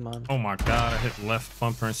sending mom. Oh my god, I hit left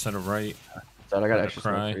bumper instead of right. So I got Gonna extra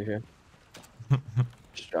cry. smoke for you here.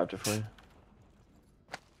 Just dropped it for you.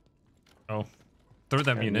 Oh, throw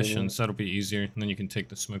that Okay, munitions. That'll be easier, and then you can take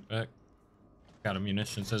the smoke back. Got a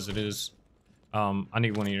munitions as it is. I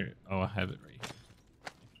need one of your. Oh, I have it right here.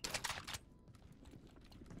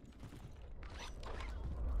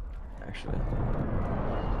 Actually.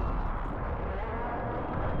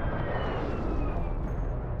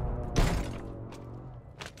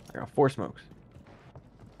 I got 4 smokes.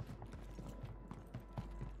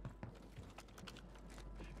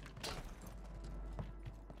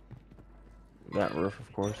 That roof,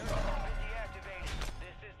 of course. Deactivated.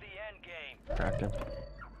 This is the end game. Cracked him.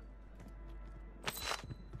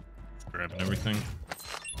 Grabbing everything.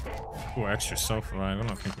 Oh, extra self-revive. I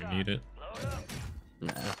don't think we need it. Load up.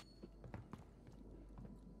 Nah.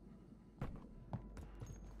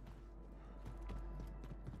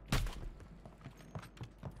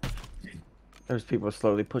 There's people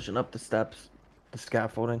slowly pushing up the steps, the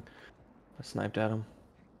scaffolding. I sniped at them.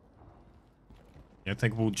 Yeah, I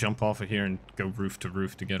think we'll jump off of here and go roof to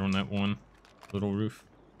roof to get on that one little roof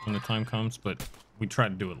when the time comes, but we try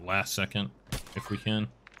to do it last second if we can.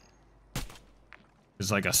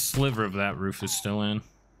 There's like a sliver of that roof is still in.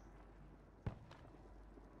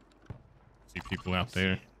 See people out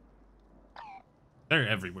there. They're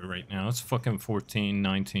everywhere right now. It's fucking 14,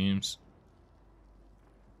 9 teams.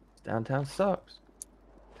 Downtown sucks.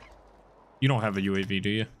 You don't have a UAV,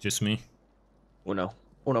 do you? Just me? Uno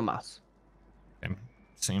más. Okay,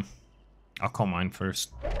 same. I'll call mine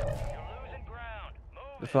first. You're losing ground. Move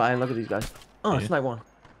They're it. flying. Look at these guys. Oh, Yeah. snipe one.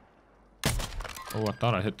 Oh, I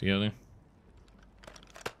thought I hit the other.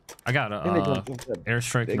 I got I think they a jumped into that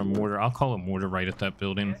airstrike big and a one. mortar. I'll call a mortar right at that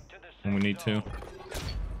building when we need to.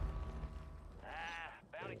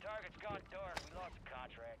 Bounty target's gone dark. We lost the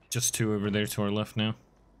contract. Just 2 over there to our left now.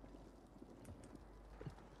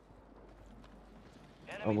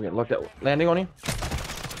 Oh, we get looked at. Landing on you.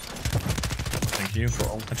 Thank you.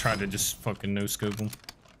 I tried to just fucking no scope them.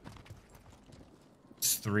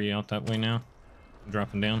 It's 3 out that way now. I'm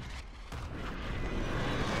dropping down.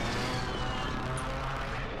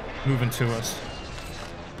 Moving to us.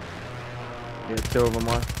 Yeah, 2 of them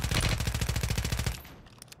are.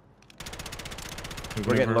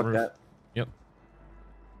 We're getting looked at. Yep.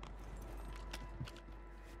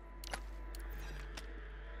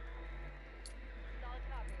 Solid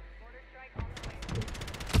copy. Mortar strike on the way.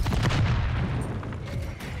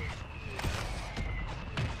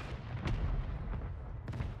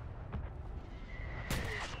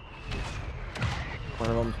 One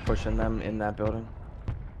of them's pushing them in that building.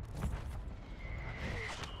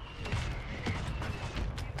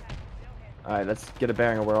 All right, let's get a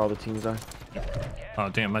bearing of where all the teams are. Oh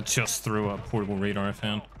damn! I just threw a portable radar I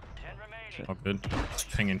found. 10 remaining. Oh good. It's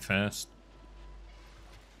pinging fast.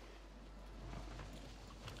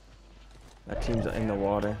 That team's in the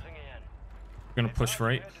water. Closing in. We're gonna push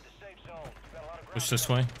right. Head to the safe zone. We've got a lot of Push ground. this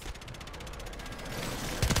way.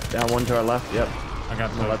 Down one to our left. Yep. I got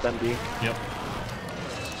I'm gonna let the. them be. Yep.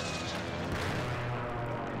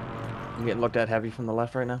 I'm getting looked at heavy from the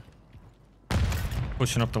left right now.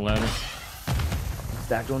 Pushing up the ladder.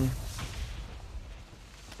 Stacked one.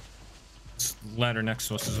 This ladder next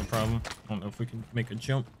to us is a problem. I don't know if we can make a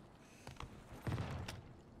jump.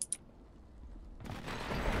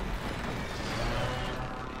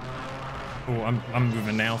 Oh, I'm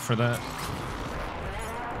moving now for that.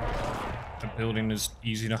 The building is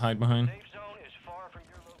easy to hide behind. Safe zone is far from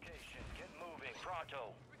your location. Get moving.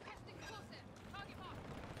 Pronto.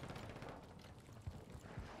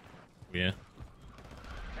 Yeah.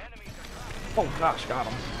 Enemies are dropping. Oh gosh, got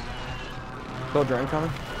him. Soldier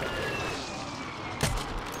incoming.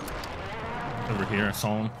 Over here, I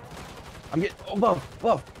saw him. I'm getting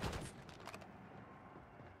above.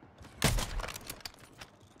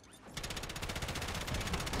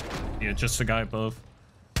 Yeah, just the guy above.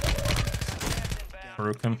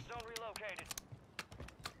 Broke him. Zone relocated.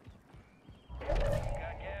 Got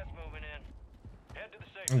gas moving in. Head to the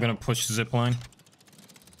safe I'm gonna zone. push the zip line.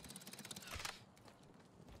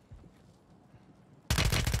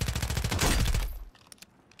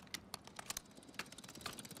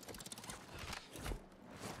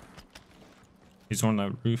 He's on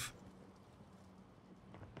that roof.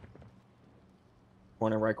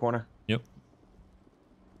 Corner, right corner. Yep.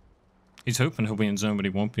 He's hoping he'll be in zone, but he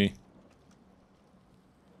won't be.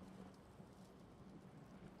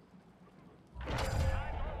 Time's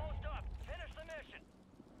almost up. Finish the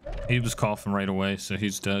mission. He was coughing right away, so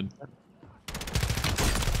he's dead.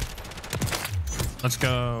 Let's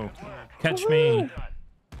go. Catch me.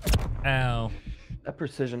 Ow. That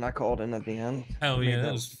precision I called in at the end. Hell made yeah,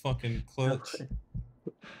 that was fucking clutch.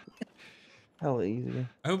 Hella easy.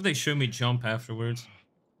 I hope they show me jump afterwards.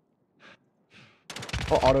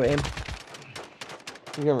 Oh, auto aim.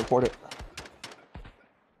 You can report it.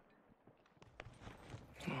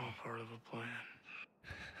 All part of a plan.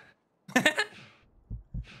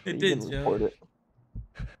 It You did, can Joe. report it.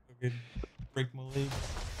 Fucking break my leg.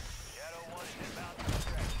 Shadow 1 is inbound to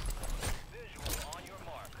extraction. Visual on your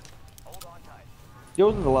mark. Hold on tight.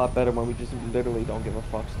 Yours is a lot better when we just literally don't give a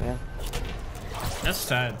fuck, Stan. That's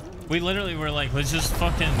sad. We literally were like, let's just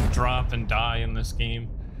fucking drop and die in this game.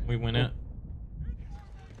 We win it.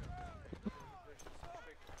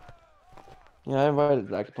 Yeah, I invited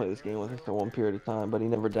Zach to play this game with us for one period of time, but he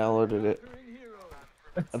never downloaded it.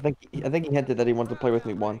 I think he hinted that he wanted to play with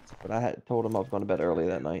me once, but I had told him I was going to bed early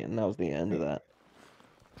that night, and that was the end of that.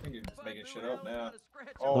 I think you're just making shit up now.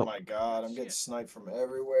 Oh Nope. my god, I'm getting sniped from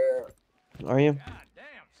everywhere. Are you?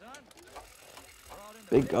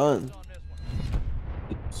 Big gun.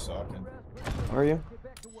 Sucking. Are you?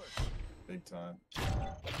 Big time.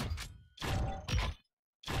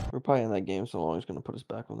 We're probably in that game so long it's going to put us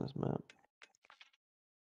back on this map.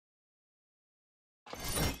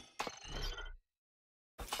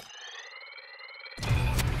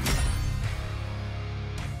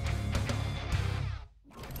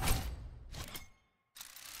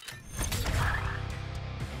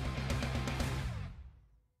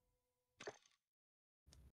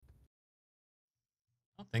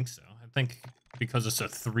 I don't think so. I think because it's a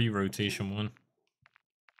 3 rotation one.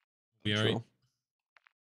 Be alright. True.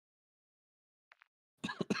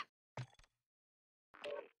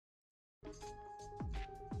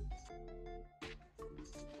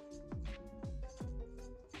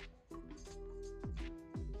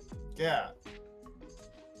 yeah.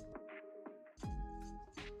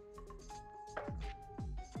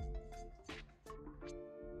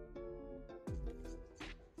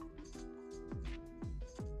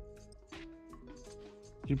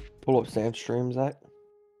 Did you pull up Sam stream, Zach?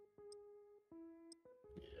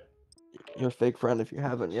 You're a fake friend if you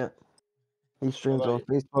haven't yet. He streams on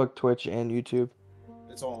Facebook, Twitch, and YouTube.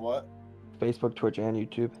 It's on what? Facebook, Twitch, and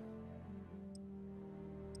YouTube.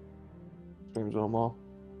 Streams on them all.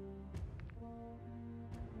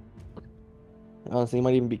 Honestly, he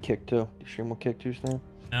might even be kicked too. Do you stream will kick too, Stan?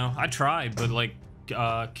 No, I tried, but like,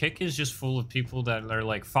 Kick is just full of people that are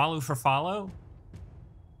like follow for follow.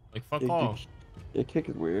 Like, fuck off. Yeah, Kick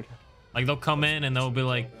is weird. Like, they'll come in and they'll be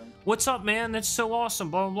like, "What's up, man? That's so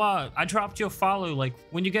awesome, blah, blah, blah. I dropped you a follow. Like,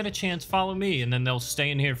 when you get a chance, follow me." And then they'll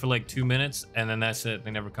stay in here for like 2 minutes, and then that's it.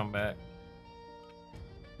 They never come back.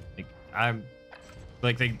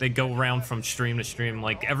 Like, they go around from stream to stream.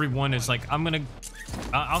 Like, everyone is like,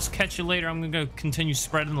 I'll catch you later. I'm gonna go continue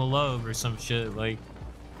spreading the love or some shit. Like,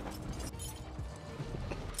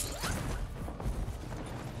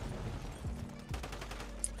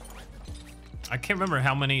 I can't remember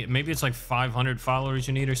how many, maybe it's like 500 followers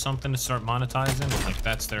you need or something to start monetizing. And like,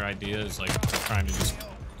 that's their idea, is like trying to just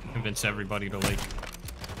convince everybody to like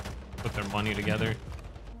put their money together.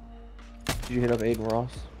 Did you hit up Aiden Ross?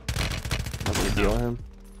 What was the deal with him?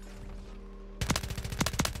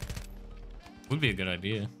 Would be a good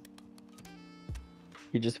idea.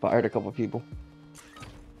 He just fired a couple people.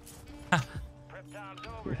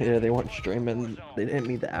 Yeah, they weren't streaming. They didn't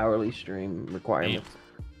meet the hourly stream requirements.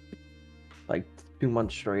 Like 2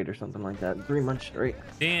 months straight or something like that. 3 months straight.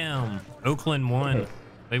 Damn, Oakland won.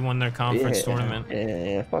 They won their conference tournament.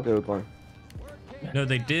 Yeah, fuck Oakland. No,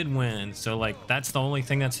 they did win. So like, that's the only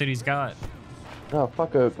thing that city's got. No,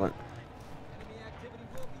 fuck Oakland.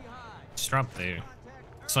 Just drop there.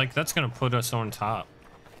 It's like, that's gonna put us on top.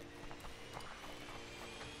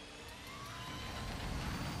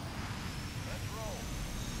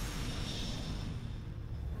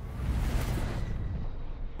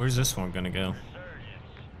 Where's this one gonna go?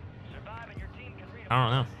 I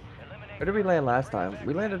don't know. Where did we land last time?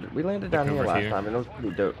 We landed down here last time, and it was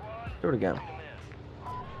pretty dope. Do it again.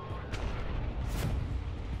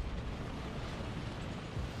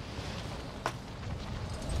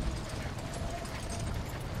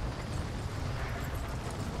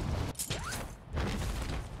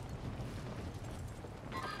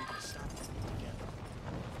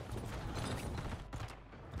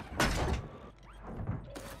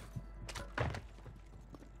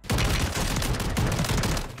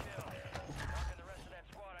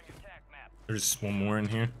 There's one more in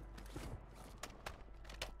here.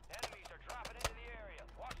 Enemies are dropping into the area.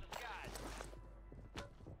 Watch the skies.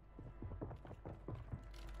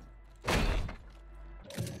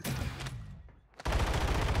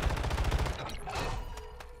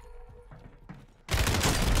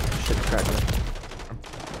 Shit, cracking.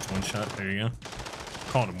 One shot. There you go.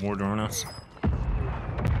 Called a mortar on us.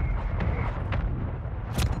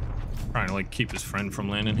 Trying to like keep his friend from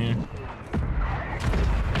landing here.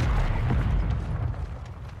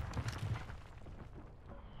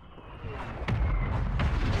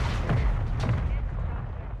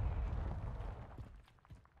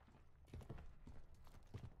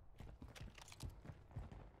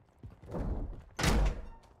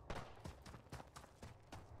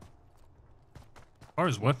 As far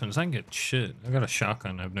as weapons, I can get shit. I got a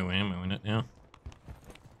shotgun. I have no ammo in it now.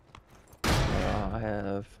 I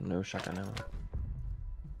have no shotgun ammo.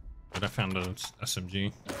 But I found a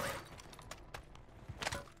SMG.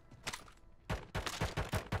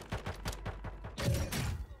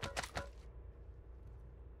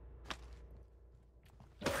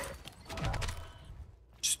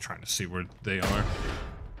 Just trying to see where they are.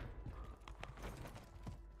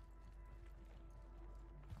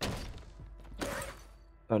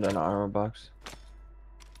 Found an armor box.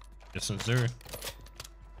 Yes, sir.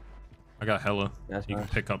 I got hella. That's You nice.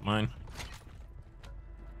 can pick up mine.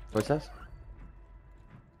 What's this?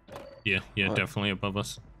 Yeah, What? definitely above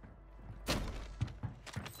us.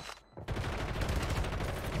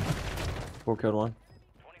 Four killed one.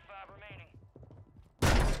 25 remaining.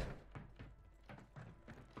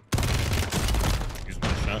 Here's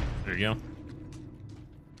one shot. There you go.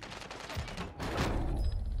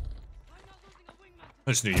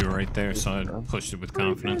 I just knew you were right there, so I pushed it with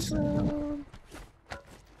confidence. If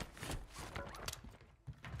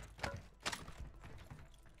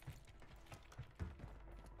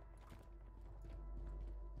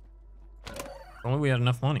only we had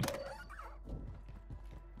enough money.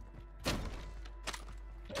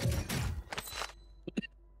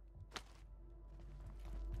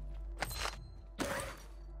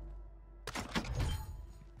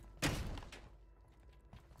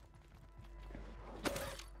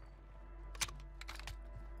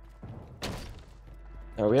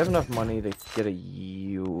 We have enough money to get a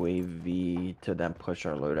UAV to then push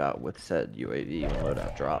our loadout with said UAV when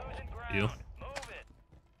loadout drops. Deal.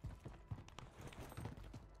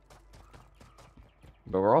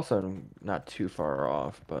 But we're also not too far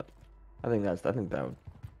off. But I think that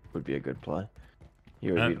would be a good play.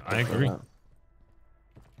 UAV to I push agree. loadout.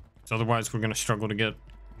 So otherwise, we're gonna struggle to get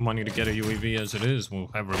money to get a UAV as it is. We'll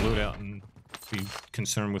have our loadout and be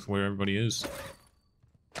concerned with where everybody is.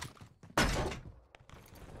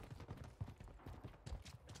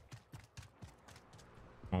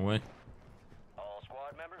 Away. All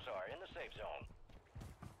squad members are in the safe zone.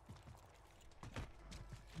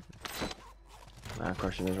 Now,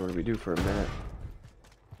 question is, what do we do for a minute?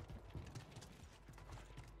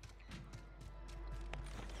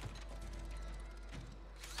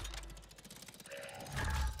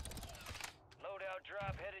 Loadout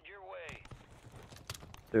drop headed your way.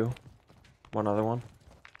 Do one other one.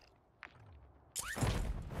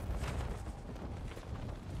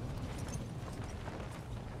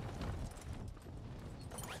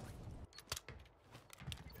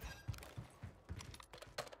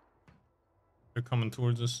 They're coming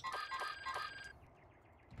towards us.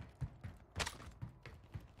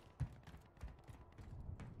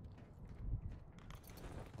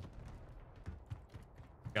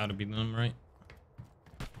 Gotta be them, right?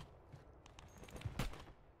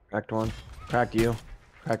 Cracked one. Cracked you.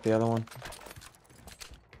 Cracked the other one.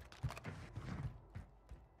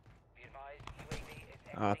 Be advised, UAV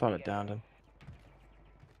is Oh, I thought it downed him.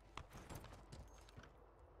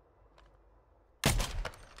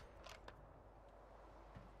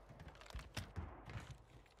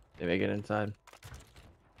 Did they get inside?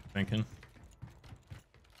 Thinking.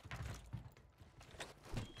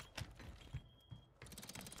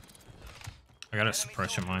 I got a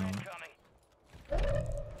suppression mine on it.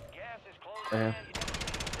 Gas is closing Yeah. in. You need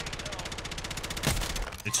to be in the safe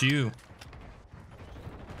zone. It's you.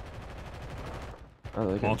 Oh,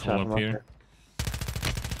 they can Multiple chop him up here. there.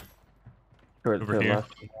 Toward Over to the here.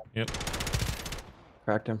 left. Yep.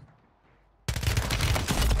 Cracked him.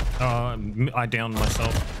 I downed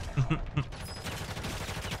myself.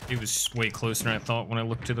 He was way closer than I thought when I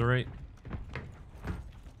looked to the right.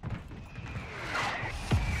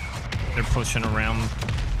 They're pushing around.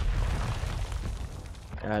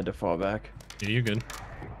 I had to fall back. Yeah, you're good.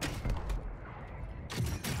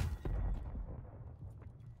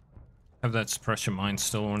 Have that suppression mine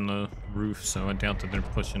still on the roof, so I doubt that they're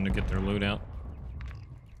pushing to get their load out.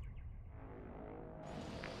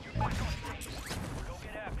 Go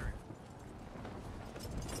get after it.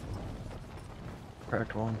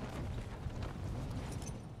 Cracked one.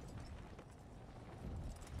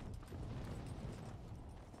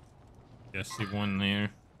 Yeah, I see one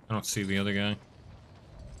there. I don't see the other guy.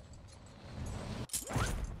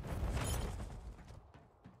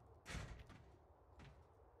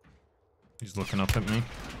 He's looking up at me.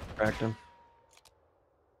 Cracked him.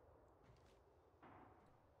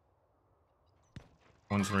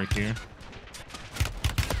 One's right here.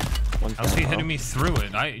 One's How's he down. hitting me through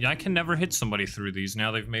it? I can never hit somebody through these.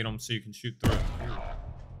 Now they've made them so you can shoot through it.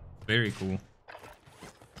 Very cool.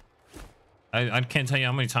 I can't tell you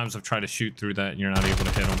how many times I've tried to shoot through that and you're not able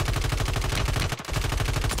to hit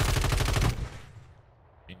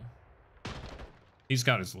them. He's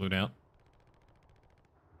got his loot out.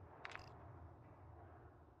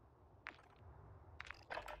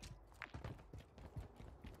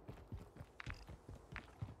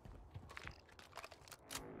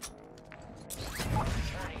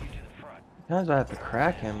 Turning you to the front. Sometimes I have to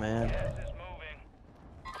crack him, man. Gas is moving.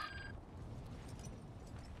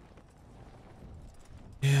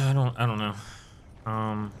 Yeah, I don't know.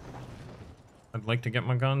 I'd like to get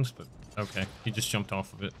my guns, but okay. He just jumped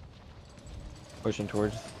off of it. Pushing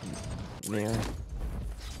towards me.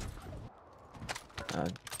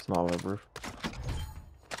 Small low roof.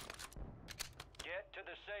 Get to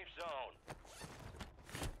the safe zone.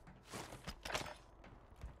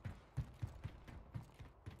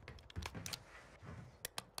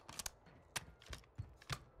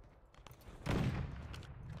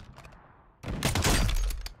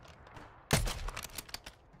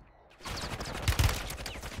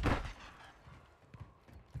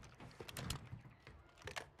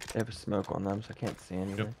 They have a smoke on them, so I can't see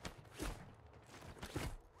anything.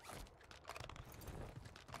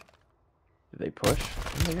 Did they push?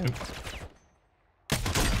 Oh my God.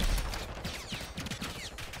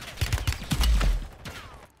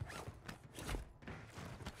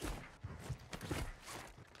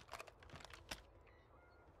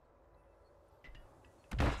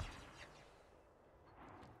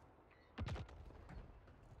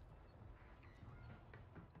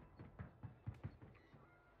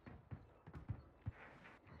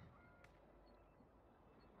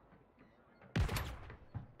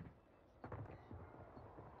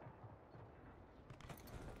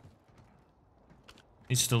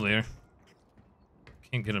 He's still there.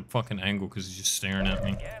 Can't get a fucking angle because he's just staring at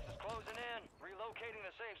me. Gas is closing in. Relocating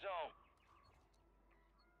the safe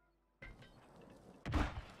zone.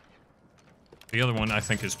 The other one I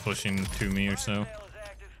think is pushing to me or so. Sale is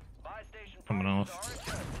active. Buy station Coming prices off.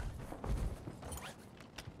 are adjusted.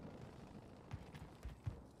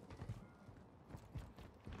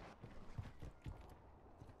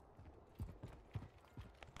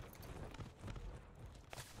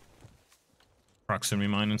 Proximity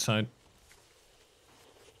mine inside.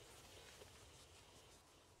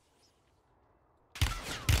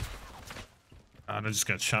 God, I just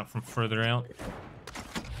got shot from further out.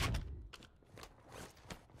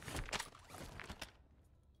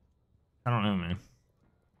 I don't know, man.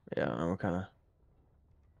 Yeah, I'm kind of.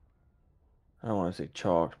 I don't want to say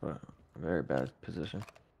chalked, but a very bad position.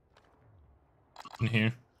 In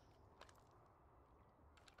here.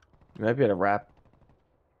 You might be able to wrap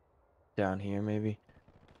down here, maybe.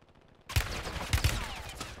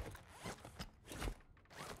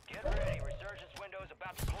 Get ready. Resurgence window is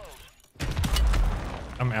about to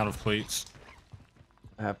close. I'm out of plates.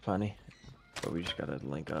 I have plenty, but we just gotta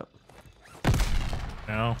link up.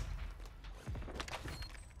 Now.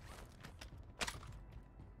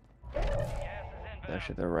 Gas is inbound.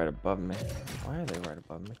 Actually, they're right above me. Why are they right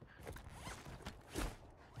above me?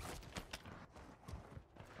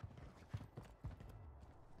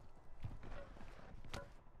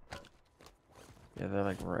 Yeah, they're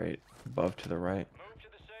like right above to the right. Move to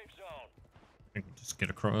the safe zone. I think we'll just get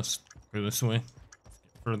across. Go this way. Get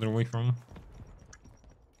further away from him.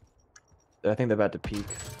 I think they're about to peak.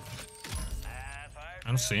 I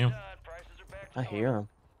don't see him. Prices are back to I hear normal.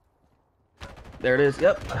 them. There it is.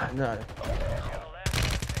 Yep. No. You're the last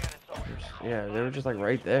man standing, soldiers. Yeah, they were just like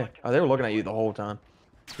right there. Oh, they were looking at you the whole time.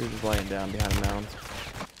 He was just laying down behind a mound.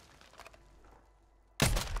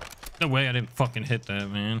 No way I didn't fucking hit that,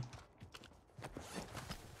 man.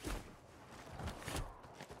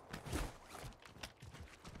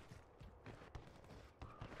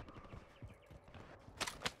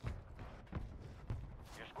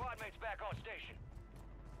 Your squad mates back on station.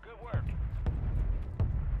 Good work.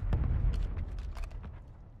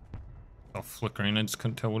 All flickering. I just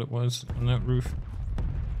couldn't tell what it was on that roof.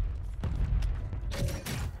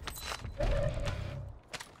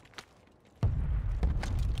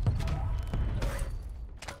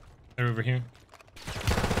 They're over here.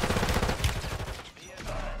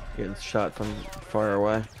 Getting shot from far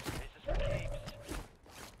away. This is for keeps.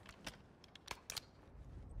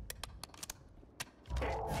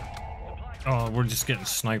 Oh, we're just getting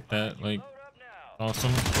sniped at. Like, Load up now.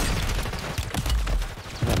 awesome.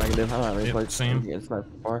 Nothing I can do. I don't have any Yep, place same. to get sniped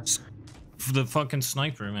from far. The fucking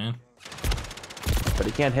sniper, man. But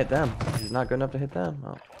he can't hit them. He's not good enough to hit them.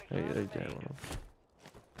 Oh, there you go.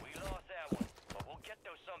 We lost that one, but we'll get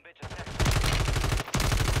those sumbitches next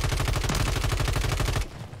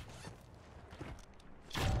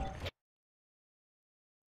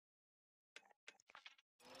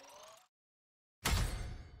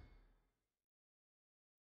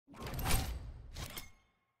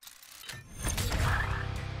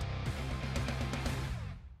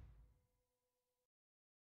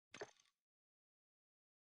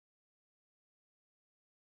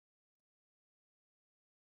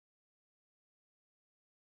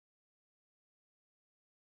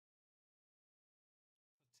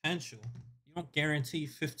Potential. You don't guarantee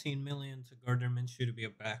 15 million to Gardner Minshew to be a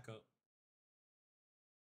backup.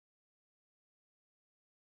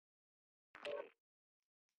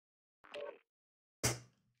 That's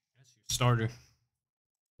your starter.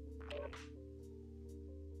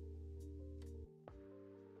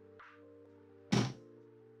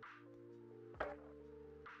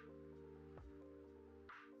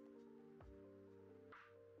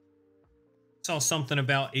 Saw something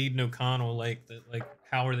about Aiden O'Connell, like that, like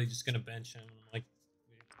how are they just gonna bench him? Like,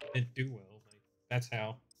 it didn't do well. Like, that's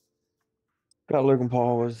how. Got Logan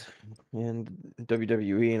Paul was in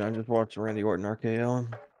WWE, and I just watched Randy Orton RKO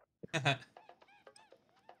him.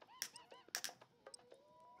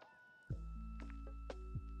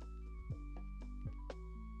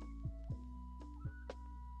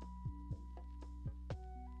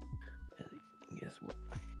 Guess what?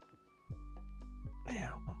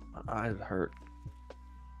 Damn, my eyes hurt.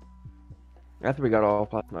 After we got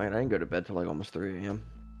off last night, I didn't go to bed till like almost 3 a.m.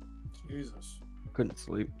 Jesus. Couldn't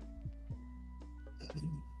sleep.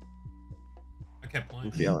 I kept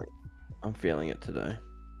playing. I'm feeling it today.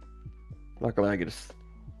 Luckily, I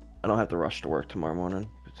don't have to rush to work tomorrow morning.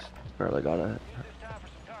 Just barely got it Use this time for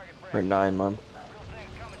some target for practice. 9 months. Real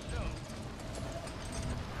thing's coming soon.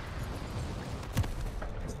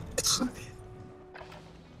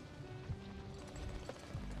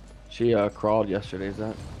 She crawled yesterday, is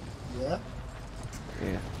that? Yeah.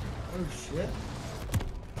 Yeah. Oh shit.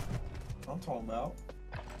 I'm talking about.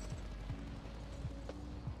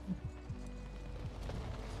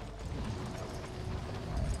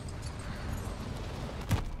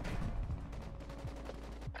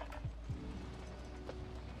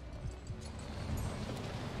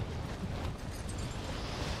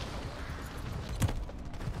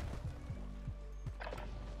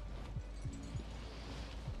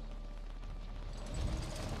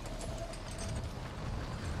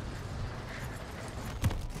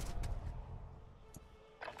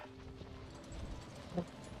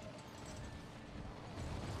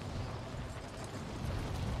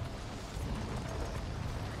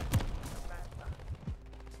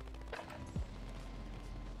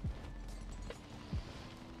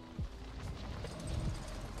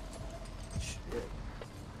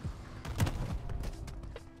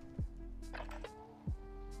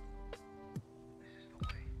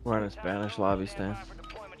 We're in a Spanish lobby stand.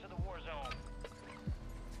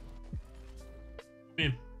 Yeah.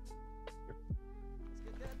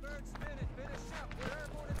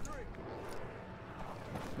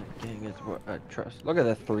 Gang is what I trust. Look at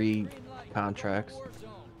the 3 contracts.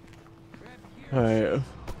 Alright,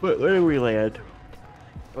 where do we land?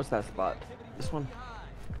 What's that spot? This one?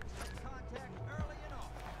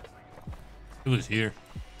 It was here.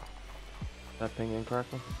 That ping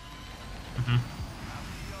incorrectly? Mm-hmm.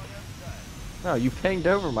 No, you pinged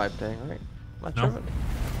over my ping, right? I'm not No. tripping.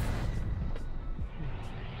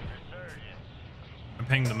 I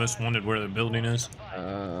pinged the most wanted where the building is.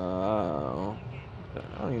 I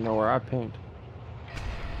don't even know where I pinged.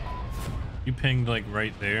 You pinged like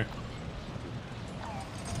right there.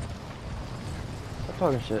 I'm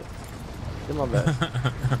talking shit. Get my best.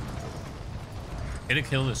 Get a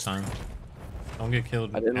kill this time. Don't get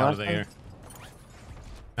killed I didn't out last of the time? air.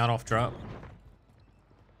 Not off drop.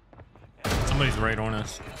 Somebody's right on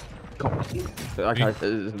us.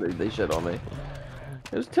 They shit on me.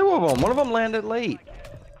 There's 2 of them. One of them landed late.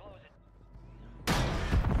 He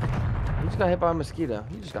just got hit by a mosquito.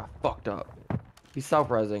 He just got fucked up. He's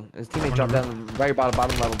self-resing. His teammate jumped down the very bottom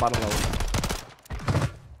level.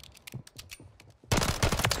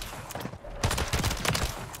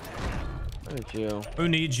 Look at you. Who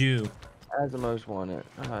needs you? As the most wanted.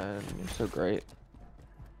 You're so great.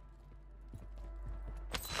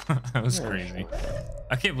 That was Yeah. crazy.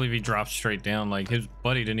 I can't believe he dropped straight down. Like his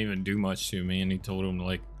buddy didn't even do much to me, and he told him to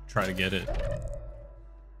like try to get it.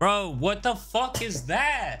 Bro, what the fuck is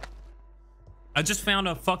that? I just found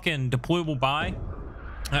a fucking deployable buy.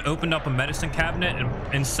 I opened up a medicine cabinet, and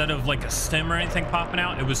instead of like a stem or anything popping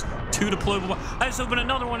out, it was 2 deployable buys. I just opened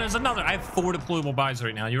another one. There's another. I have 4 deployable buys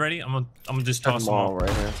right now. You ready? I'm gonna just toss them all right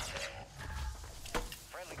here.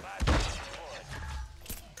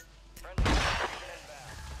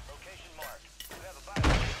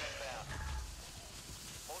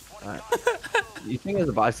 Alright. You think there's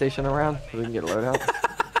a buy station around so we can get a loadout?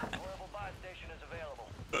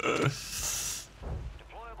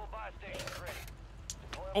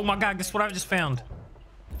 Oh my god, guess what I just found?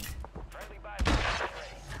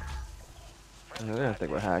 I don't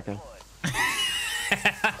think we're hacking.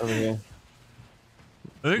 Over here.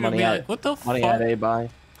 They're gonna be like, what the fuck? Money at A buy.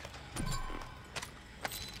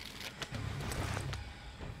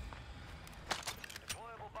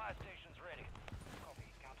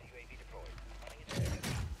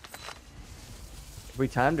 If we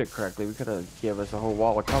timed it correctly, we could have given us a whole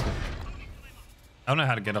wall of cover. I don't know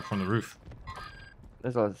how to get up from the roof.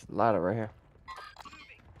 There's a ladder right here.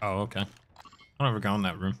 Oh, okay. I'll never go in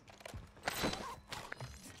that room.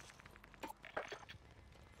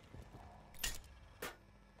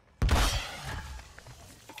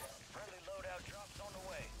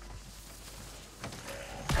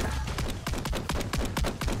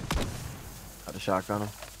 Got a shotgun him.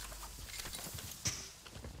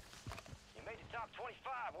 You made the top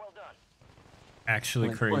 25. Well done. Actually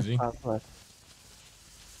crazy.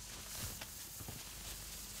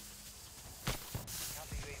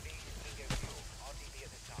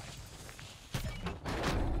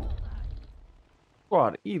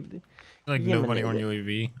 Squad, Eve. Like nobody on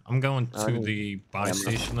UAV. I'm going to the buy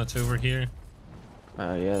station that's over here.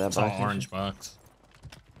 Yeah, that It's all orange box.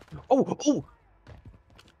 Oh, oh!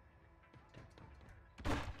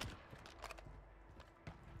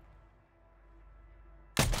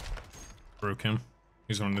 Broke him.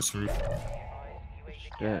 He's on this roof.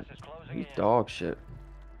 Shit. He's dog shit.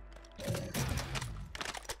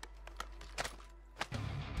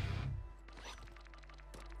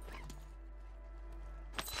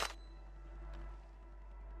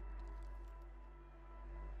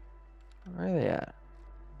 Where are they at?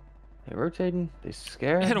 rotating? They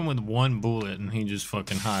scared? I hit him with one bullet and he just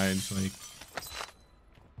fucking hides. Like,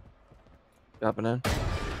 dropping in.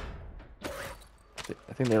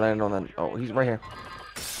 I think they landed on that. Oh, he's right here.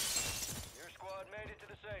 Your squad made it to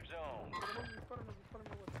the safe zone.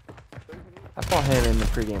 I saw him in the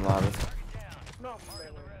pregame lobby. No,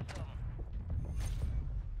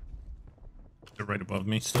 they're right above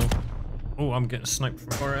me still. Oh, I'm getting sniped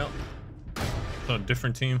from far out. So a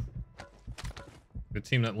different team. The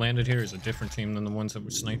team that landed here is a different team than the ones that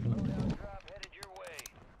were sniping. Drop headed your way.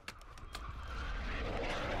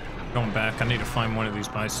 Going back, I need to find one of these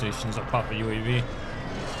buy stations. I'll pop a UAV.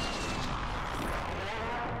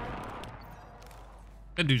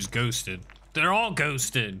 That dude's ghosted. They're all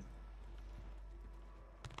ghosted.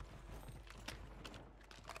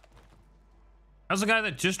 How's the guy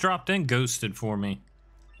that just dropped in ghosted for me?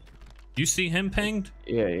 You see him pinged?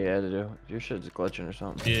 Yeah, dude. Your shit's glitching or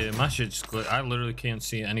something. Yeah, my shit's glitch. I literally can't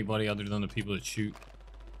see anybody other than the people that shoot.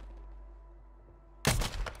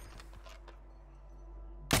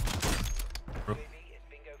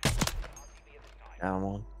 Down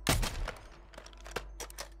one.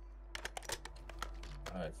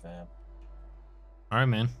 Alright, fam. All right,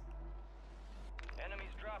 man. Enemies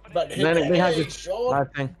dropping But in. Landing behind hey, you. Sean.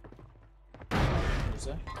 Live thing. What's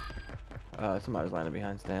that? Somebody's landing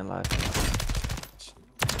behind Stan live.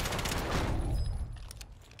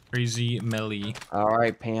 Crazy Melly. All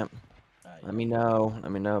right, Pamp. Let me know.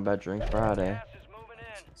 Let me know about Drinks Friday. Gas is moving in.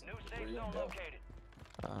 New safe zone located.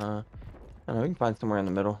 I don't know. We can find somewhere in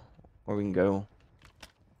the middle where we can go.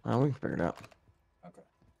 We can figure it out. Okay.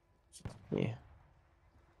 Yeah.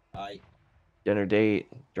 Alright. Dinner date,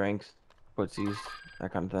 drinks, footsies,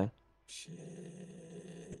 that kind of thing. Shit.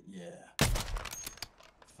 Yeah.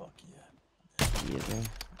 Fuck yeah. Yeah, dude.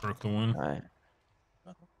 Broke the one. All right.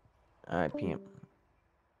 All right, Pamp.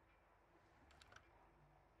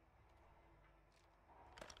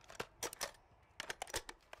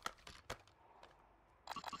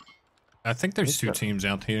 I think there's two teams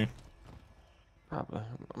out here. Probably.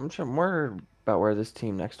 I'm sure more about where this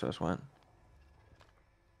team next to us went.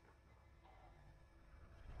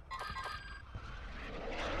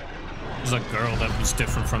 There's a girl that was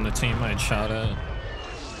different from the team I had shot at.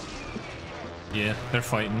 Yeah, they're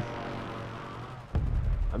fighting.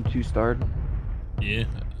 I'm 2-starred. Yeah.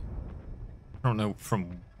 I don't know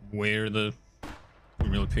from where the...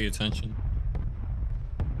 Didn't really pay attention.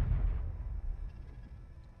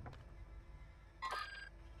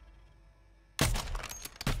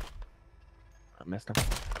 I missed him.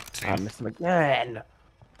 Team. I missed him again.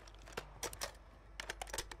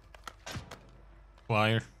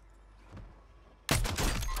 Flyer.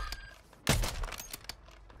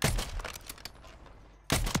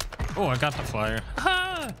 Oh, I got the flyer.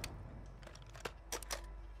 Ha!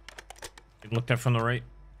 You looked at from the right.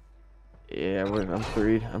 Yeah, I'm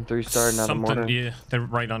 3-starred now. Something, yeah, they're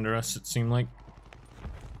right under us, it seemed like.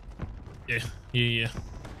 Yeah.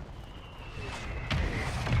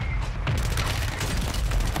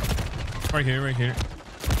 Right here.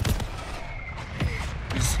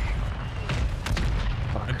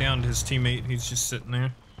 I downed his teammate, he's just sitting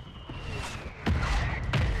there.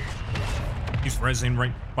 He's rezzing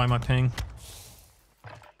right by my ping.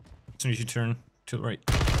 As soon as you turn to the right.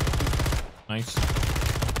 Nice.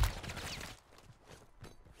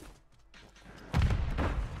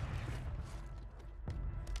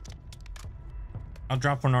 I'll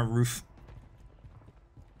drop on our roof.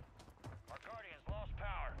 Our Guardians lost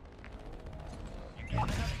power. You got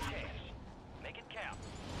another chance. Make it count.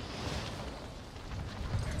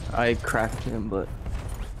 I cracked him, but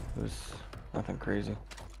it was nothing crazy.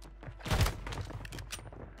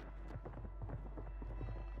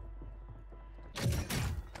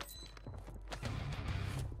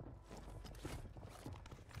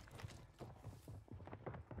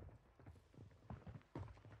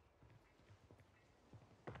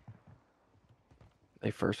 They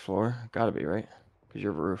first floor? Gotta be, right? Because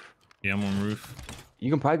you're roof. Yeah, I'm on roof. You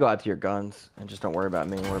can probably go out to your guns and just don't worry about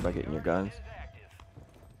me. Worry about getting your guns.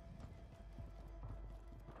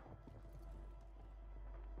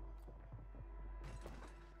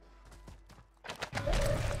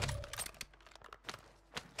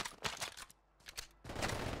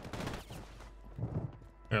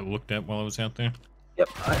 I looked at while I was out there. Yep.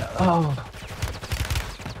 Oh.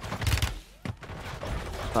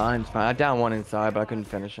 Fine, it's fine. I downed one inside, but I couldn't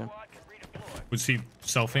finish him. Was he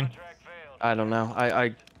selfing? I don't know.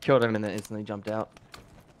 I killed him and then instantly jumped out.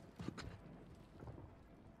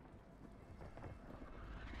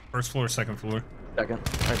 First floor, second floor. Second.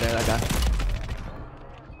 Right there, that guy.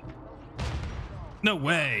 No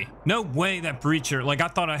way. No way that breacher. Like, I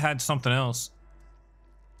thought I had something else.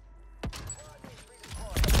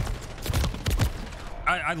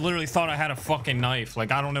 I literally thought I had a fucking knife.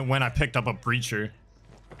 Like, I don't know when I picked up a breacher.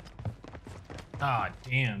 God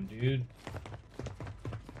damn, dude.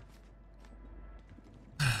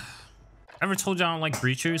 Ever told you I don't like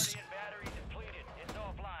breachers?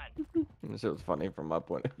 This was funny from my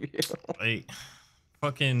point of view. Like,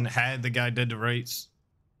 fucking had the guy dead to rights.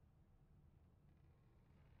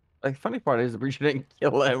 Like, funny part is the breacher didn't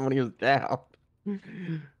kill him when he was down.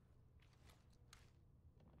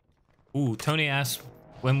 Ooh, Tony asked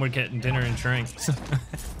when we're getting dinner and drinks.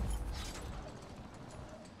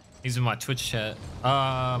 He's in my Twitch chat.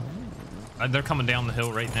 They're coming down the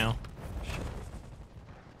hill right now.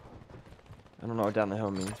 I don't know what down the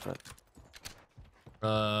hill means,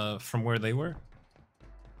 but from where they were.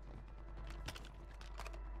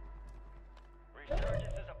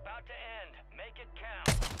 Resurgence is about to end. Make it count.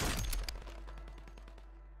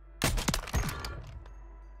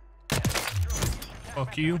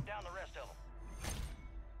 Fuck you. Down the rest of them.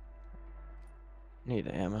 need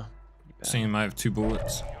ammo. Same, I have 2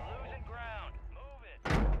 bullets. You're losing ground. Move it.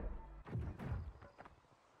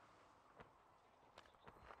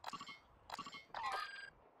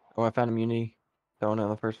 Oh, I found immunity. Throwing on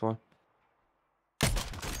the first floor. Get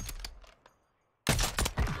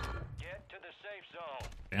to the safe zone.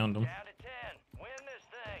 Found him. Down to 10. Win this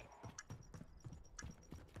thing.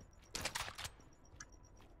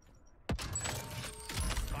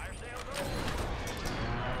 Fire sales over.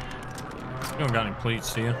 You don't got any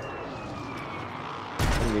plates, do you?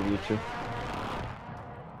 I'll give you 2.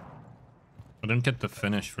 I didn't get the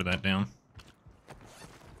finish for that down.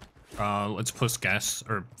 Let's push gas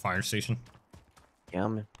or fire station. Yeah,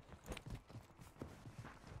 man.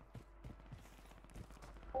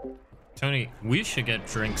 Tony, we should get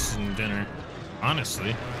drinks and dinner.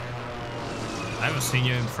 Honestly, I haven't seen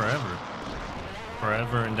you in forever.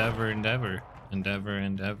 Forever and ever and ever and ever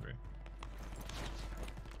and ever.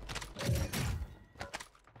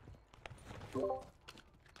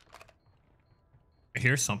 I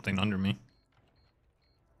hear something under me.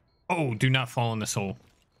 Oh, do not fall in this hole.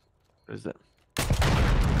 What is it?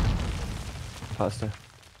 Pasta.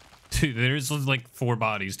 Dude, there's like 4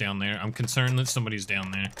 bodies down there. I'm concerned that somebody's down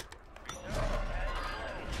there.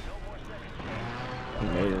 He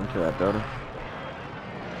made it into that building.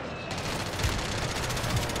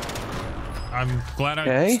 I'm glad I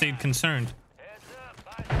Okay. stayed concerned.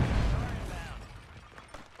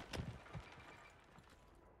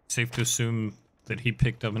 Safe to assume that he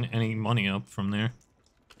picked up any money up from there.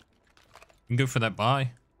 You can go for that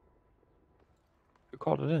buy. Who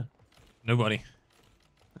called it in? Nobody.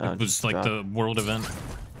 Oh, It was just like dropped. the world event.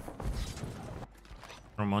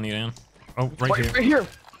 Throw money down. Oh, right Wait, here. right here.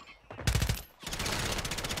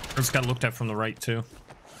 It's got looked at from the right too.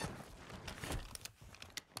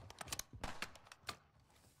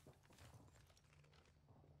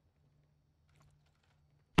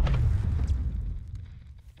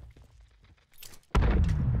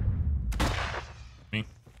 Me.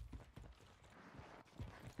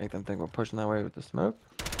 Make them think we're pushing that way with the smoke.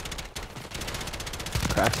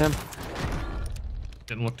 Cracked him.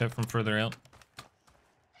 Didn't look at from further out.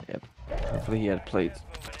 Yep. Hopefully he had plates.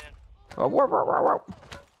 Oh, whoa, whoa, whoa, whoa.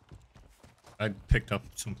 I picked up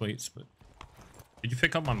some plates, but did you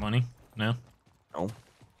pick up my money? No. No.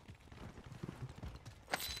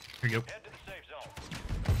 Here you go. Head to the safe zone.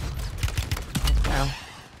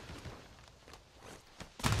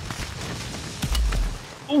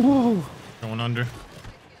 Ow. Ooh. Going under.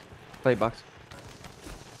 Plate box.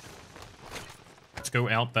 Let's go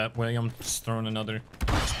out that way. I'm just throwing another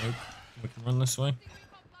smoke. We can run this way.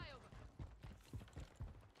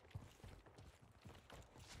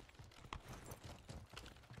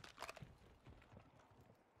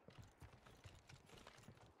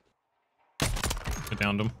 I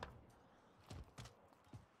downed him.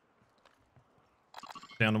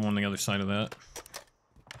 Downed him on the other side of that.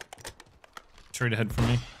 Straight ahead from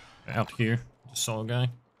me. Out here. Just saw a guy.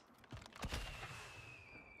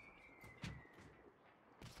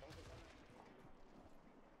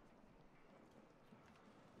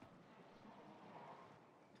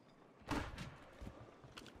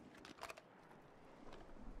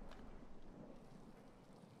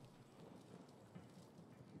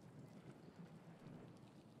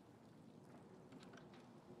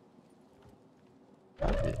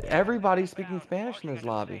 Everybody's speaking Spanish in this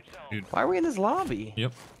lobby. Dude. Why are we in this lobby?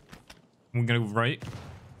 Yep. I'm gonna go right.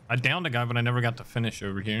 I downed a guy, but I never got to finish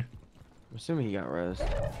over here. I'm assuming he got res. Gas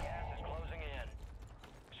is closing in.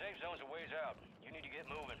 Safe zone's a ways out. You need to get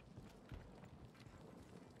moving.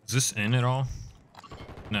 Is this in at all?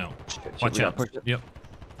 No. Shit, Watch we out. gotta push it. Yep.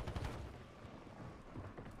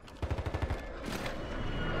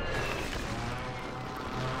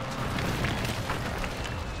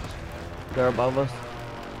 They're above us.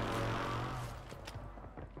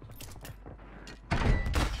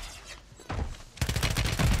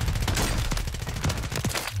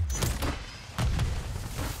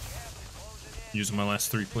 Using my last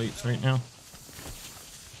 3 plates right now.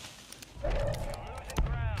 You're losing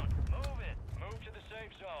ground. Move it. Move to the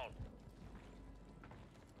safe zone.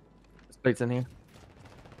 This plate's in here.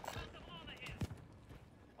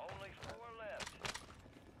 Only 4 left.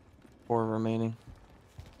 4 remaining.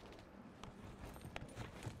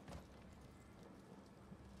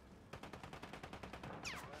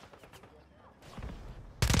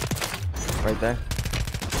 Right there.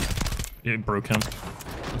 Yeah, it broke him.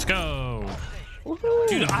 Let's go.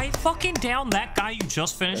 Dude, I fucking downed that guy you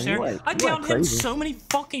just finished there. I downed him so many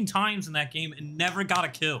fucking times in that game and never got a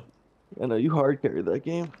kill. I know you hard carried that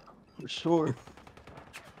game for sure.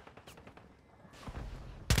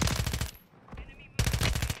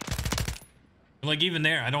 Like even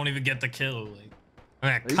there, I don't even get the kill. Like, I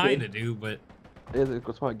mean, I kind of do, but yeah,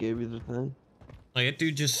 that's why I gave you the thing. Like, that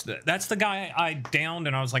dude that's the guy I downed,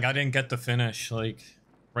 and I was like, I didn't get the finish, like,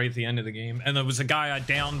 right at the end of the game. And there was a guy I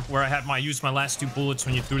downed where I had used my last 2 bullets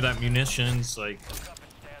when you threw that munitions, like.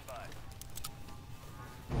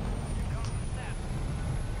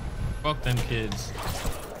 Fuck them kids.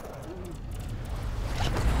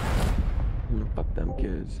 Fuck them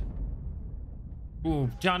kids.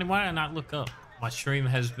 Ooh, Johnny, why did I not look up? My stream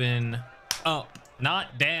has been up,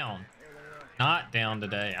 not down. Not down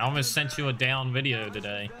today. I almost sent you a down video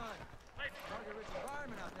today.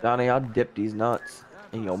 Donnie, I'll dip these nuts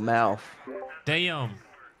in your mouth. Damn.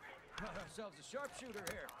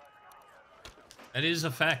 That is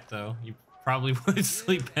a fact, though. You probably would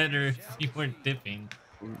sleep better if you weren't dipping.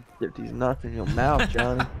 Dip these nuts in your mouth,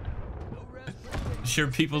 Johnny. I'm sure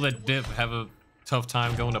people that dip have a tough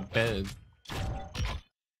time going to bed.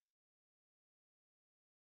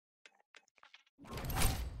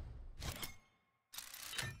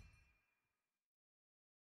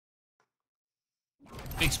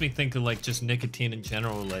 Makes me think of like just nicotine in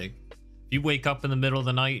general. Like, if you wake up in the middle of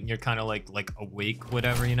the night and you're kind of like awake,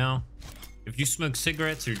 whatever, you know. If you smoke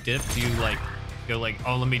cigarettes or dip, do you like go like,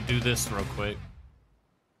 oh, let me do this real quick?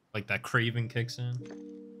 Like that craving kicks in.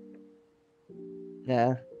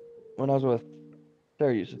 Yeah, when I was with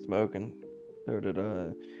Sarah, used to smoke, and so did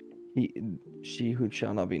she who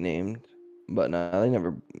shall not be named. But no, they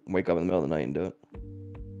never wake up in the middle of the night and do it.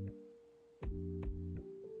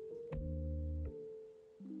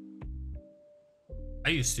 I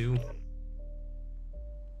used to.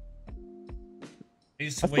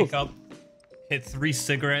 Wake up, hit 3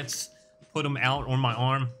 cigarettes, put them out on my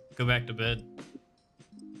arm, go back to bed.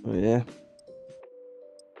 Oh yeah.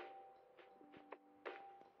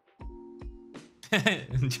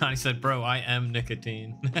 Johnny said, bro, I am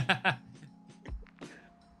nicotine.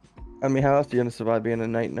 I mean, how else are you gonna survive being a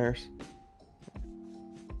night nurse?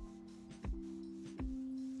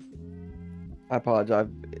 I apologize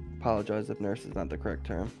if nurse is not the correct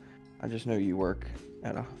term. I just know you work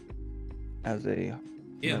at as a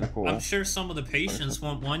medical. I'm sure some of the patients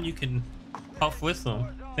want one you can puff with them.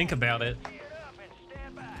 Think about it.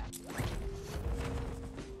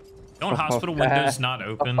 Don't hospital windows not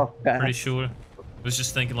open? Pretty sure. I was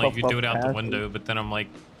just thinking like you do it out the window, but then I'm like,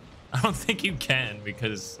 I don't think you can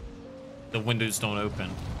because the windows don't open.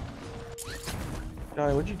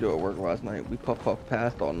 Johnny, what'd you do at work last night? We puff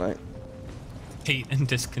past all night. Hate and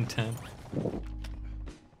discontent.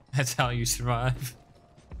 That's how you survive.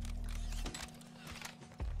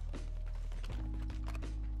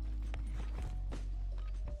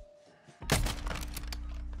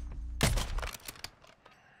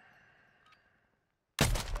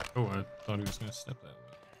 Oh, I thought he was gonna step that way.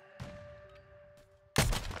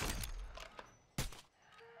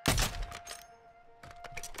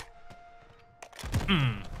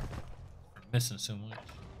 We're missing so much.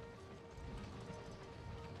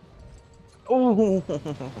 Oh!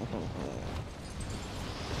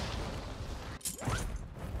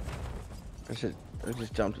 I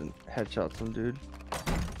just jumped and headshot some dude.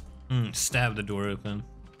 Stab the door open.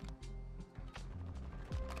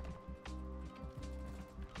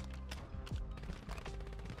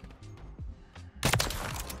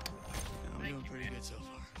 I'm doing pretty good so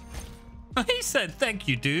far. He said, "Thank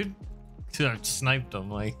you, dude." So I sniped him.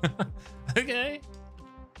 Like, okay.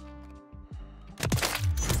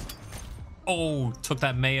 Oh, took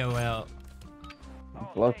that mayo out.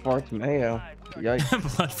 Blood farts mayo.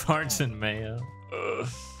 Yikes. Blood farts and mayo.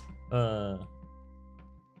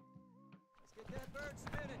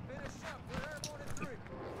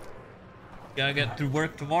 Gotta get through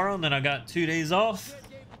work tomorrow, and then I got 2 days off.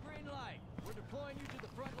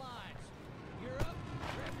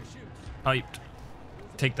 Hyped.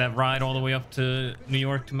 Take that ride all the way up to New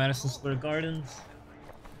York to Madison Square Gardens.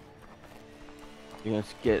 You know,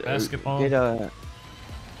 get Basketball. I'm sure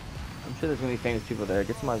there's gonna be famous people there.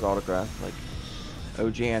 Get somebody's autograph, like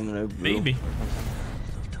OG and no. Maybe.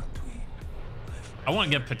 I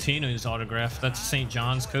want to get Patino's autograph. That's St.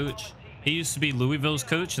 John's coach. He used to be Louisville's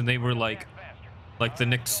coach, and they were like the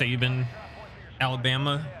Nick Saban,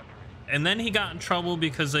 Alabama. And then he got in trouble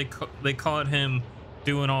because they caught him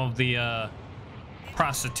doing all of the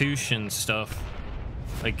prostitution stuff,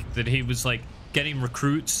 like that he was like getting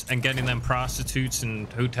recruits and getting them prostitutes in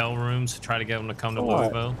hotel rooms to try to get them to come to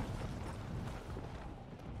Louisville.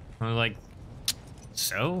 I was like,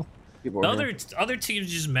 so the other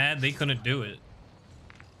teams just mad they couldn't do it.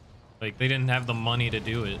 Like they didn't have the money to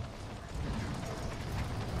do it.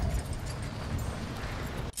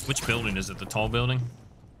 Which building is it? The tall building?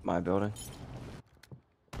 My building.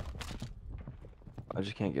 I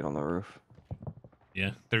just can't get on the roof.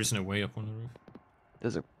 Yeah, there's no way up on the roof.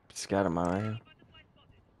 There's a scatter mine right here.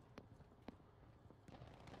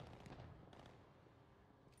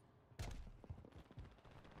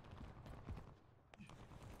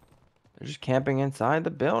 They're just camping inside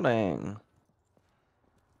the building.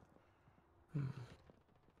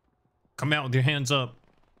 Come out with your hands up.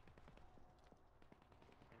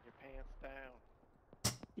 And your pants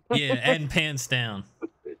down. Yeah, and pants down.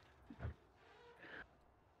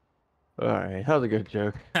 All right, that was a good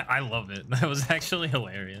joke. I love it. That was actually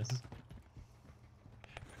hilarious.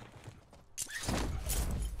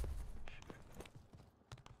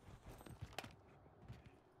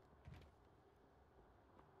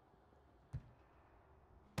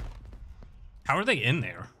 How are they in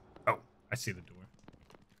there? Oh, I see the door.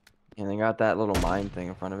 And they got that little mine thing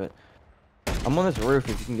in front of it. I'm on this roof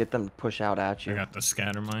if you can get them to push out at you. I got the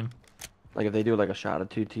scatter mine. Like if they do like a shot or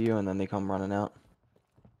two to you and then they come running out.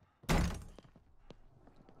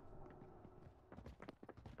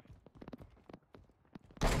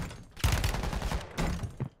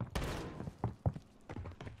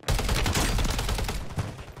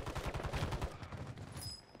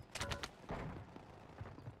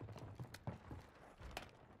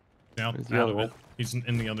 Out of it. He's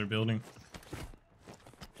in the other building.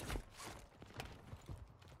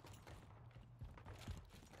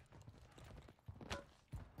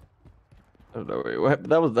 Oh no, wait, what?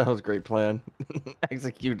 That was a great plan.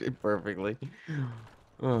 Executed perfectly.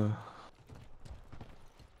 Aha,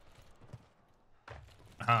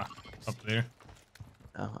 up there.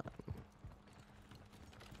 Oh.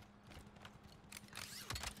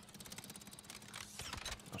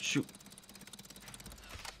 Oh, shoot.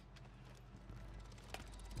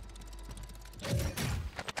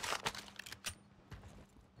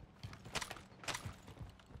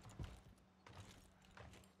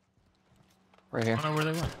 Right here. I don't know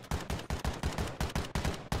where they went.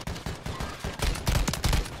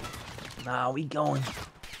 Nah, we going.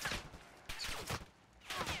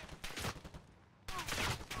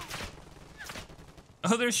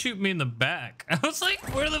 Oh, they're shooting me in the back. I was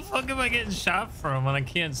like, where the fuck am I getting shot from when I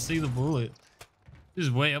can't see the bullet?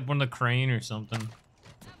 Just way up on the crane or something.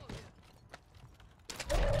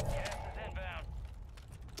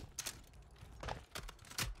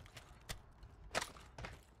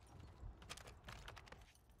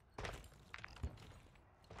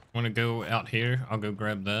 Want to go out here? I'll go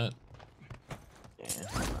grab that.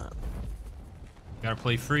 Yeah. Gotta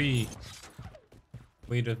play free.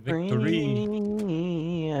 Way to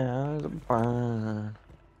victory. As a bird.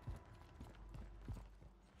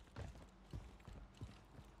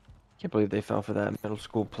 Can't believe they fell for that middle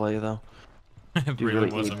school play though. It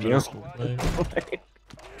really was a middle school play.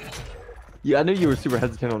 Yeah, I knew you were super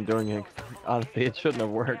hesitant on doing it. Honestly, it shouldn't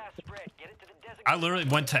have worked. I literally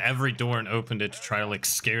went to every door and opened it to try to like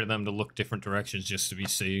scare them to look different directions just to be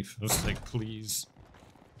safe. I was like, please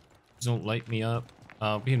don't light me up.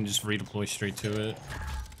 We can just redeploy straight to it.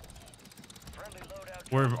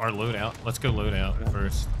 Where our loadout? Let's go loadout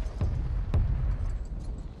first.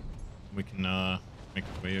 We can make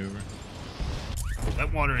our way over. Oh,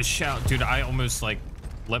 that water is shallow, dude. I almost like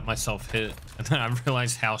let myself hit, and then I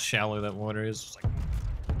realized how shallow that water is. It's like,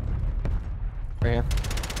 right here.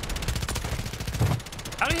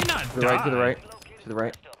 how do you not To the die? right, to the right, to the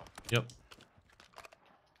right. Yep.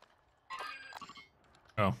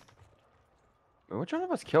 Oh, Which one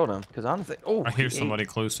of us killed him? Because honestly, oh, I hear somebody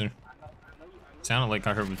closer. Sounded like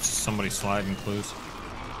I heard somebody sliding close.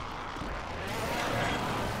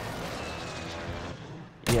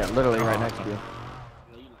 Yeah, literally right next to you.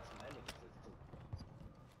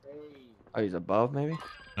 Oh, he's above, maybe?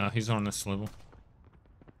 He's on this level.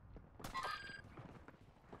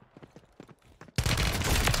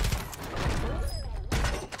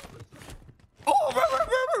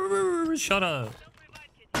 Shut up.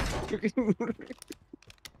 Is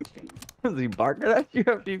he barking at you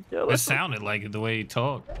after you kill him? It sounded like it the way he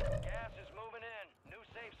talked. Gas is moving in. New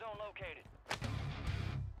safe zone located.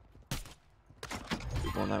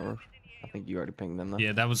 People on that roof. I think you already pinged them though.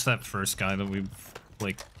 Yeah, that was that first guy that we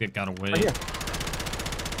like it got away. Right here.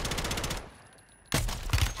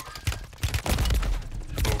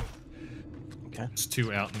 Okay. It's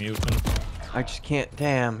two out in the open. I just can't.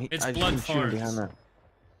 Damn. It's I blood just couldn't shoot him behind farts. that.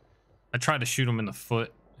 I tried to shoot him in the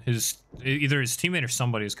foot. Either his teammate or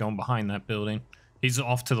somebody is going behind that building. He's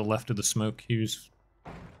off to the left of the smoke. He was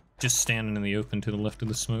just standing in the open to the left of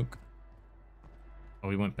the smoke. Oh,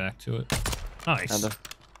 he went back to it. Nice. Another.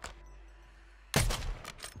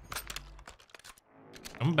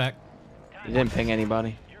 I'm back. You didn't ping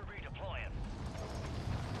anybody. You're redeploying.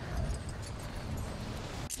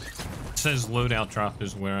 It says loadout drop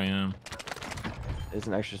is where I am. There's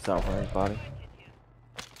an extra cell phone in his body.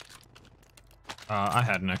 I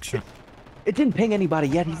had an extra. It didn't ping anybody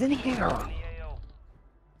yet. He's in here. The AO.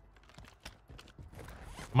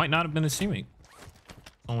 Might not have been his teammate.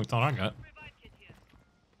 Only thought I got.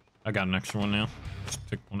 I got an extra one now. Just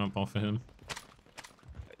picked one up off of him.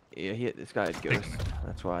 Yeah, he hit this guy had ghost.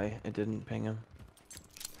 That's why it didn't ping him.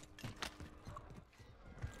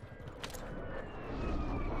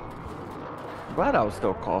 I'm glad I was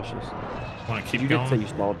still cautious. Want to keep You going? did say you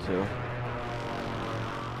stalled too.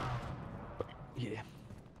 Yeah.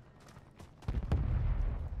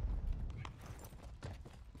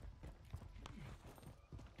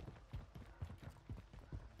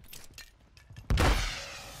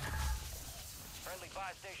 Friendly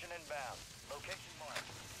buy station inbound. Location marked.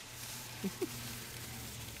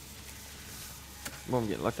 Won't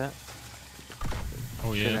get looked at.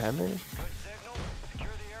 Oh Should I yeah. have it? Good signal. Secure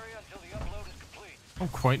the area until the upload is complete. I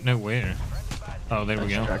don't quite know where. Friendly buy station. Oh, there we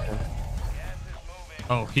go. Distracted. Gas is moving.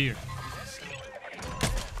 Oh, here. Transfer complete.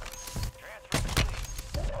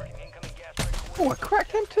 Marking incoming gas ready for Oh, I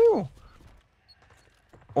cracked him too.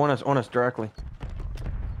 On us directly.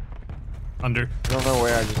 Under. I don't know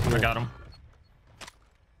where I just I got him.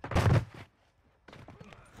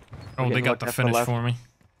 Oh, they getting got looked the at to the finish left. for me.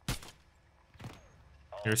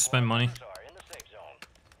 Here, spend money. Are in the safe zone.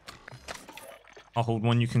 I'll hold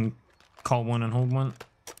one. You can call one and hold one.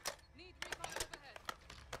 Be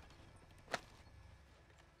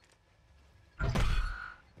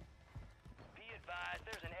advised,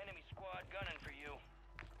 there's an enemy squad gunning for you.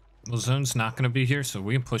 The zone's not going to be here, so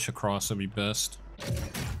we can push across. It'll be best.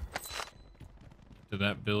 To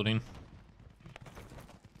that building.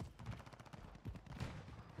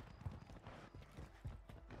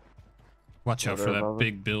 Watch out for that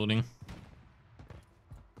big building.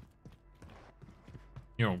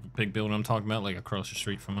 You know, big building I'm talking about, like across the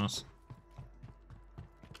street from us.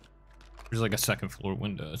 There's like a second floor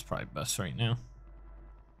window. It's probably best right now.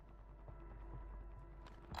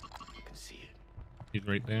 I can see it. He's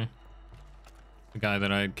right there. The guy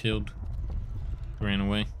that I had killed ran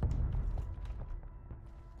away.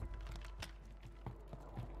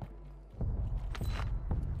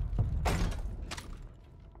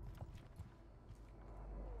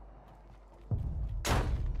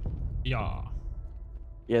 Yeah.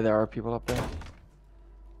 Yeah, there are people up there.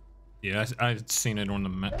 Yeah, I'd seen it on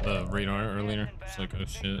the radar earlier. It's like, oh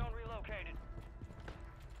shit. Zone relocated.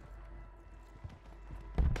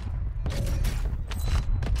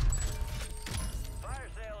 Fire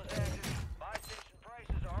sale is active. Buy station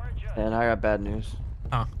prices are adjusted. And I got bad news.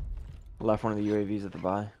 Huh. Left one of the UAVs at the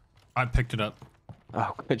buy. I picked it up.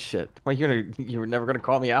 Oh, good shit. Well, you were never gonna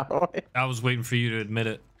call me out. I was waiting for you to admit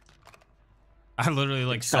it. I literally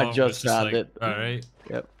like saw I just found like, it. All right.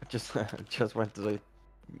 Yep. Just went to like,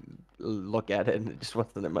 look at it and it just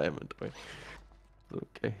wasn't in my inventory.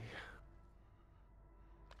 Okay.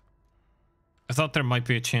 I thought there might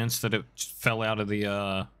be a chance that it fell out of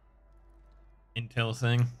the intel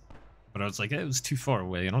thing, but I was like, it was too far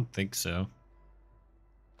away. I don't think so.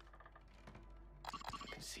 I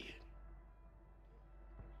can see it.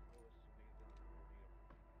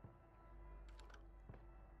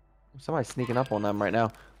 Somebody's sneaking up on them right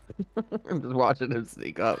now. I'm just watching him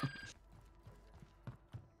sneak up.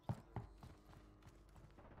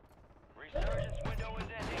 Resurgence window is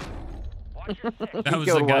ending. Watch your six. That He was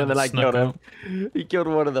the killed guy one and then that I snuck killed up. him. He killed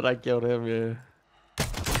one and then I killed him, yeah.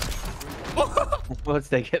 Let's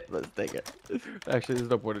take it. Let's take it. Actually, there's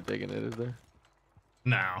no point in taking it, is there?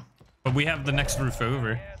 No, but we have the next roof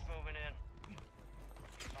over. Gas moving in.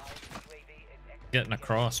 Getting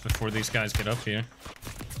across before these guys get up here.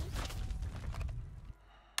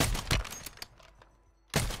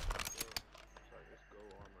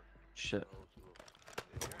 Shit.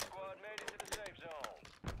 Your squad made it to the safe zone.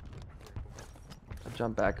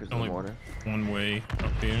 jump back because of the Only mortar. one way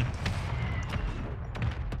up here.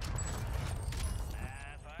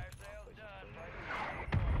 Fire sale's done.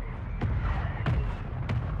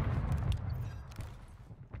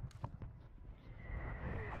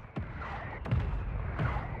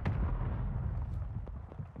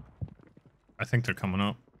 I think they're coming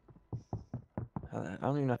up. I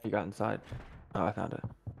don't even know if you got inside. Oh, I found it.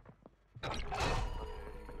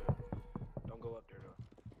 Don't go up there though.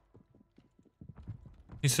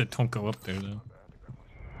 He said don't go up there though.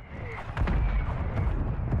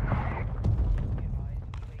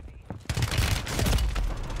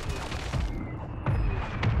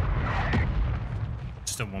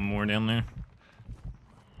 Still one more down there.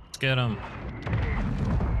 Let's get him.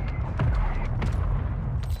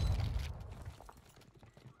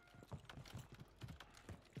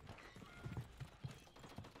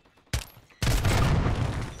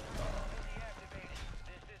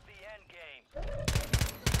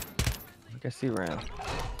 I guess he ran.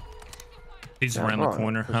 He's Yeah, around the bro,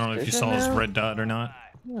 corner. I don't know if you saw his red dot or not.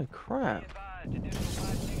 Holy crap.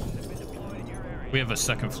 We have a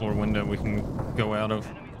second floor window we can go out of.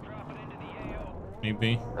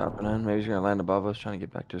 Maybe. Dropping in. Maybe he's gonna land above us, trying to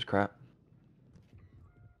get back to his crap.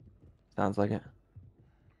 Sounds like it.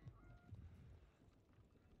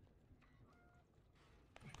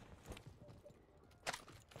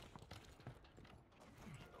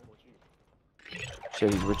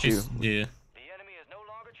 Shit, he's with you. Yeah. The enemy is no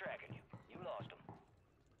longer tracking you. You lost them.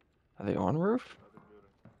 Are they on roof?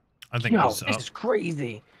 I think No, he's this up, is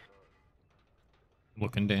crazy.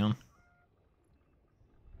 looking down.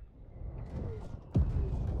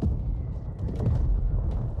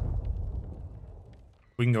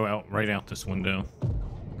 We can go out right out this window.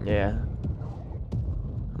 Yeah.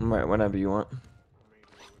 I'm right whenever you want.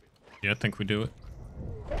 Yeah, I think we do it.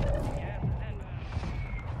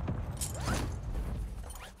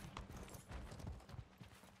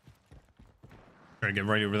 Try to get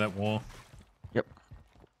right over that wall. Yep.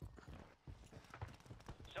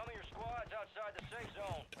 Some of your squads outside the safe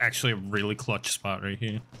zone. Actually, a really clutch spot right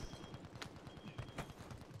here.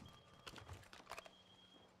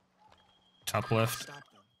 Top left. Stop them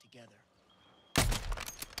together.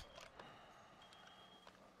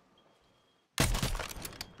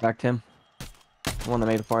 Back him. The one that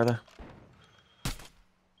made it farther.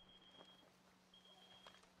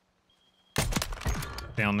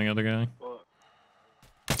 Down the other guy.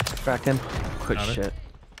 Back him. Good Got it. shit.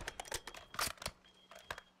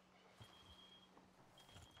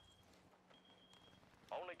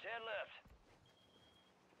 Only 10 left.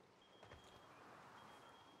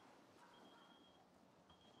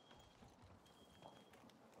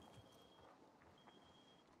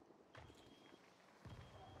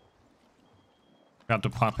 Got to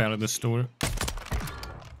pop out of this door.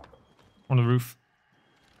 On the roof.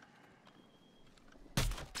 Oh,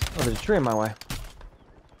 there's a tree in my way.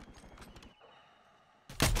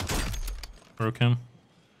 Broke him.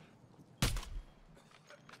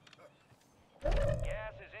 Gas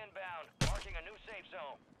is inbound, marking a new safe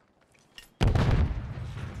zone.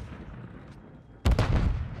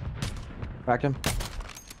 Back him.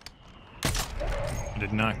 I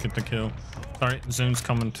did not get the kill. Alright, zone's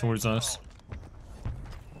coming towards us.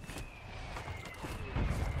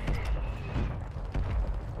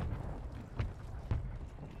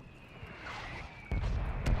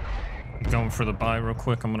 Going for the buy real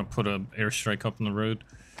quick. I'm gonna put a airstrike up on the road.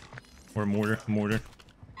 Or a mortar.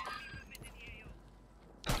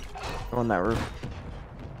 On that roof.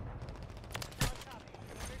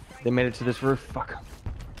 They made it to this roof. Fuck.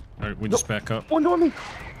 Alright, we just back up. One on me.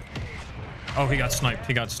 Oh, he got sniped.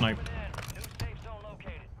 New safe zone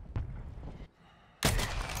located.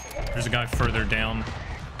 There's a guy further down.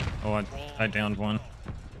 Oh, I downed one.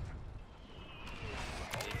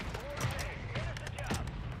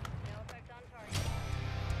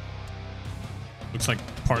 Looks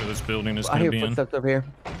like part of this building is I gonna hear be in. footsteps over here.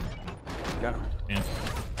 Got him. Yeah,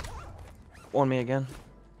 On me again.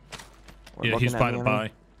 Or yeah, looking he's at by me, the I buy.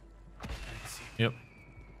 mean. Yep.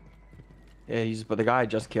 Yeah, but the guy I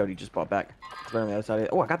just killed, he just bought back. It's right on the other side of it.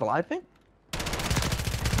 Oh, I got the live thing?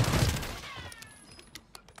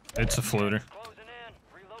 It's a floater. Closing in,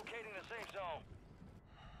 relocating the safe zone.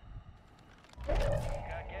 Got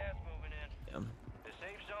gas moving in. Yeah. The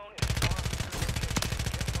safe zone is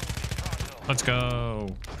far. Let's go.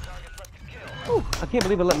 Targets left to kill. Whew, I can't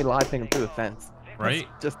believe it let me live thing him through the fence. Right?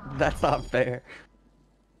 That's not fair.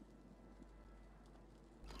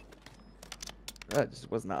 That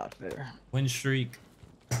just was not fair. Win streak.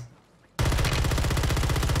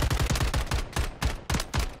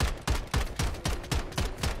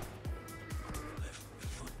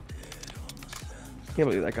 Can't Can't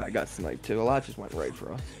believe that guy got sniped too. A lot just went right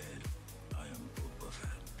for us.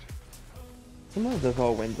 Sometimes that's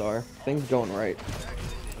all wins are. Things going right.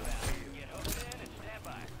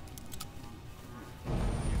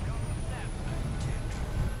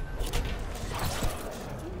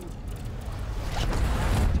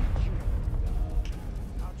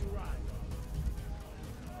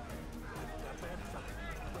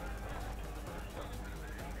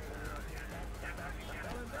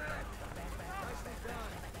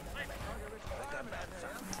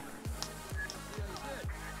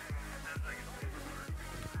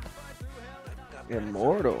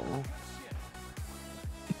 Immortal.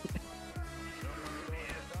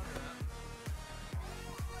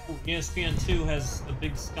 Ooh, ESPN2 has a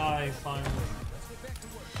big sky finally.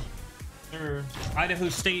 Sure. Idaho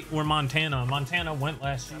State or Montana. Montana went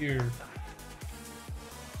last year.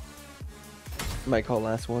 Might call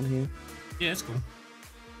last one here. Yeah, it's cool.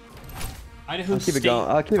 Idaho I'll keep it State. going.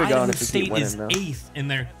 I'll keep it Idaho going if we State keep winning, is though. 8th in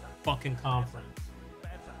their fucking conference.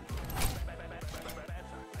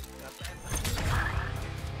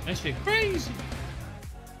 That shit crazy.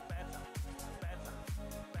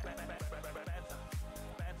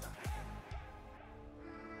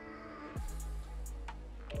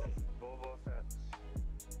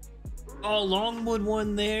 Oh, Longwood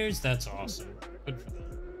won theirs. That's awesome. Good for them.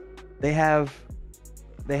 They have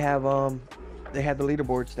the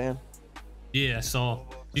leaderboard, Stan. Yeah, I saw.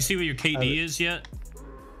 Do you see what your KD is yet?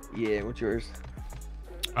 Yeah, what's yours?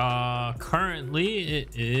 Currently it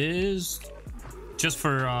is just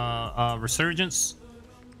for Resurgence.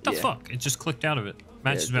 What the fuck? It just clicked out of it.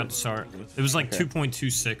 Match is about to start. It was like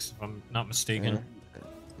 2.26 if I'm not mistaken. Yeah.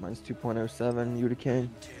 Mine's 2.07. You the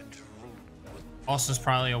king. Austin's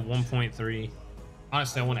probably a 1.3.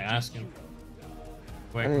 Honestly, I want to ask him.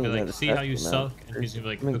 Where I can be like, see how you suck, and he's gonna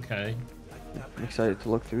be like, okay. I'm excited to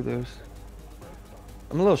look through those.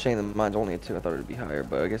 I'm a little ashamed that mine's only a 2. I thought it'd be higher,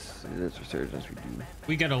 but I guess it is Resurgence.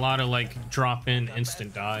 We get a lot of like drop in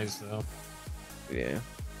instant dies though. Yeah.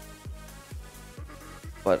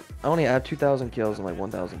 But I only have 2,000 kills and like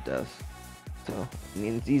 1,000 deaths. So, I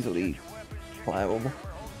mean, it's easily climbable.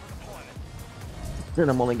 Then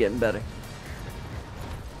I'm only getting better.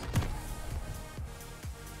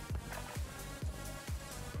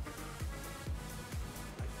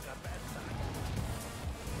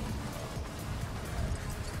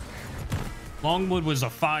 Longwood was a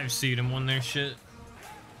 5 seed and won their shit.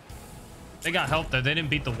 They got help though. They didn't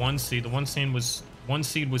beat the 1 seed. The 1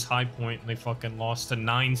 seed was High Point, and they fucking lost to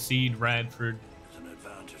 9 seed Radford.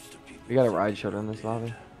 We got a ride shot in this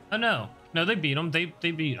lobby. Oh no, no, they beat them. They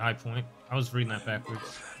beat High Point. I was reading that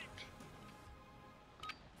backwards.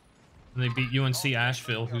 And they beat UNC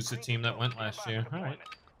Asheville, who's the team that went last year. All right.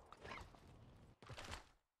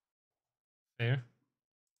 Fair.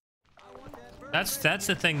 That's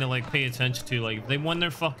the thing to like pay attention to. Like, if they won their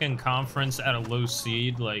fucking conference at a low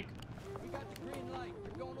seed, like,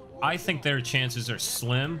 I think their chances are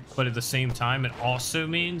slim, but at the same time, it also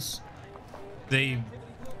means they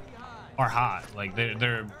are hot. Like,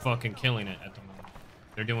 they're fucking killing it at the moment.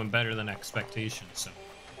 They're doing better than expectations, so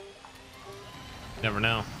never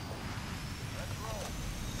know.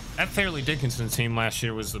 That Fairleigh Dickinson team last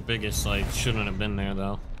year was the biggest. Like, shouldn't have been there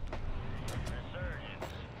though.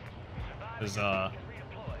 Because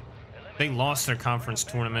they lost their conference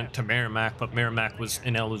tournament to Merrimack, but Merrimack was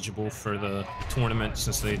ineligible for the tournament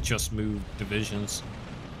since they had just moved divisions.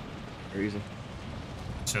 Reason.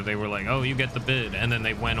 So they were like, oh, you get the bid. And then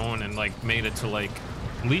they went on and like made it to like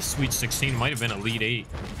at least Sweet 16, might have been Elite 8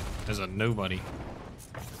 as a nobody.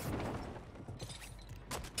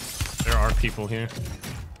 There are people here.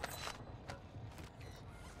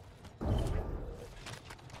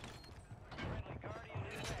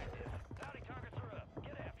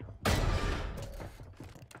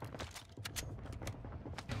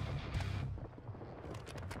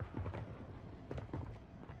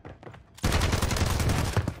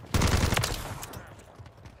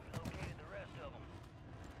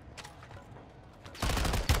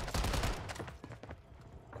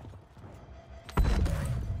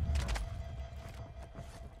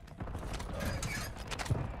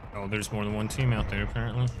 Oh, there's more than one team out there,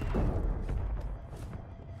 apparently.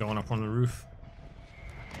 Going up on the roof.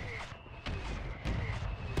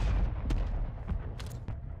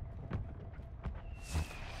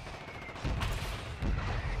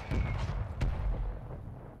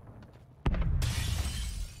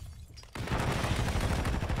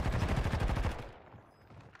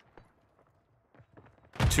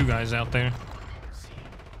 Two guys out there.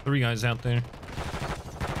 3 guys out there.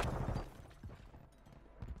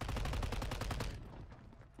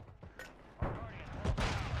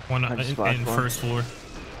 One I just in flashed one. first floor.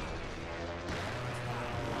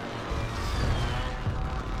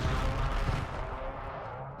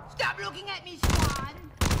 Stop looking at me, Swan!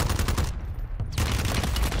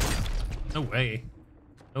 No way.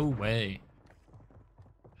 No way.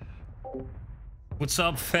 What's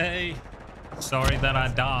up, Faye? Sorry that I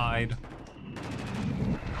died.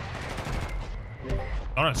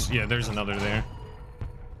 Oh, yeah, there's another there.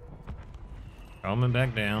 Coming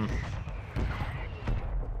back down.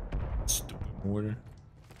 Stupid mortar.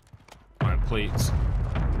 My plates.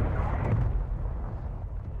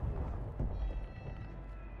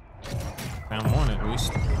 Found one at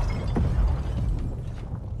least.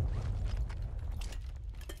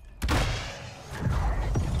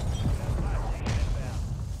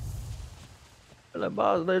 The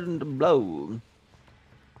boss letting to blow.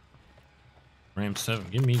 Ram 7,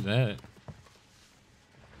 give me that.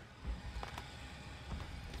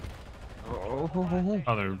 Oh.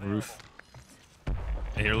 Other roof.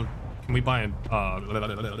 Hey, here, can we buy an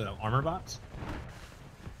armor box?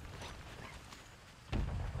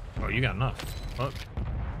 Oh, you got enough. Fuck.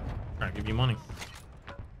 Alright, give you money.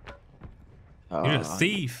 You're a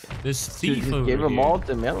thief. This thief Just over gave them here. all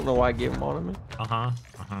to me. I don't know why I gave them all to me. Uh-huh.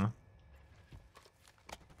 Uh-huh.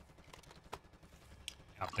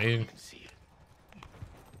 Out there.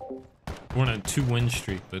 We're on a 2-win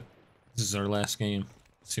streak, but this is our last game.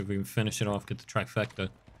 Let's see if we can finish it off, get the trifecta.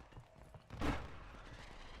 Oh,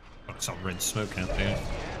 it's all red smoke out there.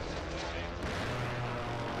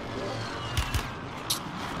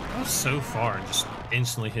 That was so far, just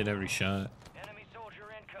instantly hit every shot. Enemy soldier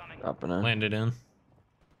incoming. Up and in. Landed in.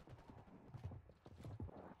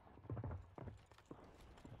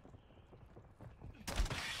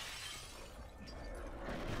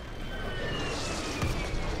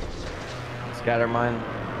 Scatter mine.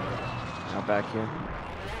 Out back here.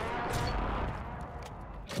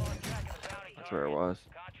 That's where it was.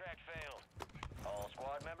 Contract failed. All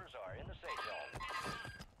squad members are in the safe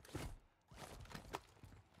zone.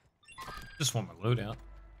 Just want my loadout.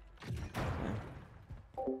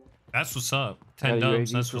 That's what's up. 10 Got a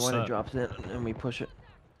dubs, UAV that's for what's when it up. drops in and we push it.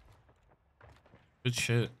 Good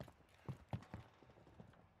shit.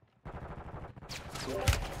 You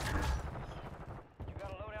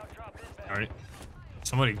got a loadout drop inbound. Alright.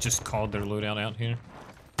 Somebody just called their loadout out here.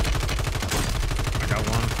 I got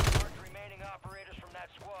one. Mark remaining operators from that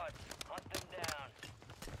squad. Hunt them down.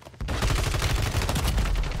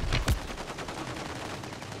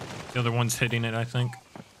 The other one's hitting it, I think.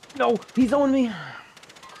 No, he's on me.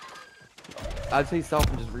 I'd say self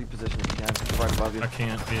and just reposition if you can. It's right above you. I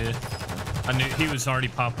can't, yeah. I knew he was already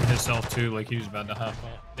popping himself too, like he was about to hop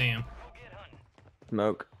out. Damn. Go get hunting.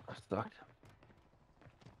 Smoke. I stuck.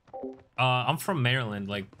 I'm from Maryland,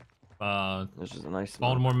 like This is a nice smoke.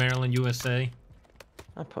 Baltimore, Maryland, USA.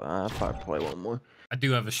 I'll probably play one more. I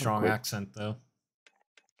do have a strong quick. accent though.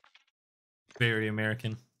 Very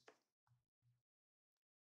American.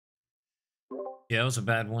 Yeah, it was a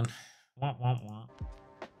bad one. Womp womp womp.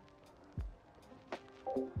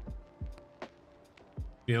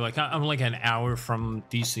 Yeah, like I'm like an hour from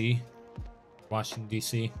DC, Washington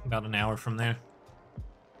DC, about an hour from there.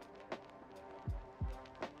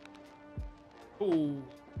 Ooh.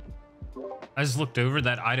 I just looked over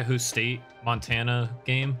that Idaho State Montana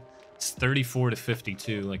game. It's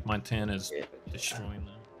 34-52. Like Montana's destroying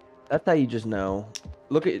them. That's how you just know.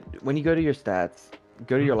 Look at when you go to your stats.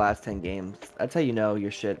 Go to your last 10 games. That's how you know your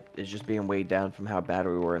shit is just being weighed down from how bad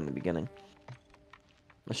we were in the beginning.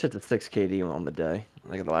 My shit's at 6 KD on the day.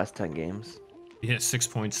 Like at the last 10 games. Yeah,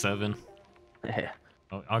 6.7. Yeah.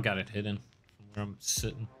 Oh, I got it hidden from where I'm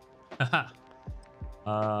sitting.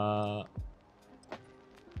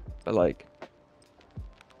 But like,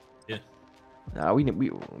 yeah. nah, we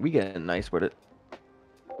getting nice with it.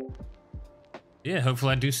 Yeah,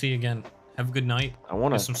 hopefully I do see you again. Have a good night. I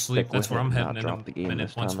want to Get some sleep. That's where I'm heading in drop a the game minute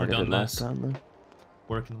this once time we're like I done did last this. time, though.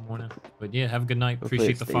 Work in the morning. But yeah, have a good night. Hopefully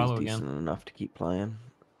Appreciate it the stays follow decent again. enough to keep playing.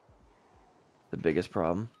 The biggest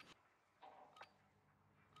problem.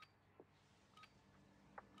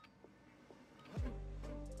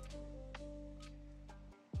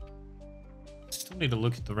 Still need to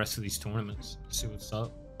look at the rest of these tournaments. See what's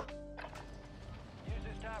up. Use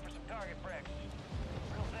this time for some target practice.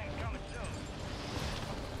 Real thing's coming soon.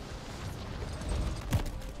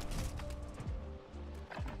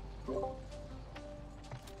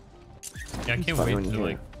 Yeah, I can't funny wait when you to hear-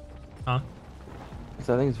 like, huh?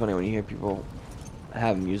 So I think it's funny when you hear people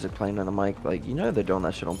have music playing on the mic. Like, you know they're doing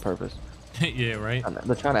that shit on purpose. Yeah, right. And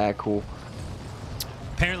they're trying to act cool.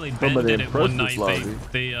 Apparently Ben Somebody did it one impressed night. us,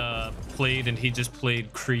 They played and he just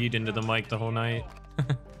played Creed into the mic the whole night.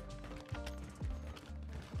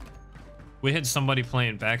 We had somebody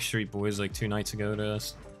playing Backstreet Boys like 2 nights ago to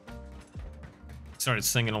us. Started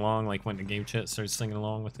singing along, like went to game chat, started singing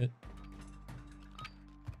along with it.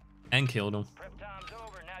 And killed him. Prep time's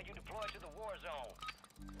over. Now you deploy to the war zone.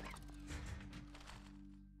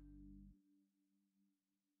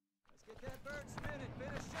 Let's get that bird spinning.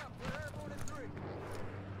 Finish up. We're airborne in 3.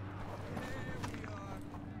 There we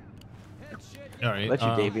are. Head shit. All right. Bet you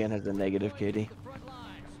Davian has a negative, Katie.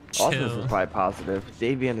 Chill. Austin's is probably positive.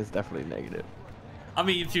 Davian is definitely negative. I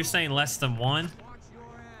mean, if you're saying less than 1,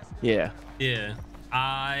 Yeah. yeah,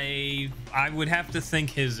 I would have to think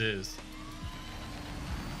his is.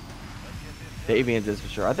 Davian's is for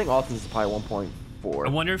sure. I think Austin's is probably 1.4. I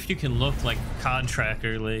wonder if you can look like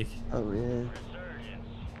contractor, like. Oh yeah.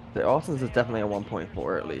 The Austin's is definitely a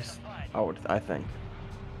 1.4 at least. I think.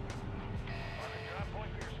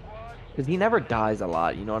 Because he never dies a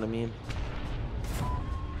lot. You know what I mean?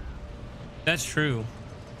 That's true.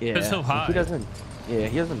 Yeah. It's so high. He doesn't. Yeah,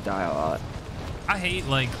 he doesn't die a lot. I hate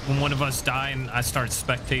like when one of us die and I start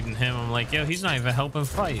spectating him. I'm like, yo, he's not even helping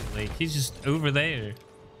fight. Like he's just over there.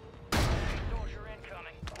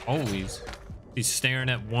 Always. He's staring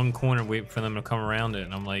at one corner waiting for them to come around it.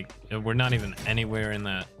 And I'm like, yo, we're not even anywhere in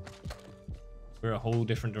that. We're a whole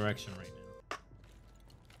different direction right now.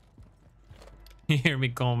 You hear me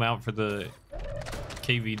call him out for the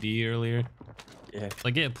KVD earlier? Yeah.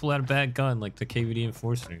 Like, yeah, pull out a bad gun like the KVD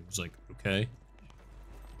enforcer. He was like, okay.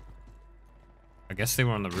 I guess they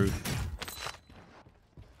were on the roof.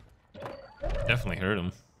 Definitely heard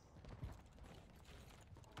him.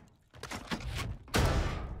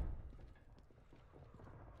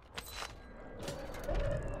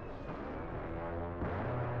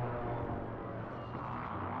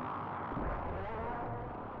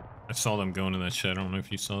 I saw them go into that shed. I don't know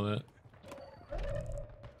if you saw that.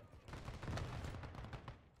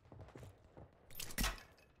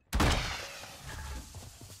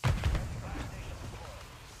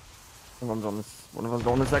 One of them's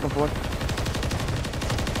on the second floor.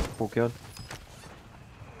 Full killed.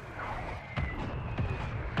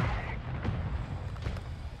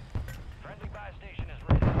 Friendly buy station is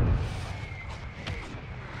ready.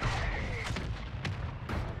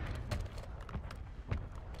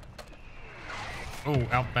 Oh,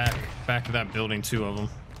 out back. Back of that building, 2 of them.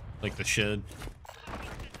 Like the shed.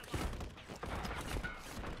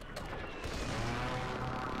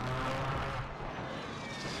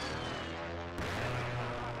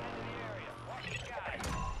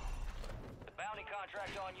 The bounty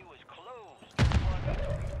contract on you is closed. Flood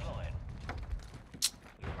vessel deployed.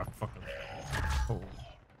 I fucking... Oh.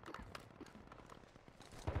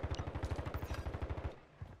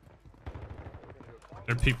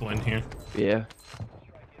 There are people in here. Yeah.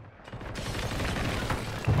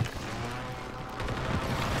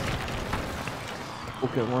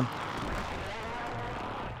 Okay, one.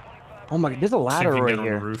 Oh my god, there's a See if ladder you can right get on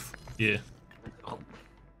here. the roof. Yeah.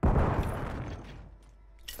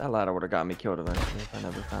 That ladder would have got me killed eventually if I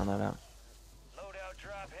never found that out. Loadout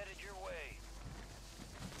drop headed your way.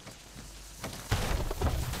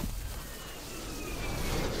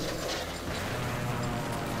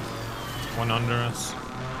 One under us.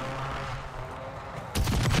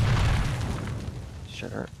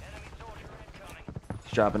 Shit hurt. Enemy soldier incoming.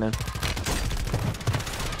 He's dropping in.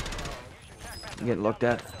 You getting looked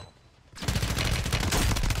at.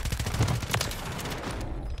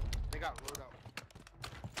 They got loadout.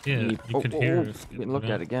 Yeah, you could hear us. Getting looked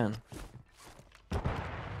at again.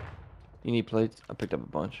 You need plates? I picked up a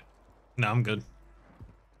bunch. No, I'm good.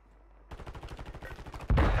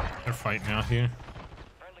 They're fighting out here.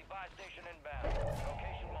 Friendly buy station inbound.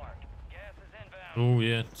 Location marked. Gas is inbound. Oh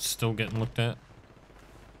yeah, still getting looked at.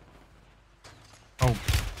 Oh,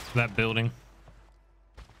 that building.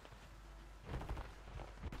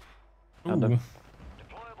 Found Ooh. him.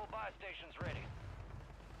 Deployable buy stations ready.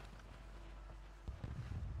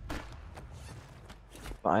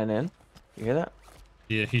 Buying in. You hear that?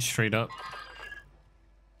 Yeah, he's straight up.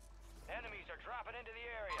 Enemies are dropping into the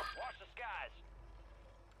area. Watch the skies.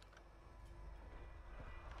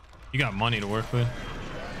 You got money to work with.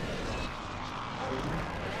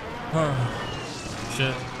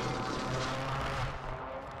 Shit.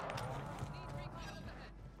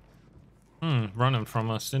 Running from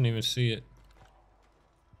us. Didn't even see it.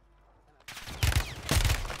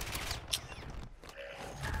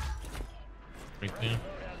 Right there.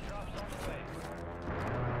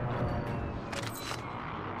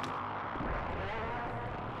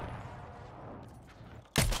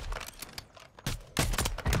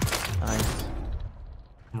 Nice.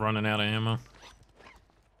 I'm running out of ammo.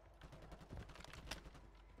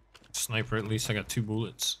 Sniper, at least I got 2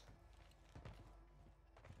 bullets.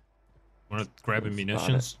 One Want to grab Spot it.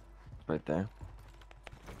 munitions? Right there.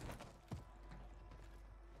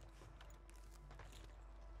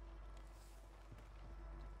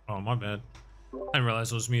 Oh, my bad. I didn't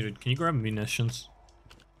realize I was muted. Can you grab munitions?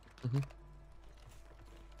 Mm-hmm.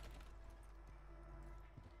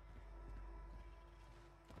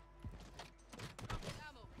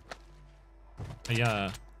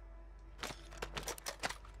 Yeah.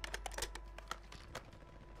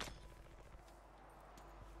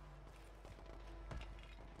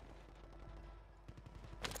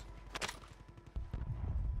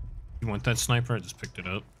 You want that sniper? I just picked it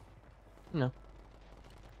up. No.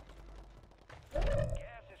 Gas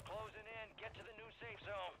is closing in. Get to the new safe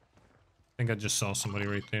zone. I think I just saw somebody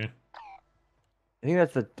right there. I think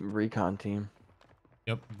that's the recon team.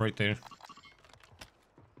 Yep, right there.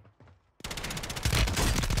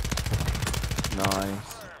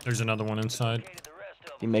 Nice. There's another one inside. Located the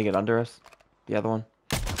rest of You make it under us? The other one?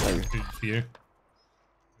 Right here. Dude, here.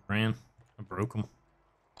 Ran. I broke him.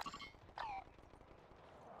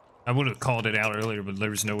 I would have called it out earlier, but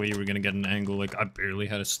there was no way you were going to get an angle. Like, I barely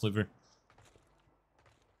had a sliver.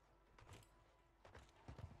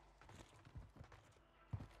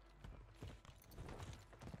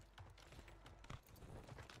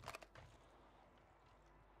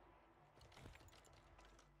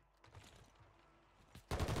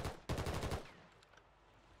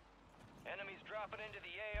 enemies dropping into the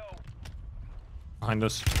AO. Behind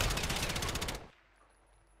us.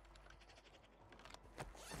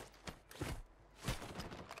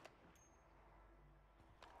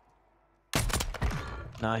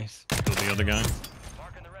 Nice. Kill the other guy.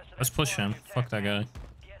 Marking the rest of Let's that push squad him. on your Fuck that attack guy. map.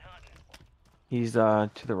 Get hunting. He's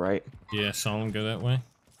to the right. Yeah, saw him go that way.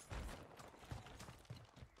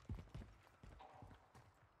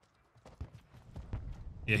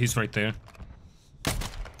 Yeah, he's right there.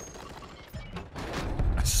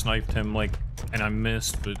 I sniped him, like, and I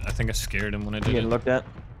missed, but I think I scared him when I You did getting it. looked at?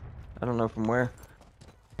 I don't know from where.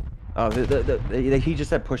 Oh, he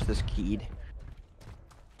just said push this keyed.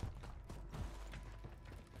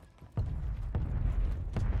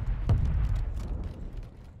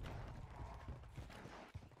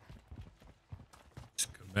 Let's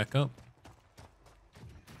go back up.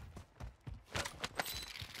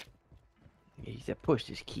 He said push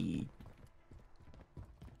this keyed.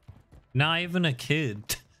 Not even a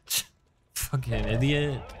kid. Fucking idiot.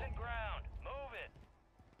 Losing ground. Move it.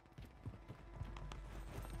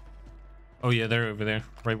 Oh yeah, they're over there,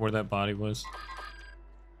 right where that body was.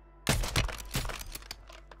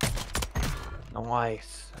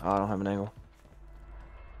 Nice. Oh, I don't have an angle.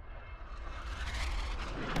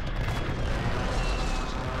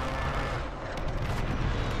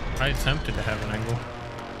 I attempted to have an angle.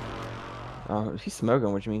 Oh, he's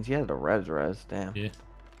smoking, which means he had a res. Damn. Yeah.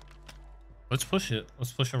 Let's push it.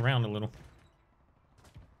 Let's push around a little.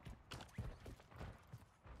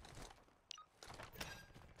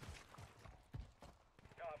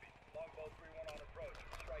 Copy. Longbow 3-1 on approach.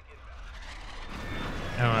 Strike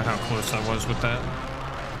inbound. I don't know how close I was with that.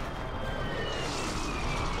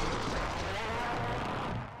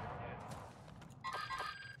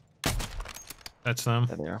 That's them.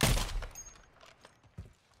 There they are.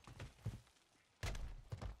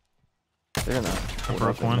 They're gonna hold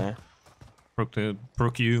broke up in one. there.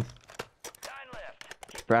 Broke you. 9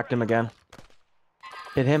 left. Cracked him again.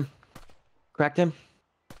 Hit him. Cracked him.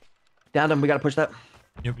 Downed him. We gotta push that.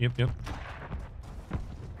 Yep.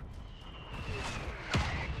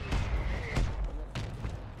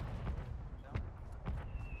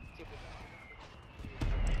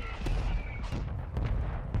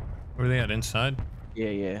 Where are they at? Inside?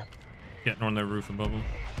 Yeah. Getting on their roof above them.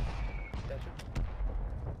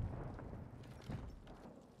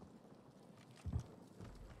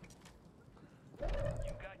 You've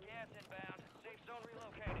got gas inbound. Safe zone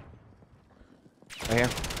relocated. Right here.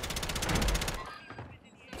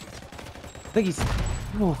 I think he's.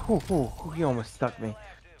 Oh, he almost stuck me.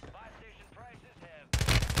 Active. Buy station prices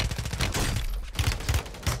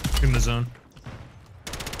have. In the zone.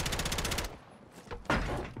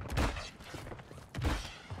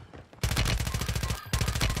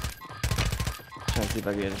 Trying to see if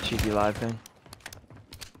I can get a cheeky live thing.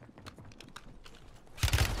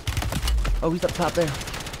 Oh, he's up top there.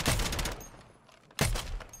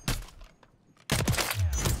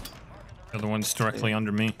 The other one's directly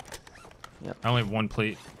under me. Yep. I only have one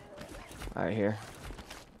plate. Alright, here.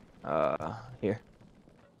 Here.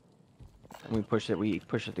 And we push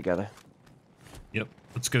it together. Yep.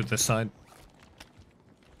 Let's go to this side.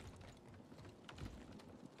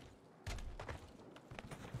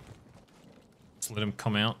 Let's let him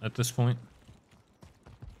come out at this point.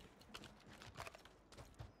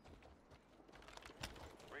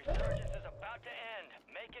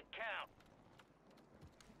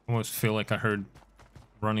 almost feel like I heard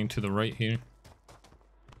running to the right here.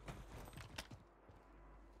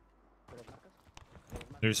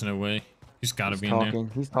 There's no way. He's got to be in there.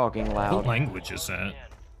 He's talking loud. What language is that?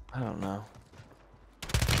 I don't know.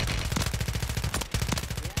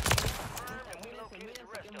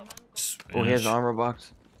 Oh, he has an armor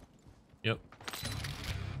box. Yep.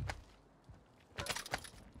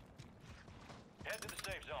 Head to the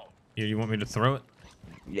safe zone. Here, you want me to throw it?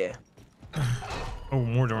 Yeah. Oh,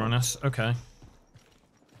 mortar on us. Okay.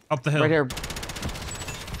 Up the hill. Right here.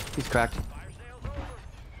 He's cracked. Fire sales over.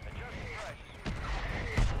 Adjusting prices.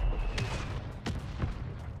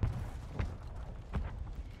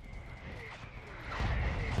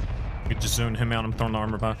 You just zone him out. I'm throwing the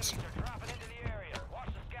armor box. Dropping into the area.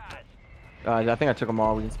 Watch the skies. I think I took them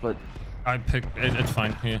all. We can split. I picked it. It's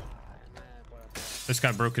fine. Yeah. This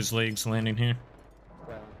guy broke his legs landing here.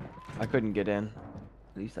 I couldn't get in.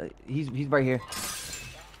 At least he's right here.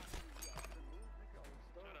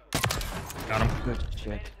 Got him. Good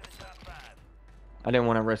shit. I didn't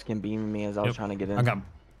want to risk him beaming me as I was trying to get in. I got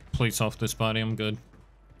plates off this body. I'm good.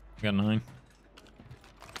 I got 9.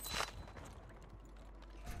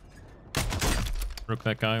 Broke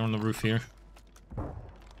that guy on the roof here. I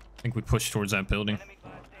think we push towards that building.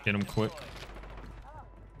 Get him quick.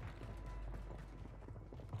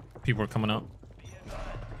 People are coming up.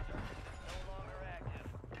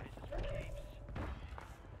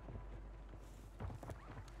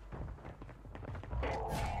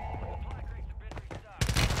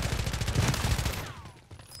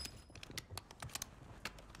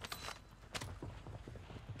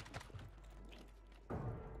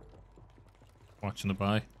 Watching the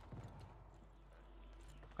buy.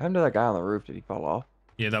 I under that guy on the roof. Did he fall off?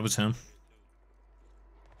 Yeah, that was him.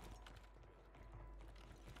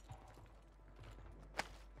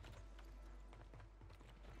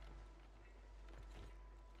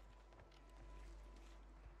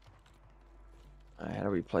 Alright, how do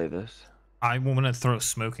we play this? I want to throw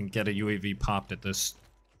smoke and get a UAV popped at this.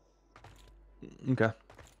 Okay. I'm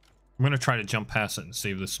going to try to jump past it and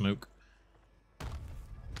save the smoke.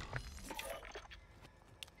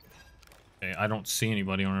 Okay, I don't see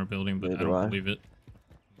anybody on our building, but I don't believe it.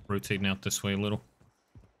 Rotating out this way a little.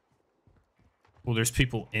 Well, there's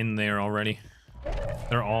people in there already.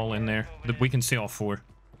 They're all in there. We can see all 4. I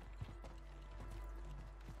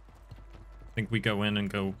think we go in and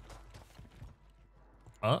go...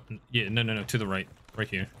 yeah, no, to the right. Right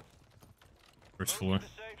here. First floor.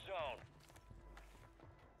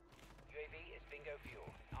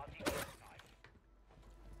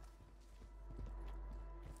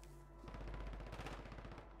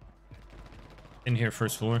 In here,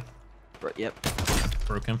 first floor. Right, yep.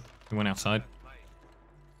 Broke him. He went outside.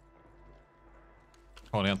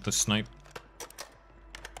 Called out the snipe.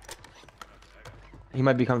 He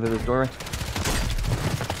might be coming through this doorway.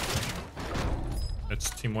 That's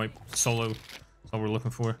team wipe. Solo. That's all we're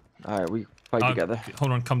looking for. Alright, we fight together.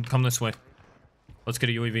 Hold on, come this way. Let's get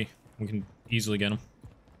a UAV. We can easily get him.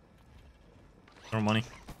 Throw money.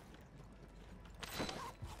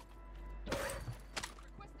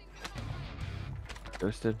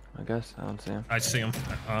 Ghosted, I guess. I don't see him. I see him.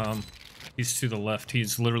 He's to the left.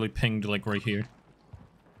 He's literally pinged like right here.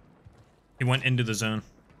 He went into the zone.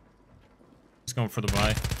 He's going for the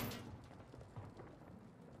buy.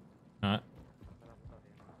 Not.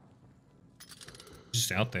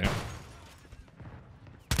 Just out there.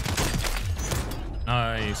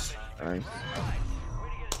 Nice. Nice.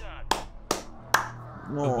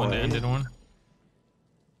 No. One to end it on.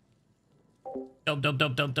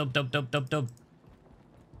 Dub.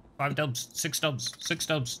 5 dubs, 6 dubs, 6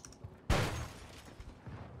 dubs. Let's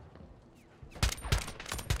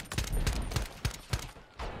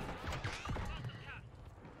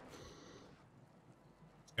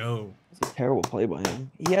go. It's a terrible play by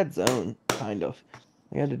him. He had zone, kind of. All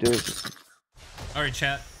he had to do is just Alright,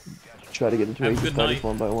 chat. try to get into Have a good night.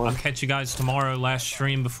 one by one. I'll catch you guys tomorrow, last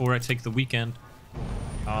stream before I take the weekend.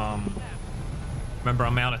 Remember,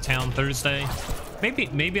 I'm out of town Thursday.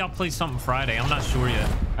 Maybe I'll play something Friday. I'm not sure yet.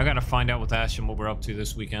 I gotta find out with Ash and what we're up to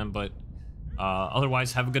this weekend, but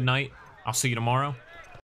otherwise, have a good night. I'll see you tomorrow.